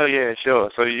 Oh yeah, sure.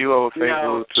 So you all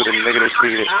faithful to the nigga that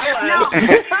cheated? No.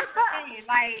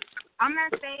 Like I'm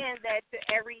not saying that to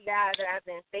every guy that I've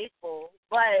been faithful,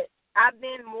 but I've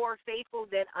been more faithful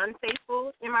than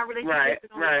unfaithful in my relationship.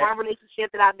 Right. One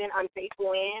relationship that I've been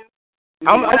unfaithful in.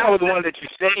 I'm talking about the one that you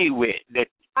stayed with. Right.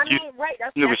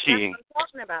 That's what I'm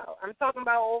talking about. I'm talking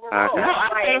about overall. No,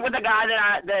 I stayed with a guy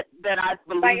that I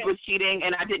believed was cheating,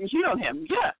 and I didn't cheat on him.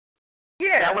 Yeah.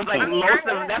 Yeah, that was like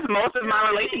that's most of my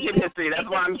relationship history. That's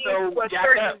why I'm so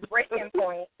jacked up. Breaking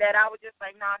point that I was just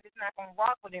like, I'm just not gonna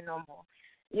rock with it no more.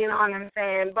 You know what I'm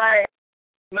saying? But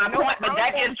my point, but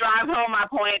that just drives home my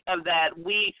point of that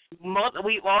we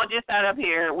all just sat up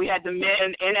here. We had the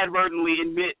men inadvertently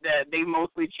admit that they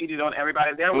mostly cheated on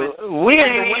everybody there with. We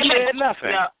ain't said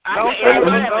nothing.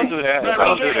 Don't do that.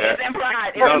 Don't do that. It's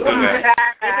implied. Don't do that.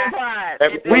 It's implied.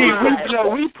 We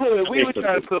were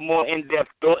trying to put more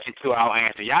in-depth thought into our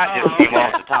answer. Y'all just came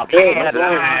off the top of the head.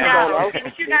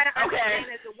 But you gotta understand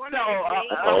as a woman.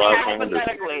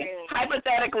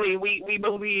 Hypothetically, we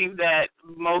believe that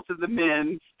most of the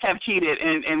men have cheated,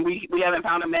 and we haven't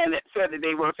found a man that said that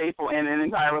they were faithful in an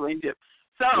entire relationship.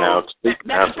 So that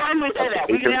could firmly say that.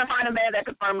 We didn't find a man that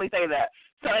could firmly say that.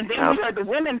 So and then we heard the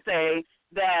women say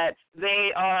that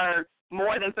they are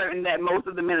more than certain that most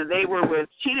of the men that they were with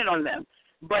cheated on them,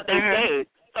 but they stayed.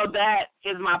 So that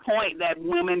is my point, that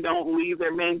women don't leave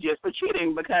their men just for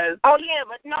cheating because... Oh, yeah,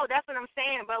 but no, that's what I'm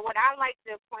saying. But what I like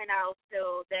to point out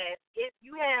still that if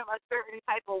you have a certain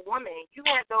type of woman, you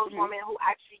have those women who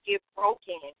actually get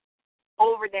broken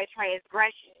over their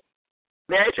transgression.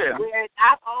 Very true. Whereas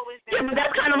I've always been... Yeah, but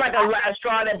that's kind of like a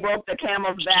straw that broke the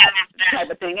camel's back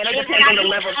type of thing. And it depends on the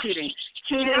level of cheating.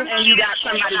 Cheating and you got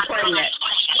somebody pregnant.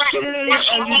 Cheating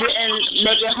and you didn't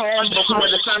make it home before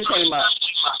the sun came up.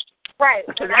 Right.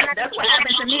 Because that's what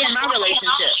happened to me in my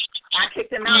relationship. I kicked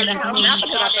him out of the house not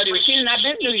because I thought he was cheating. I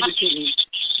didn't know he was cheating.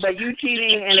 But you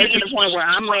cheating, and it's to the point where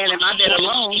I'm laying in my bed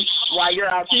alone while you're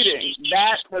out cheating.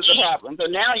 That was the problem. So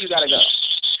now you got to go.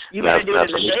 You got to do it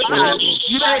in the daytime.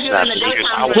 You got to do it in the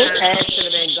daytime. Should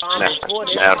have been gone before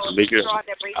this. I'm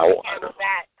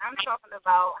talking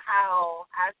about how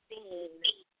I've seen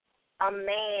a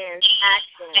man's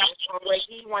actions on what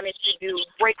he wanted to do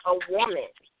break a woman.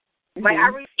 Like,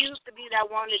 I refuse to be that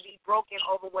one to be broken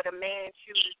over what a man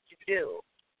chooses to do.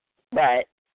 Right.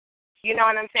 You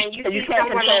know what I'm saying? You see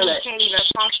someone who can't even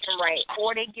function right,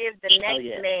 or they give the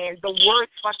next man the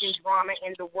worst fucking drama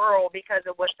in the world because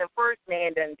of what the first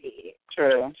man done did.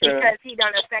 True. Because he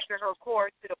done affected her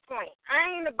course to the point.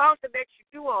 I ain't about to let you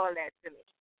do all that to me.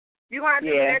 You gonna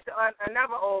do that to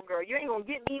another old girl. You ain't gonna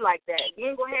get me like that.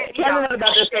 You ain't gonna have me. Kevin was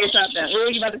about to say something. What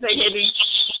were you about to say, KB?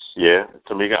 Yeah,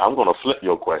 Tamika, I'm going to flip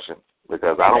your question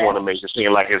because I don't want to make it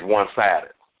seem like it's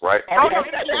one-sided, right? Oh, no,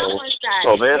 it's not one-sided.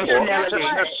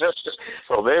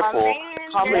 So therefore,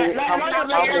 how many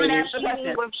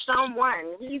with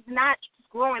someone, he's not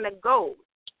growing a goat.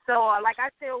 So, like I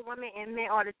tell women and men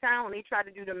all the time when they try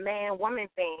to do the man-woman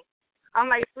thing, I'm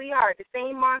like, sweetheart, the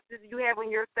same monsters you have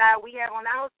on your side, we have on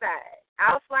our side.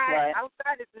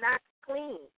 Outside is not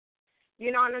clean. You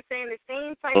know what I'm saying? The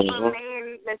same type of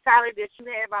man mentality that you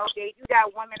have out there, you got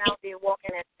women out there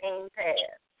walking that same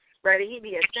path. Whether he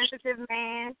be a sensitive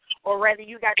man or whether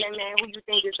you got that man who you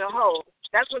think is a hoe.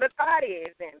 That's what a thought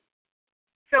is. And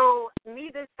so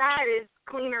neither side is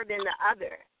cleaner than the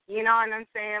other. You know what I'm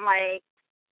saying? Like,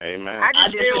 amen. I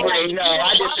disagree.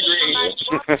 I disagree.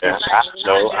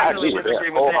 I agree with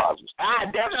that. I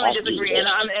definitely disagree. And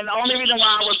the only reason why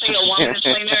I would say a woman is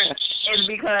cleaner is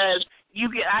because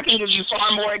I can give you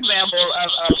far more examples of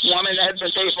a woman that has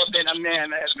been faithful than a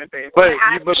man that has been faithful.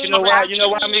 But you know why? You know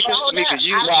why, Mika? I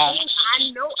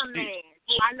know a man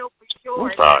who I know for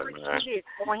sure cheated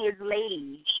on his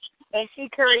lady, and she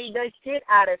curried the shit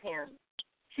out of him.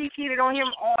 She cheated on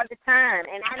him all the time,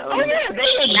 and I know it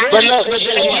happens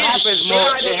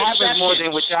more. It happens more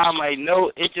than what y'all might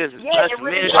know. It just us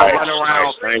men don't run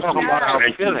around talking about our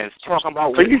feelings, talking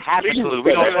about what happens to us.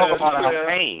 We don't talk about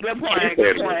our pain. Good point.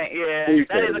 Yeah,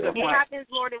 that is a good point. It happens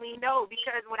more than we know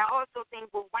because what I also think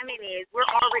with women is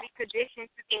we're already conditioned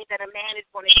to think that a man is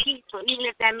going to cheat. So even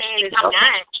if that man is not,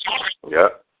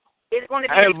 it's going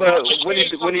to be. But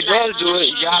when he does do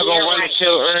it, y'all gonna run and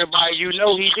tell everybody you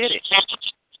know he did it.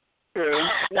 True.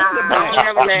 Nah,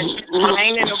 I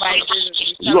ain't in nobody's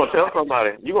business. You gonna tell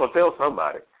somebody? Yeah, I'm gonna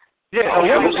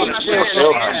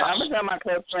tell my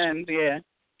close friends. Yeah,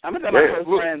 I'm gonna tell my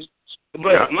close friends.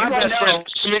 But my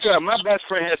best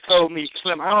friend has told me,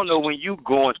 Slim, I don't know when you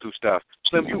going through stuff.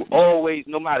 Slim, you always,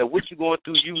 no matter what you going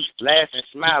through, you laughing,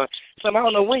 smiling. Slim, I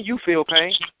don't know when you feel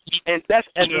pain. And that's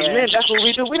as men, that's what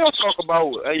we do. We don't talk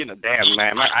about, damn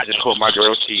man, I just caught my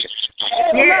girl cheating.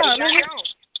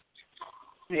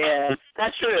 Yeah,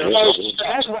 that's true. So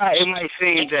that's why it might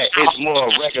seem that it's more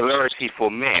regularity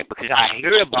for men, because I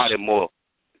hear about it more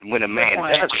when a man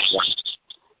does it.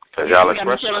 Because y'all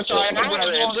express I had male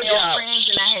friends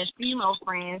and I had female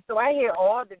friends, so I hear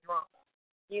all the drama.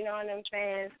 You know what I'm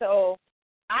saying? So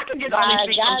I can just only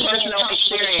speak from personal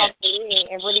experience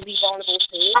and really be vulnerable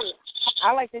to me.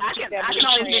 I like to. I can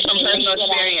only speak from personal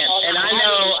experience, and I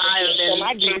know I've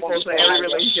been faithful to every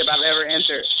relationship I've ever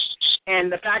entered.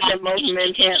 And the fact that most men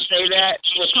can't say that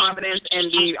with confidence and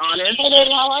be honest. Hey,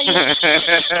 baby, how are you?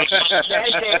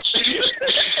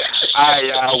 All right,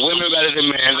 y'all. Women better than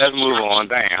men. Let's move on.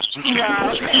 Damn.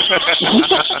 No.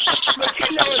 But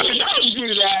don't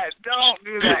do that. Don't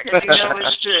do that because you know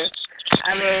it's true.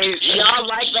 I mean, y'all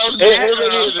like those It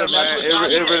really isn't, man.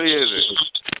 It really isn't.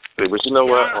 But you know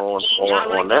what? On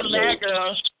that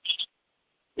note.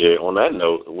 Yeah, on that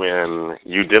note, when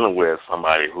you're dealing with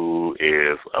somebody who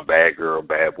is a bad girl,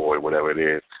 bad boy, whatever it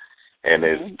is, and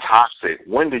is toxic,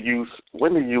 when do you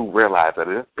realize that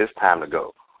it's time to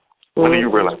go? When do you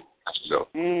realize it's time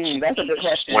to go? That's a good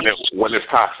question. When it's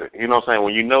toxic, you know what I'm saying?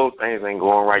 When you know things ain't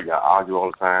going right, y'all argue all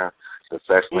the time. The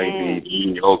sex may be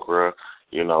mediocre,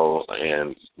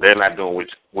 and they're not doing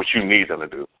what you need them to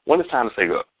do. When it's time to say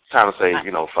go? Time to say,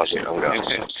 fuck it, I'm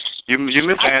going. You missed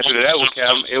the answer to that one,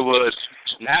 Kevin. It was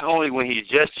not only when he's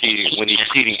just cheating, when he's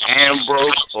cheating and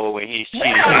broke, or when he's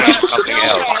cheating and something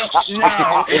else.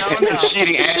 No.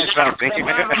 Cheating and something.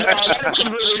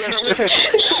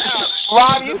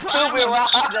 Rob, you stupid, Rob.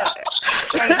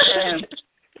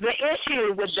 The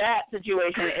issue with that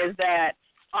situation is that,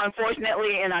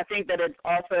 unfortunately, and I think that it's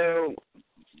also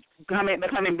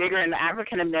becoming bigger in the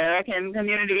African American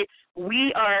community,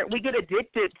 we get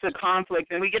addicted to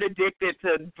conflict and we get addicted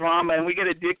to drama and we get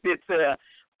addicted to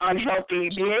unhealthy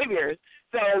behaviors.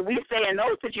 So we say in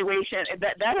those situations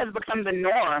that has become the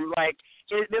norm. Like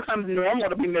it becomes normal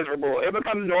to be miserable. It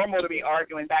becomes normal to be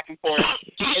arguing back and forth.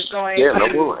 It's going. Yeah,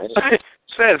 no.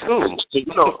 Says who?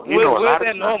 Where's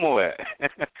that normal at?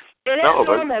 It is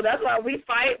normal. That's why we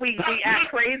fight. We act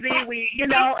crazy.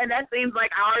 And that seems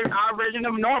like our version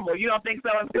of normal. You don't think so?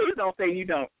 And please don't say you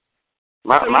don't.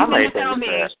 My main thing tell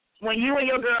me when you and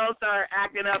your girl start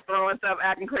acting up, throwing stuff,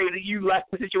 acting crazy, you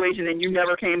left the situation and you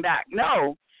never came back.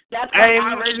 No, that's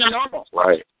our version of normal.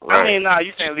 Right. I mean, no,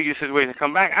 you saying leave your situation and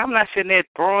come back. I'm not sitting there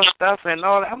throwing stuff and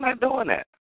all that. I'm not doing that.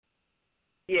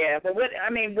 Yeah, but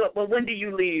when do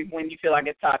you leave when you feel like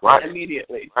it's toxic? Right.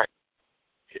 Immediately. Right.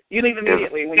 You leave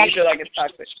immediately when you feel like it's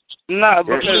toxic. No,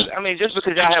 because just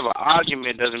because y'all have an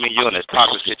argument doesn't mean you're in a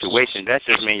toxic situation. That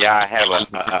just means y'all have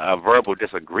a verbal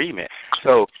disagreement.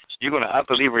 So you're going to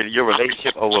up-believe your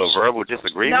relationship over a verbal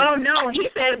disagreement? No. He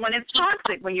said when it's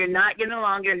toxic, when you're not getting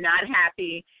along, you're not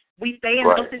happy. We stay in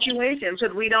those situations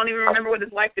because we don't even remember what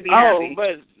it's like to be happy. Oh,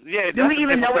 but yeah, do we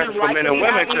even know what it's like men to and be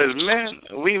women? happy? Because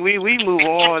men, we move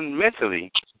on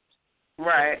mentally.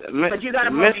 Right, but you got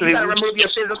to remove your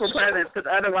physical presence because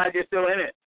otherwise you're still in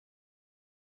it.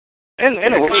 In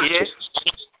a way, yeah.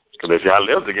 Because if y'all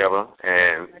live together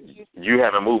and you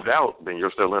haven't moved out, then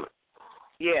you're still in it.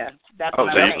 Yeah, that's what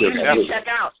I'm saying. You check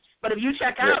out. But if you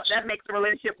check out, that makes the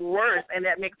relationship worse and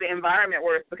that makes the environment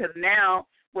worse because now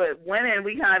with women,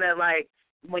 we kind of like,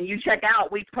 when you check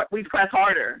out, we press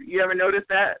harder. You ever notice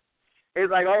that?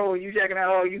 It's like, oh, you checking out,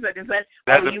 oh, you such and such.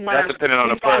 That's depending on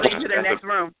the person. To the next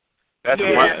room. That's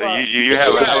you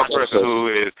have another person who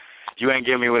is, you ain't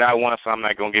giving me what I want, so I'm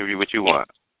not going to give you what you want.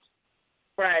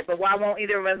 Right, but why won't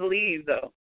either of us leave,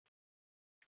 though?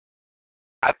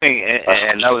 I think,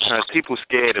 in other terms, people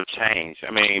scared of change.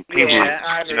 I mean, people,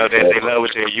 you know, they love what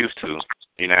they're used to.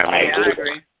 You know what I mean? I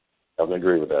agree. I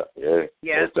agree with that. Yeah.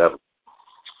 Yeah.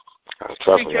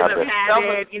 Trust me,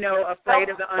 habit, you know, afraid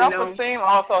of the unknown. Self-esteem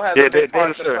also has a big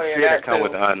part to play in that, come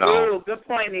with the unknown. Ooh, good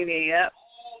point, Nene. Yep.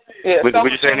 Yeah,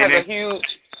 self-esteem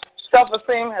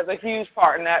self-esteem has a huge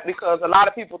part in that because a lot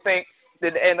of people think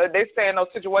that, and they stay in those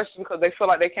situations because they feel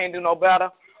like they can't do no better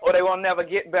or they will never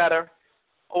get better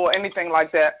or anything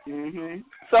like that. Mm-hmm.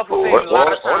 Self-esteem, a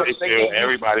lot of times, they feel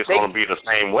everybody's going to be the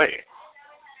same way.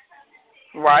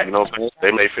 Right. You know what I'm saying?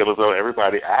 They may feel as though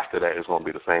everybody after that is going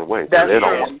to be the same way. That's they true.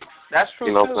 Don't want, that's true,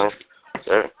 you know what I'm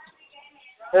saying?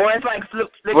 Yeah. Or it's like,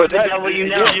 flip the devil you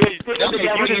know. Flip the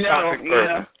devil you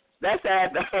know. That's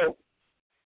sad, though.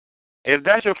 If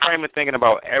that's your frame of thinking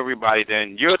about everybody,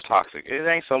 then you're toxic. It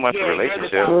ain't so much a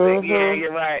relationship. Yeah,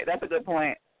 you're right. That's a good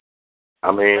point.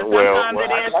 I mean,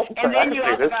 and then you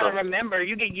also got to remember,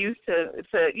 you get used to,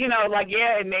 you know, like,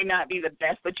 yeah, it may not be the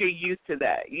best, but you're used to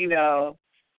that, you know.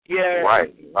 Yeah.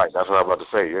 Right. That's what I'm about to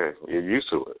say, yeah. You're used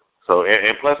to it. So,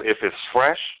 and plus, if it's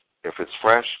fresh,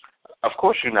 of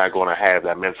course you're not going to have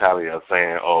that mentality of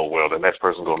saying, oh, well, the next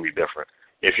person's going to be different.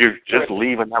 If you're just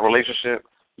leaving that relationship,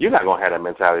 you're not going to have that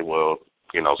mentality, well,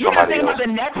 you know, somebody else. You're not thinking about the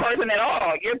next person at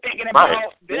all. You're thinking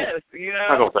about this, you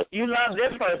know. You love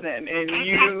this person, and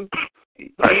you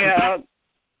know.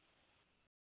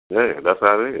 Yeah, that's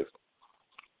how it is.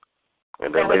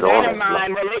 And then later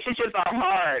on, relationships are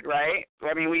hard, right?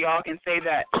 I mean, we all can say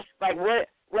that. Like, what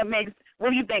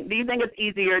do you think? Do you think it's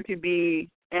easier to be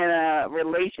in a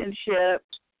relationship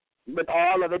with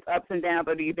all of its ups and downs,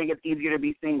 or do you think it's easier to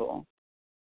be single?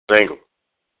 Single.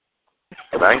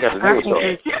 But I ain't got to do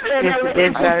it,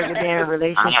 It's better to be in a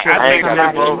relationship. I think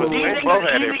do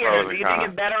you think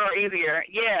it's better or easier?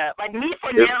 Yeah, like me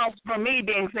for me,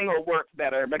 being single works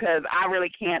better because I really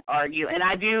can't argue, and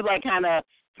I do like kind of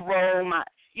throw my,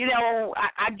 you know,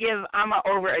 I'm an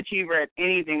overachiever at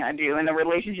anything I do, and the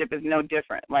relationship is no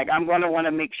different. Like I'm going to want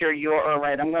to make sure you're all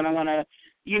right. I'm going to want to,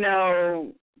 you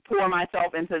know, pour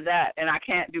myself into that, and I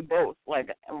can't do both. Like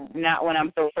not when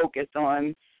I'm so focused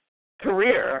on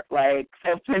career. Like,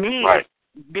 so for me,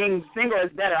 being single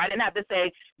is better. I didn't have to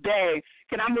say, babe,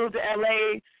 can I move to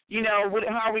LA? You know,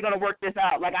 how are we going to work this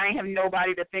out? Like, I ain't have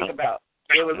nobody to think about.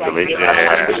 It was like,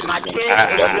 my kids.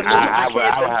 I would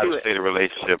have to say the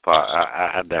relationship part.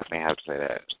 I definitely have to say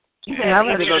that. Yeah, I'd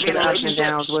rather go through the ups and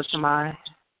downs with somebody.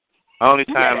 Only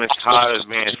time it's hard as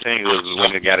being single is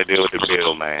when you got to deal with the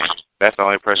bill, man. That's the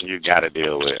only person you got to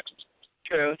deal with.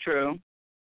 True.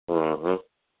 Mm-hmm.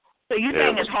 So you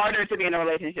think it's harder to be in a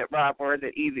relationship, Rob, or is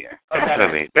it easier?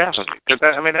 Definitely. Because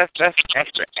I mean, that's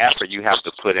extra effort you have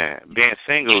to put in. Being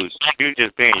single, you're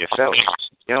just being yourself.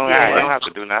 You don't have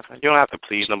to do nothing. You don't have to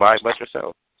please nobody but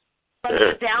yourself. But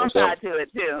there's a downside to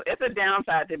it too. It's a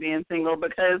downside to being single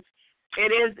because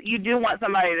it is. You do want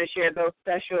somebody to share those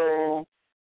special.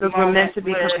 Because we're meant to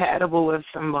be compatible with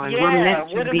someone. Yeah. We're meant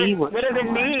to be with someone. What does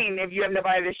it mean if you have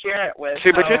nobody to share it with?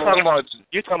 See, but you're talking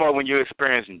about when you're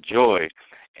experiencing joy.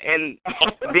 And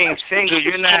being single,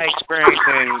 you're not experiencing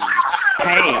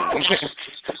pain.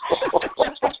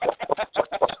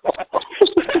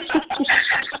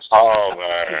 Oh,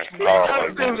 man.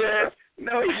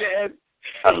 No, he did.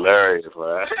 Hilarious,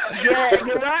 man.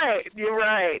 Yeah, you're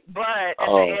right. But at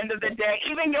the end of the day,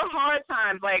 even your hard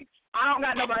times, like, I don't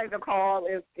got nobody to call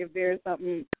if there's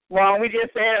something wrong. We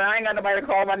just said I ain't got nobody to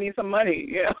call if I need some money,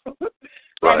 you know.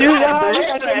 Right. You got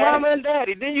your mama and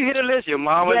daddy. Then you hit a list. Your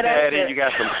mama and daddy. You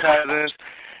got some cousins.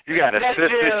 You got a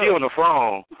sister. She on the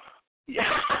phone. Yeah.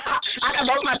 I got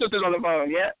both my sisters on the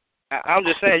phone. Yeah. I'm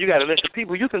just saying, you got a list of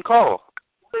people you can call.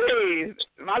 Please,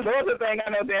 my daughter ain't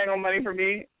got no dang money for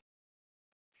me.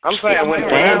 I'm saying when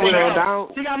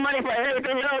she got money for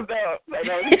everything else though.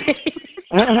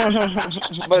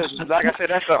 But like I said,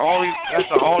 that's the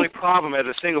only problem as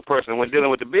a single person when dealing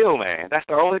with the bill man. That's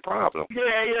the only problem.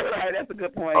 Yeah, you're right. That's a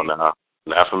good point. Oh, no.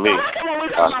 Not for me.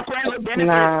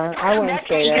 Nah, I wouldn't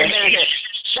say that.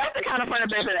 That's the kind of friend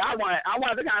benefit I want. I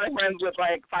want the kind of friends with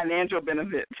like financial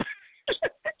benefits.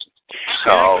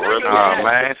 Oh, really?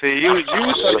 Man. See, you were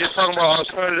just talking about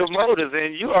alternative motives,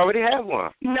 and you already have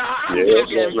one. No, I'm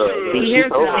joking. See,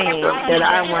 here's the thing that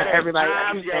I want everybody to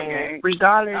understand.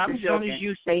 Regardless, as soon as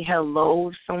you say hello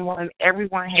to someone,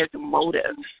 everyone has a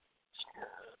motive.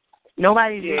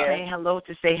 Nobody's just saying hello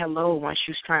to say hello once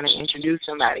you're trying to introduce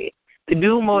somebody. The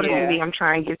dude motive would be, I'm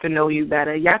trying to get to know you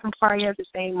better. Y'all can probably have the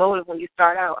same motive when you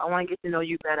start out. I want to get to know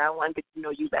you better. I want to get to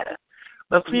know you better.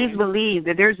 But please believe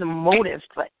that there's a motive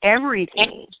for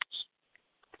everything.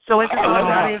 So it's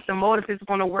about if the motive is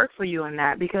going to work for you or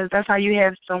not, because that's how you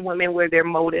have some women where their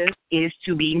motive is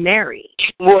to be married.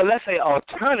 Well, let's say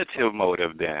alternative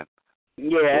motive then.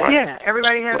 Yeah. Yeah,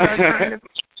 everybody has an alternative.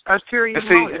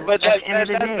 But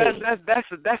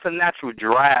that's a natural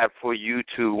drive for you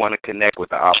to want to connect with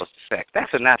the opposite sex.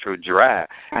 That's a natural drive.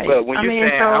 Right. But when you're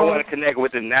saying I want to connect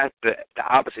with the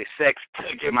opposite sex to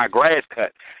get my grass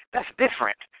cut, that's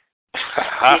different.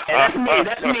 That's me.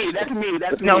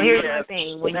 No, here's the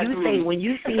thing. When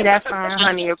you see that fine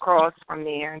honey across from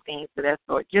there and things of that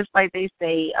sort, just like they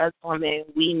say, us women,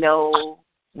 we know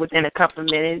within a couple of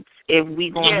minutes if we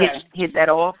gonna hit that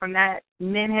off from that.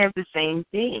 Men have the same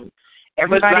thing.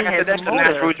 Everybody has that's the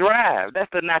natural drive. That's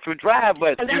the natural drive.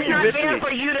 But when you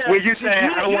say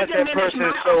I want that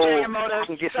person so I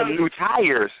can get some new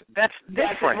tires, that's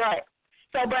different. Right.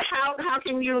 So, but how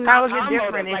can you how not? Is it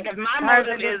different? Like, if my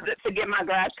motive is to get my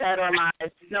grass cut or my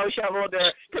snow shoveled,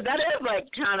 because that is like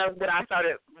kind of what I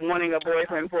started wanting a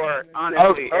boyfriend for.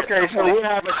 Honestly. Okay, so we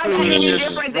have a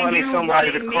just wanting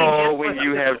somebody to call when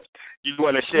you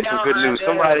want to share some good news.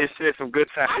 Somebody share some good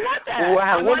time.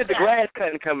 When did the grass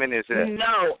cutting come in this?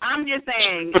 No, I'm just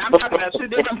saying. I'm talking about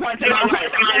two different points in my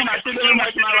life.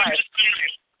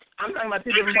 I'm talking about two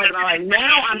different points in my life.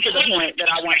 Now I'm to the point that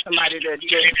I want somebody to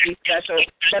just be special.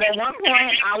 But at one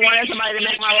point, I wanted somebody to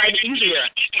make my life easier.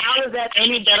 How is that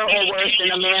any better or worse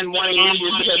than a man wanting you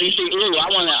just because he see, ooh,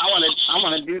 I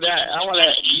wanna do that. I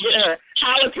wanna get her.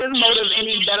 How is his motive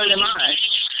any better than mine?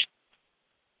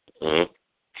 Mm-hmm.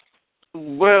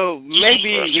 Well,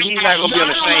 maybe he's not going to be on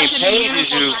the same page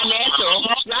as you.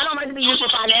 I don't like to be used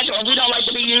for financial, and we don't like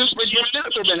to be used for just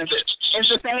physical benefits. It's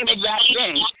the same exact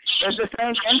thing. It's the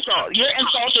same insult. You're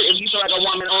insulted if you feel like a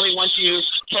woman only wants you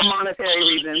for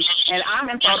monetary reasons, and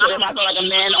I'm insulted if I feel like a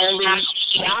man only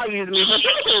values me for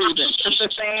physical reasons. It's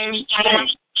the same thing.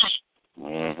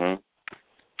 Mm-hmm.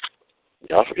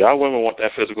 Y'all women want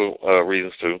that physical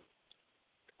reasons too.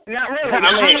 Not really.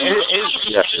 I mean,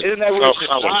 isn't that what I'll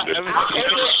take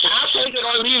it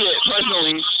or leave it,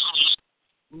 personally.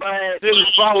 But didn't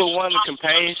follow one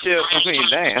companionship. I mean,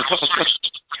 damn.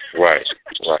 Right.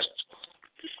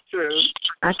 True.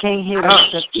 I can't hear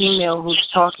the female who's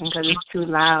talking because it's too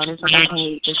loud. It's like I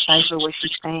can't decipher what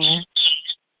she's saying.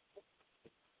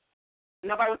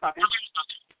 Nobody was talking.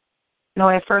 No,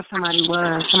 at first somebody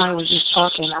was just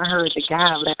talking. I heard the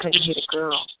guy, but I couldn't hear the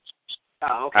girl.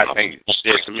 Oh, okay. I think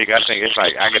it's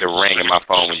like I get a ring in my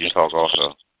phone when you talk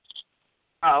also.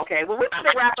 Oh, okay. Well, we're going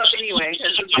to wrap up anyway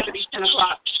because it's going to be 10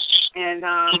 o'clock. And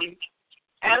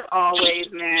as always,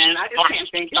 man, I just can't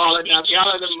thank y'all enough.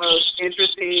 Y'all are the most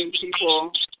interesting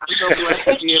people. I'm so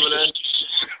blessed to be able to.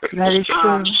 That is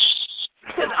true.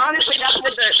 Because honestly, that's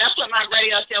what my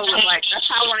radio show was like. That's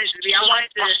how I wanted it to be. I wanted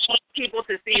people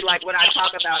to see like what I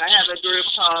talk about. I have a group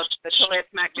called the Toilet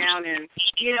Smackdown, and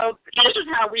this is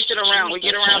how we sit around. We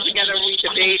get around together, we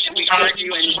debate, and we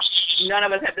argue, and none of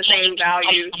us have the same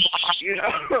values.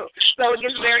 So it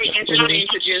gets very interesting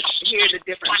to just hear the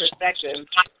different perspectives.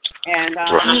 And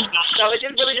so it's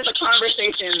just really just a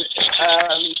conversation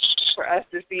for us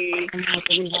to see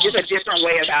just a different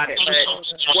way about it. But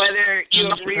whether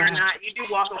you agree or not, you do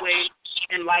walk away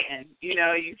enlightened. You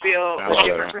feel a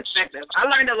different perspective. I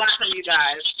learned a lot from you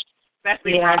guys,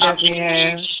 especially this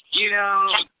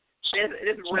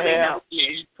really helped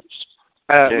me.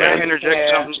 May I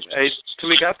interject something? Hey,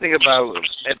 Tamika, I think about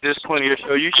at this point of your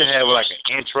show, you should have like an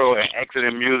intro and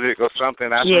exiting music or something.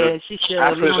 She should.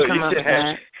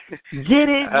 Did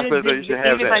it?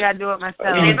 Even if I got to do it myself.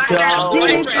 If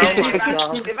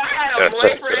I had a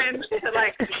boyfriend to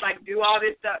like do all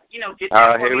this stuff, get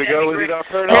that. Here we go. Okay.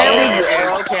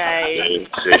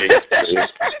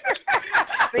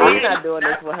 See, you're not doing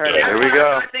this with her. Here we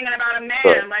go. I'm thinking about a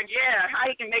man, how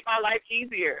he can make my life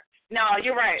easier. No,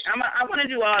 you're right. I want to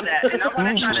do all that, and I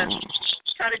want to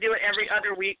try to do it every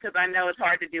other week because I know it's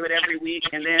hard to do it every week,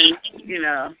 and then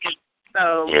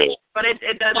So, but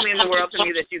it does mean the world to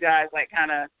me that you guys like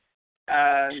kind of,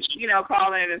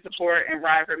 call in and support and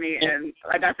ride for me. And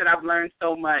like I said, I've learned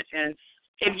so much. And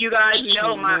if you guys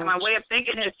know, my way of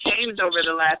thinking has changed over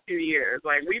the last few years.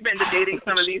 Like, we've been debating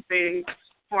some of these things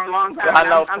for a long time.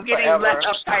 I'm getting less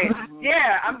uptight.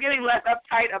 Yeah, I'm getting less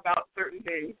uptight about certain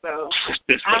things. So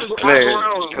I'm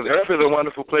grown. Because Earth is a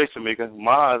wonderful place to me. Because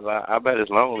Mars, I bet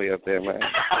it's lonely up there, man.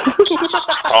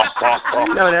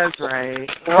 No, that's right.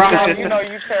 Ron, you know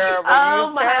you terrible.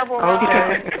 Oh, you terrible.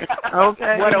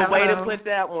 Okay. What a way to put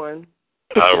that one.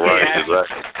 All right,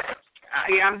 exactly.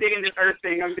 Yeah, I'm digging this Earth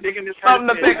thing. Something to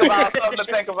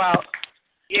think about.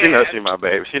 Yeah. She knows she's my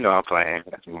baby. She know I'm playing.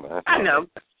 I know.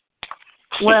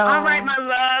 Well, all right, my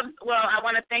loves. Well, I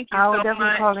want to thank you I'll so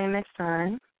definitely much. call in next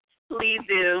time. Please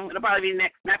do. It'll probably be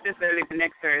not this Thursday, but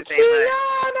next Thursday. But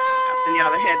I'll send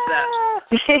y'all the heads up.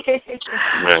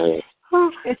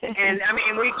 And I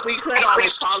mean, we could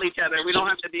always call each other. We don't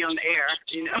have to be on the air,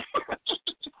 you know.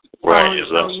 Right.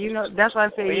 So, that's why I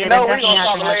say, we're going to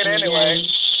talk later anyway.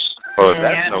 Oh,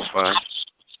 that's no fun.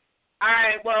 All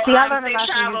right, well, see, I learned a lot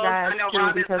from you guys,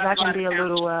 too, because I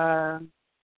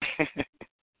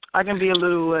can be a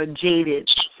little jaded,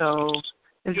 so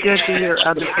it's good to hear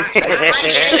other perspectives.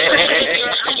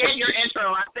 I gave your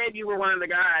intro. I said you were one of the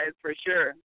guys, for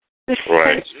sure.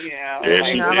 Right. Yeah.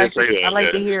 I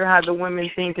like to hear how the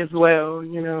women think as well,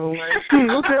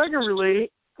 okay, I can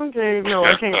relate. Okay, no,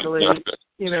 I can't relate,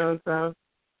 so.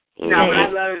 No, but I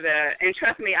love that. And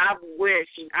trust me, I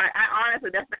honestly,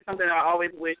 that's something I always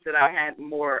wish that I had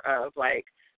more of, like,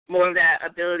 more of that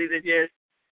ability to just,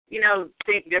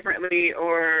 think differently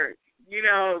or,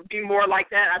 be more like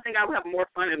that. I think I would have more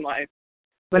fun in life.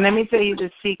 But let me tell you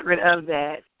the secret of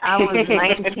that. I was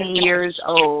 19 years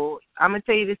old. I'm going to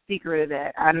tell you the secret of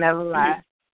that. I never lie.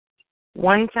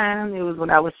 One time, it was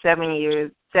when I was 17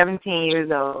 years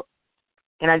old,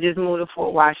 and I just moved to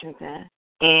Fort Washington.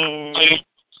 And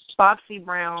Foxy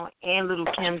Brown and Little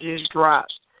Kim just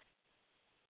dropped.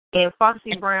 And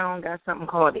Foxy Brown got something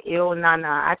called the Il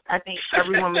Nana. I think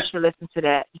every woman should listen to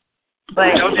that.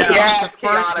 But the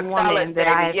first woman that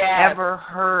I've ever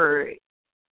heard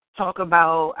talk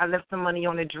about, I left some money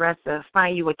on the dresser,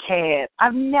 find you a cab.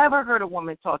 I've never heard a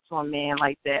woman talk to a man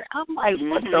like that. I'm like,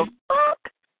 what the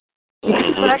fuck? So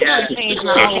that kind of changed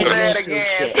my whole mental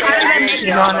shit. How does that make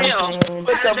y'all feel?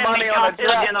 Put your money on the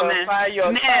dresser, gentlemen. find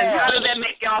your Men, how does that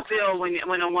make y'all feel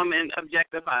when a woman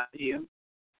objectifies you?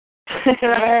 I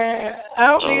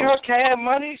don't need her cab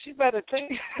money. She better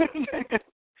take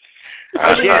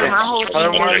my whole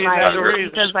thing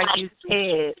is because like you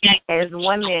said, as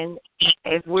women,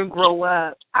 as we grow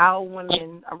up, our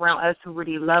women around us who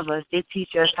really love us, they teach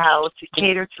us how to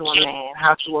cater to a man,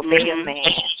 how to obey a man,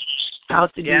 how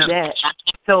to do that.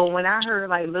 So when I heard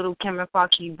like Little Kim and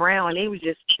Foxy Brown, they was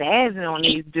just spazzing on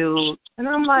these dudes, and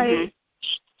I'm like,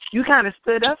 you kind of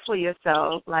stood up for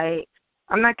yourself. Like,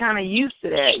 I'm not kind of used to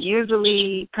that.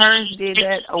 Usually, parents did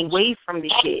that away from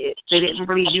the kids. They didn't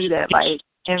really do that like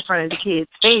in front of the kids'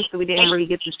 face, so we didn't really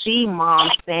get to see mom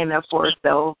stand up for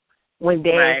herself when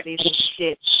dad said some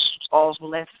shit off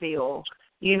left field.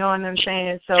 You know what I'm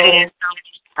saying? So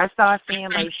I started seeing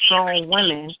like strong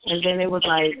women, and then it was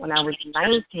like when I was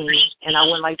 19, and I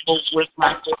went like with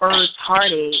my first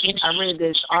heartache. I read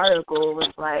this article. It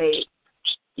was like,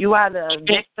 you either a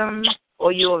victim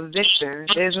or you're a victor.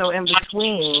 There's no in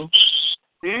between.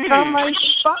 So I'm like,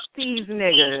 fuck these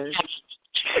niggas.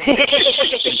 You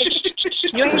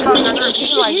ain't gonna hurt me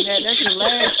like that. That's your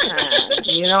last time.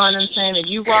 You know what I'm saying? If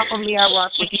you rock with me, I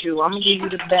rock with you. I'm gonna give you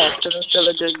the best because I'm still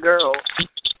a good girl.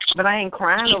 But I ain't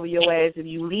crying over your ass if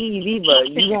you leave either.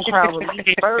 You gonna cry over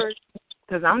me first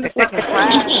because I'm the fucking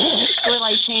prize. So it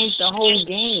like changed the whole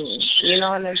game. You know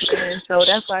what I'm saying? So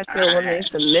that's why I feel women, it's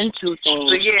a mental thing.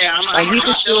 So like you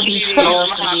can still be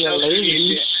soft and be a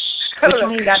lady, but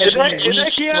you ain't gotta be weak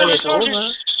when it's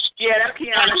over. Yeah, that's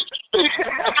Kiana.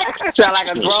 Sound like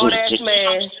a grown-ass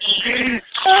man.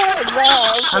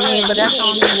 I mean, but that's the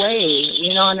only way.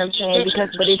 You know what I'm saying?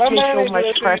 But it takes so much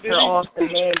pressure off the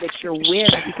man that you're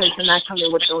with because you're not coming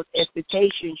with those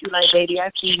expectations. You're like, baby, I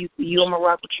see you for you. I'm going to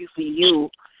rock with you for you.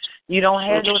 You don't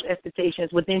have those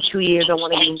expectations. Within 2 years, I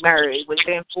want to be married.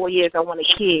 Within 4 years, I want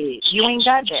a kid. You ain't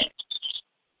got that.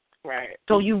 Right.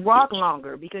 So you rock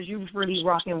longer because you really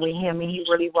rocking with him and he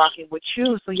really rocking with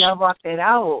you. So y'all rock that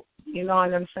out. You know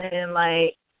what I'm saying?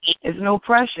 Like, there's no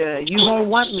pressure. You gonna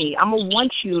want me. I'm gonna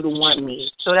want you to want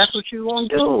me. So that's what you gonna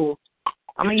do.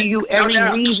 I'm gonna give you every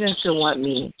reason to want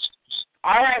me.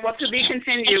 All right. Well, to be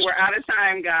continued. We're out of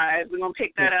time, guys. We're gonna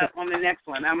pick that up on the next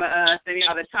one. I'm gonna send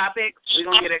y'all the topics. We're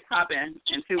gonna get it popping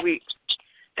in 2 weeks.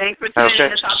 Thanks for tuning in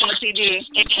to Talking with TD.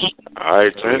 All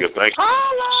right, thank you.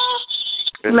 Holla.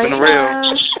 It's been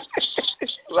real.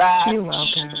 Bye. You're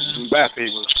welcome. Bye,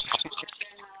 people.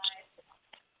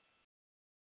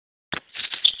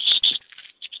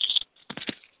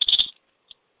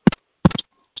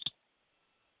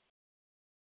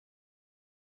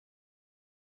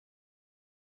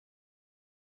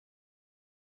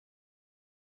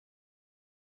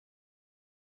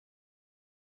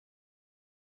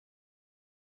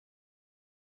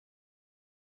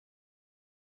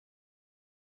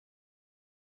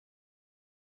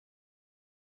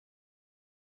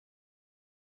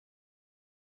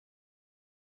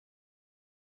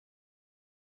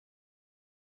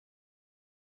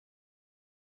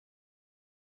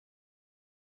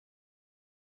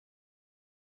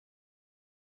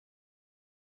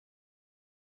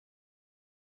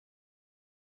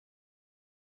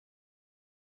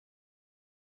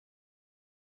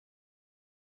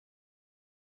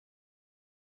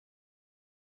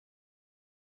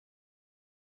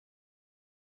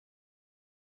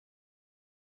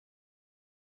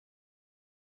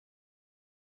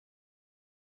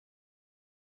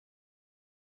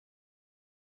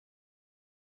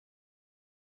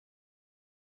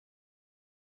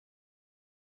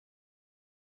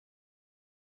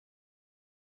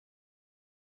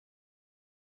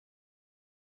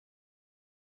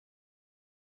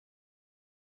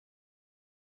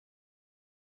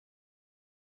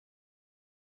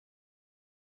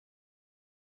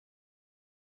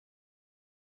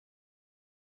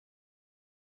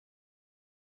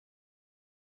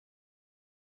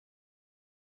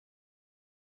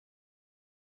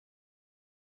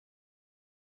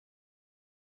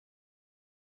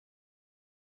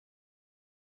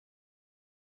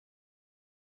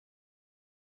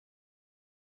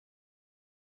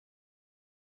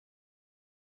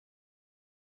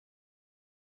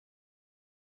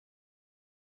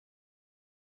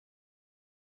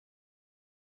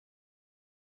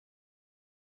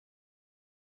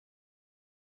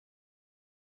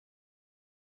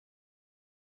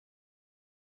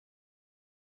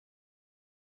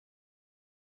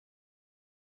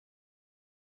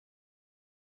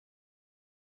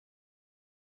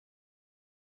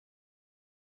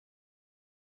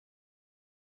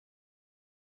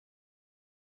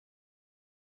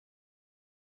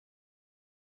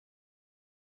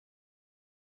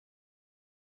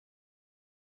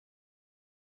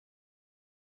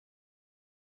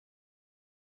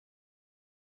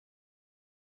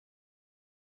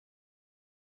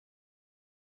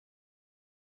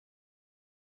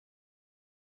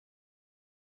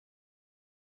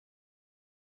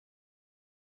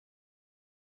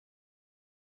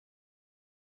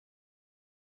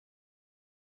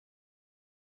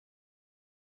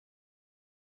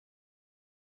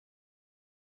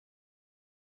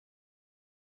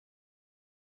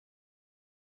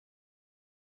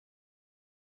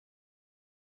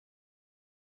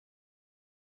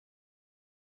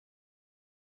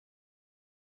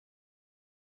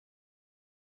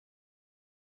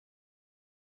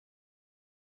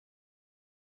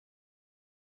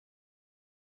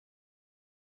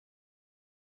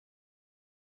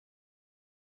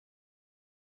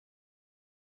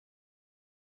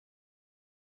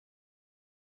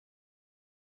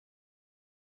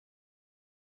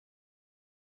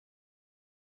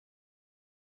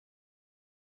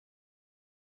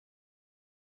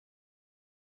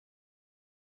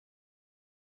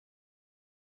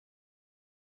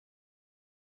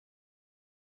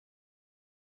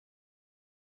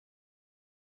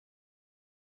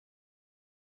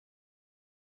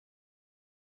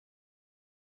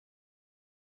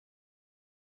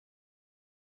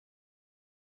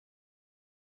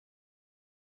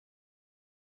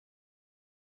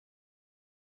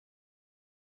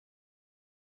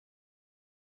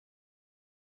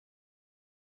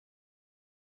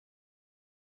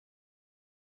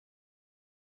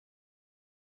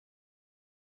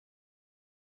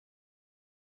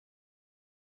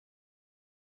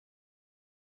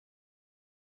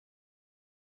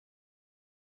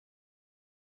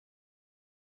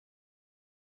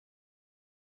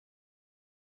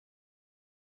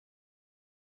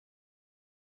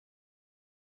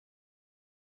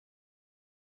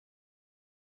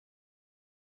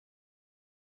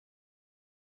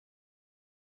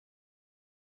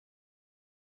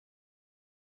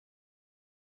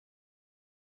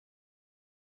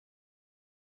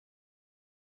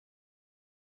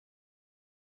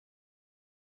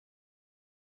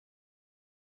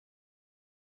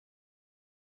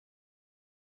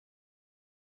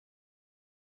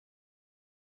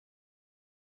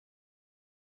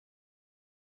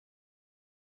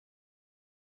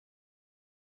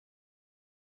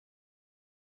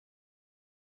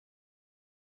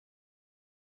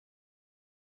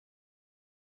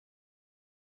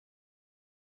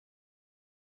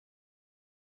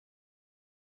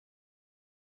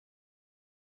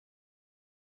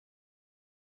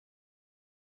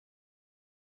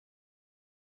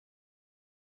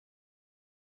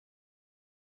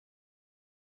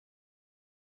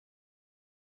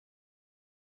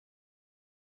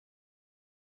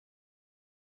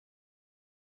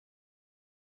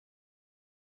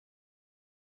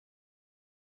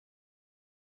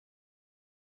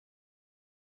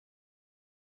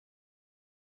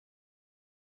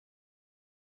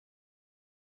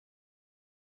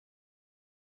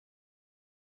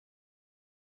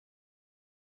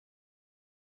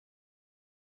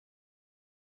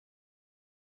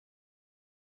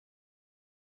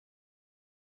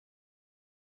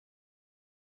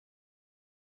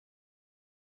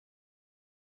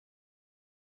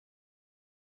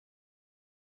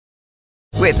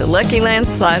 With the Lucky Land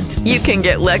Slots, you can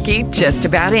get lucky just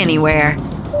about anywhere.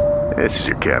 This is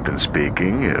your captain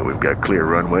speaking. We've got clear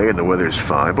runway and the weather's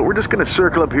fine, but we're just going to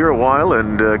circle up here a while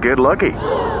and get lucky.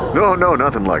 No,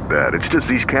 nothing like that. It's just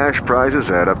these cash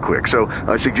prizes add up quick. So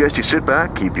I suggest you sit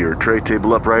back, keep your tray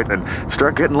table upright, and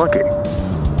start getting lucky.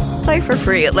 Play for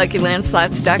free at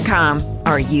LuckyLandSlots.com.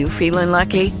 Are you feeling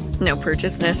lucky? No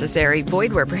purchase necessary.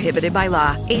 Void where prohibited by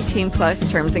law. 18+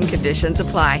 terms and conditions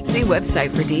apply. See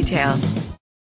website for details.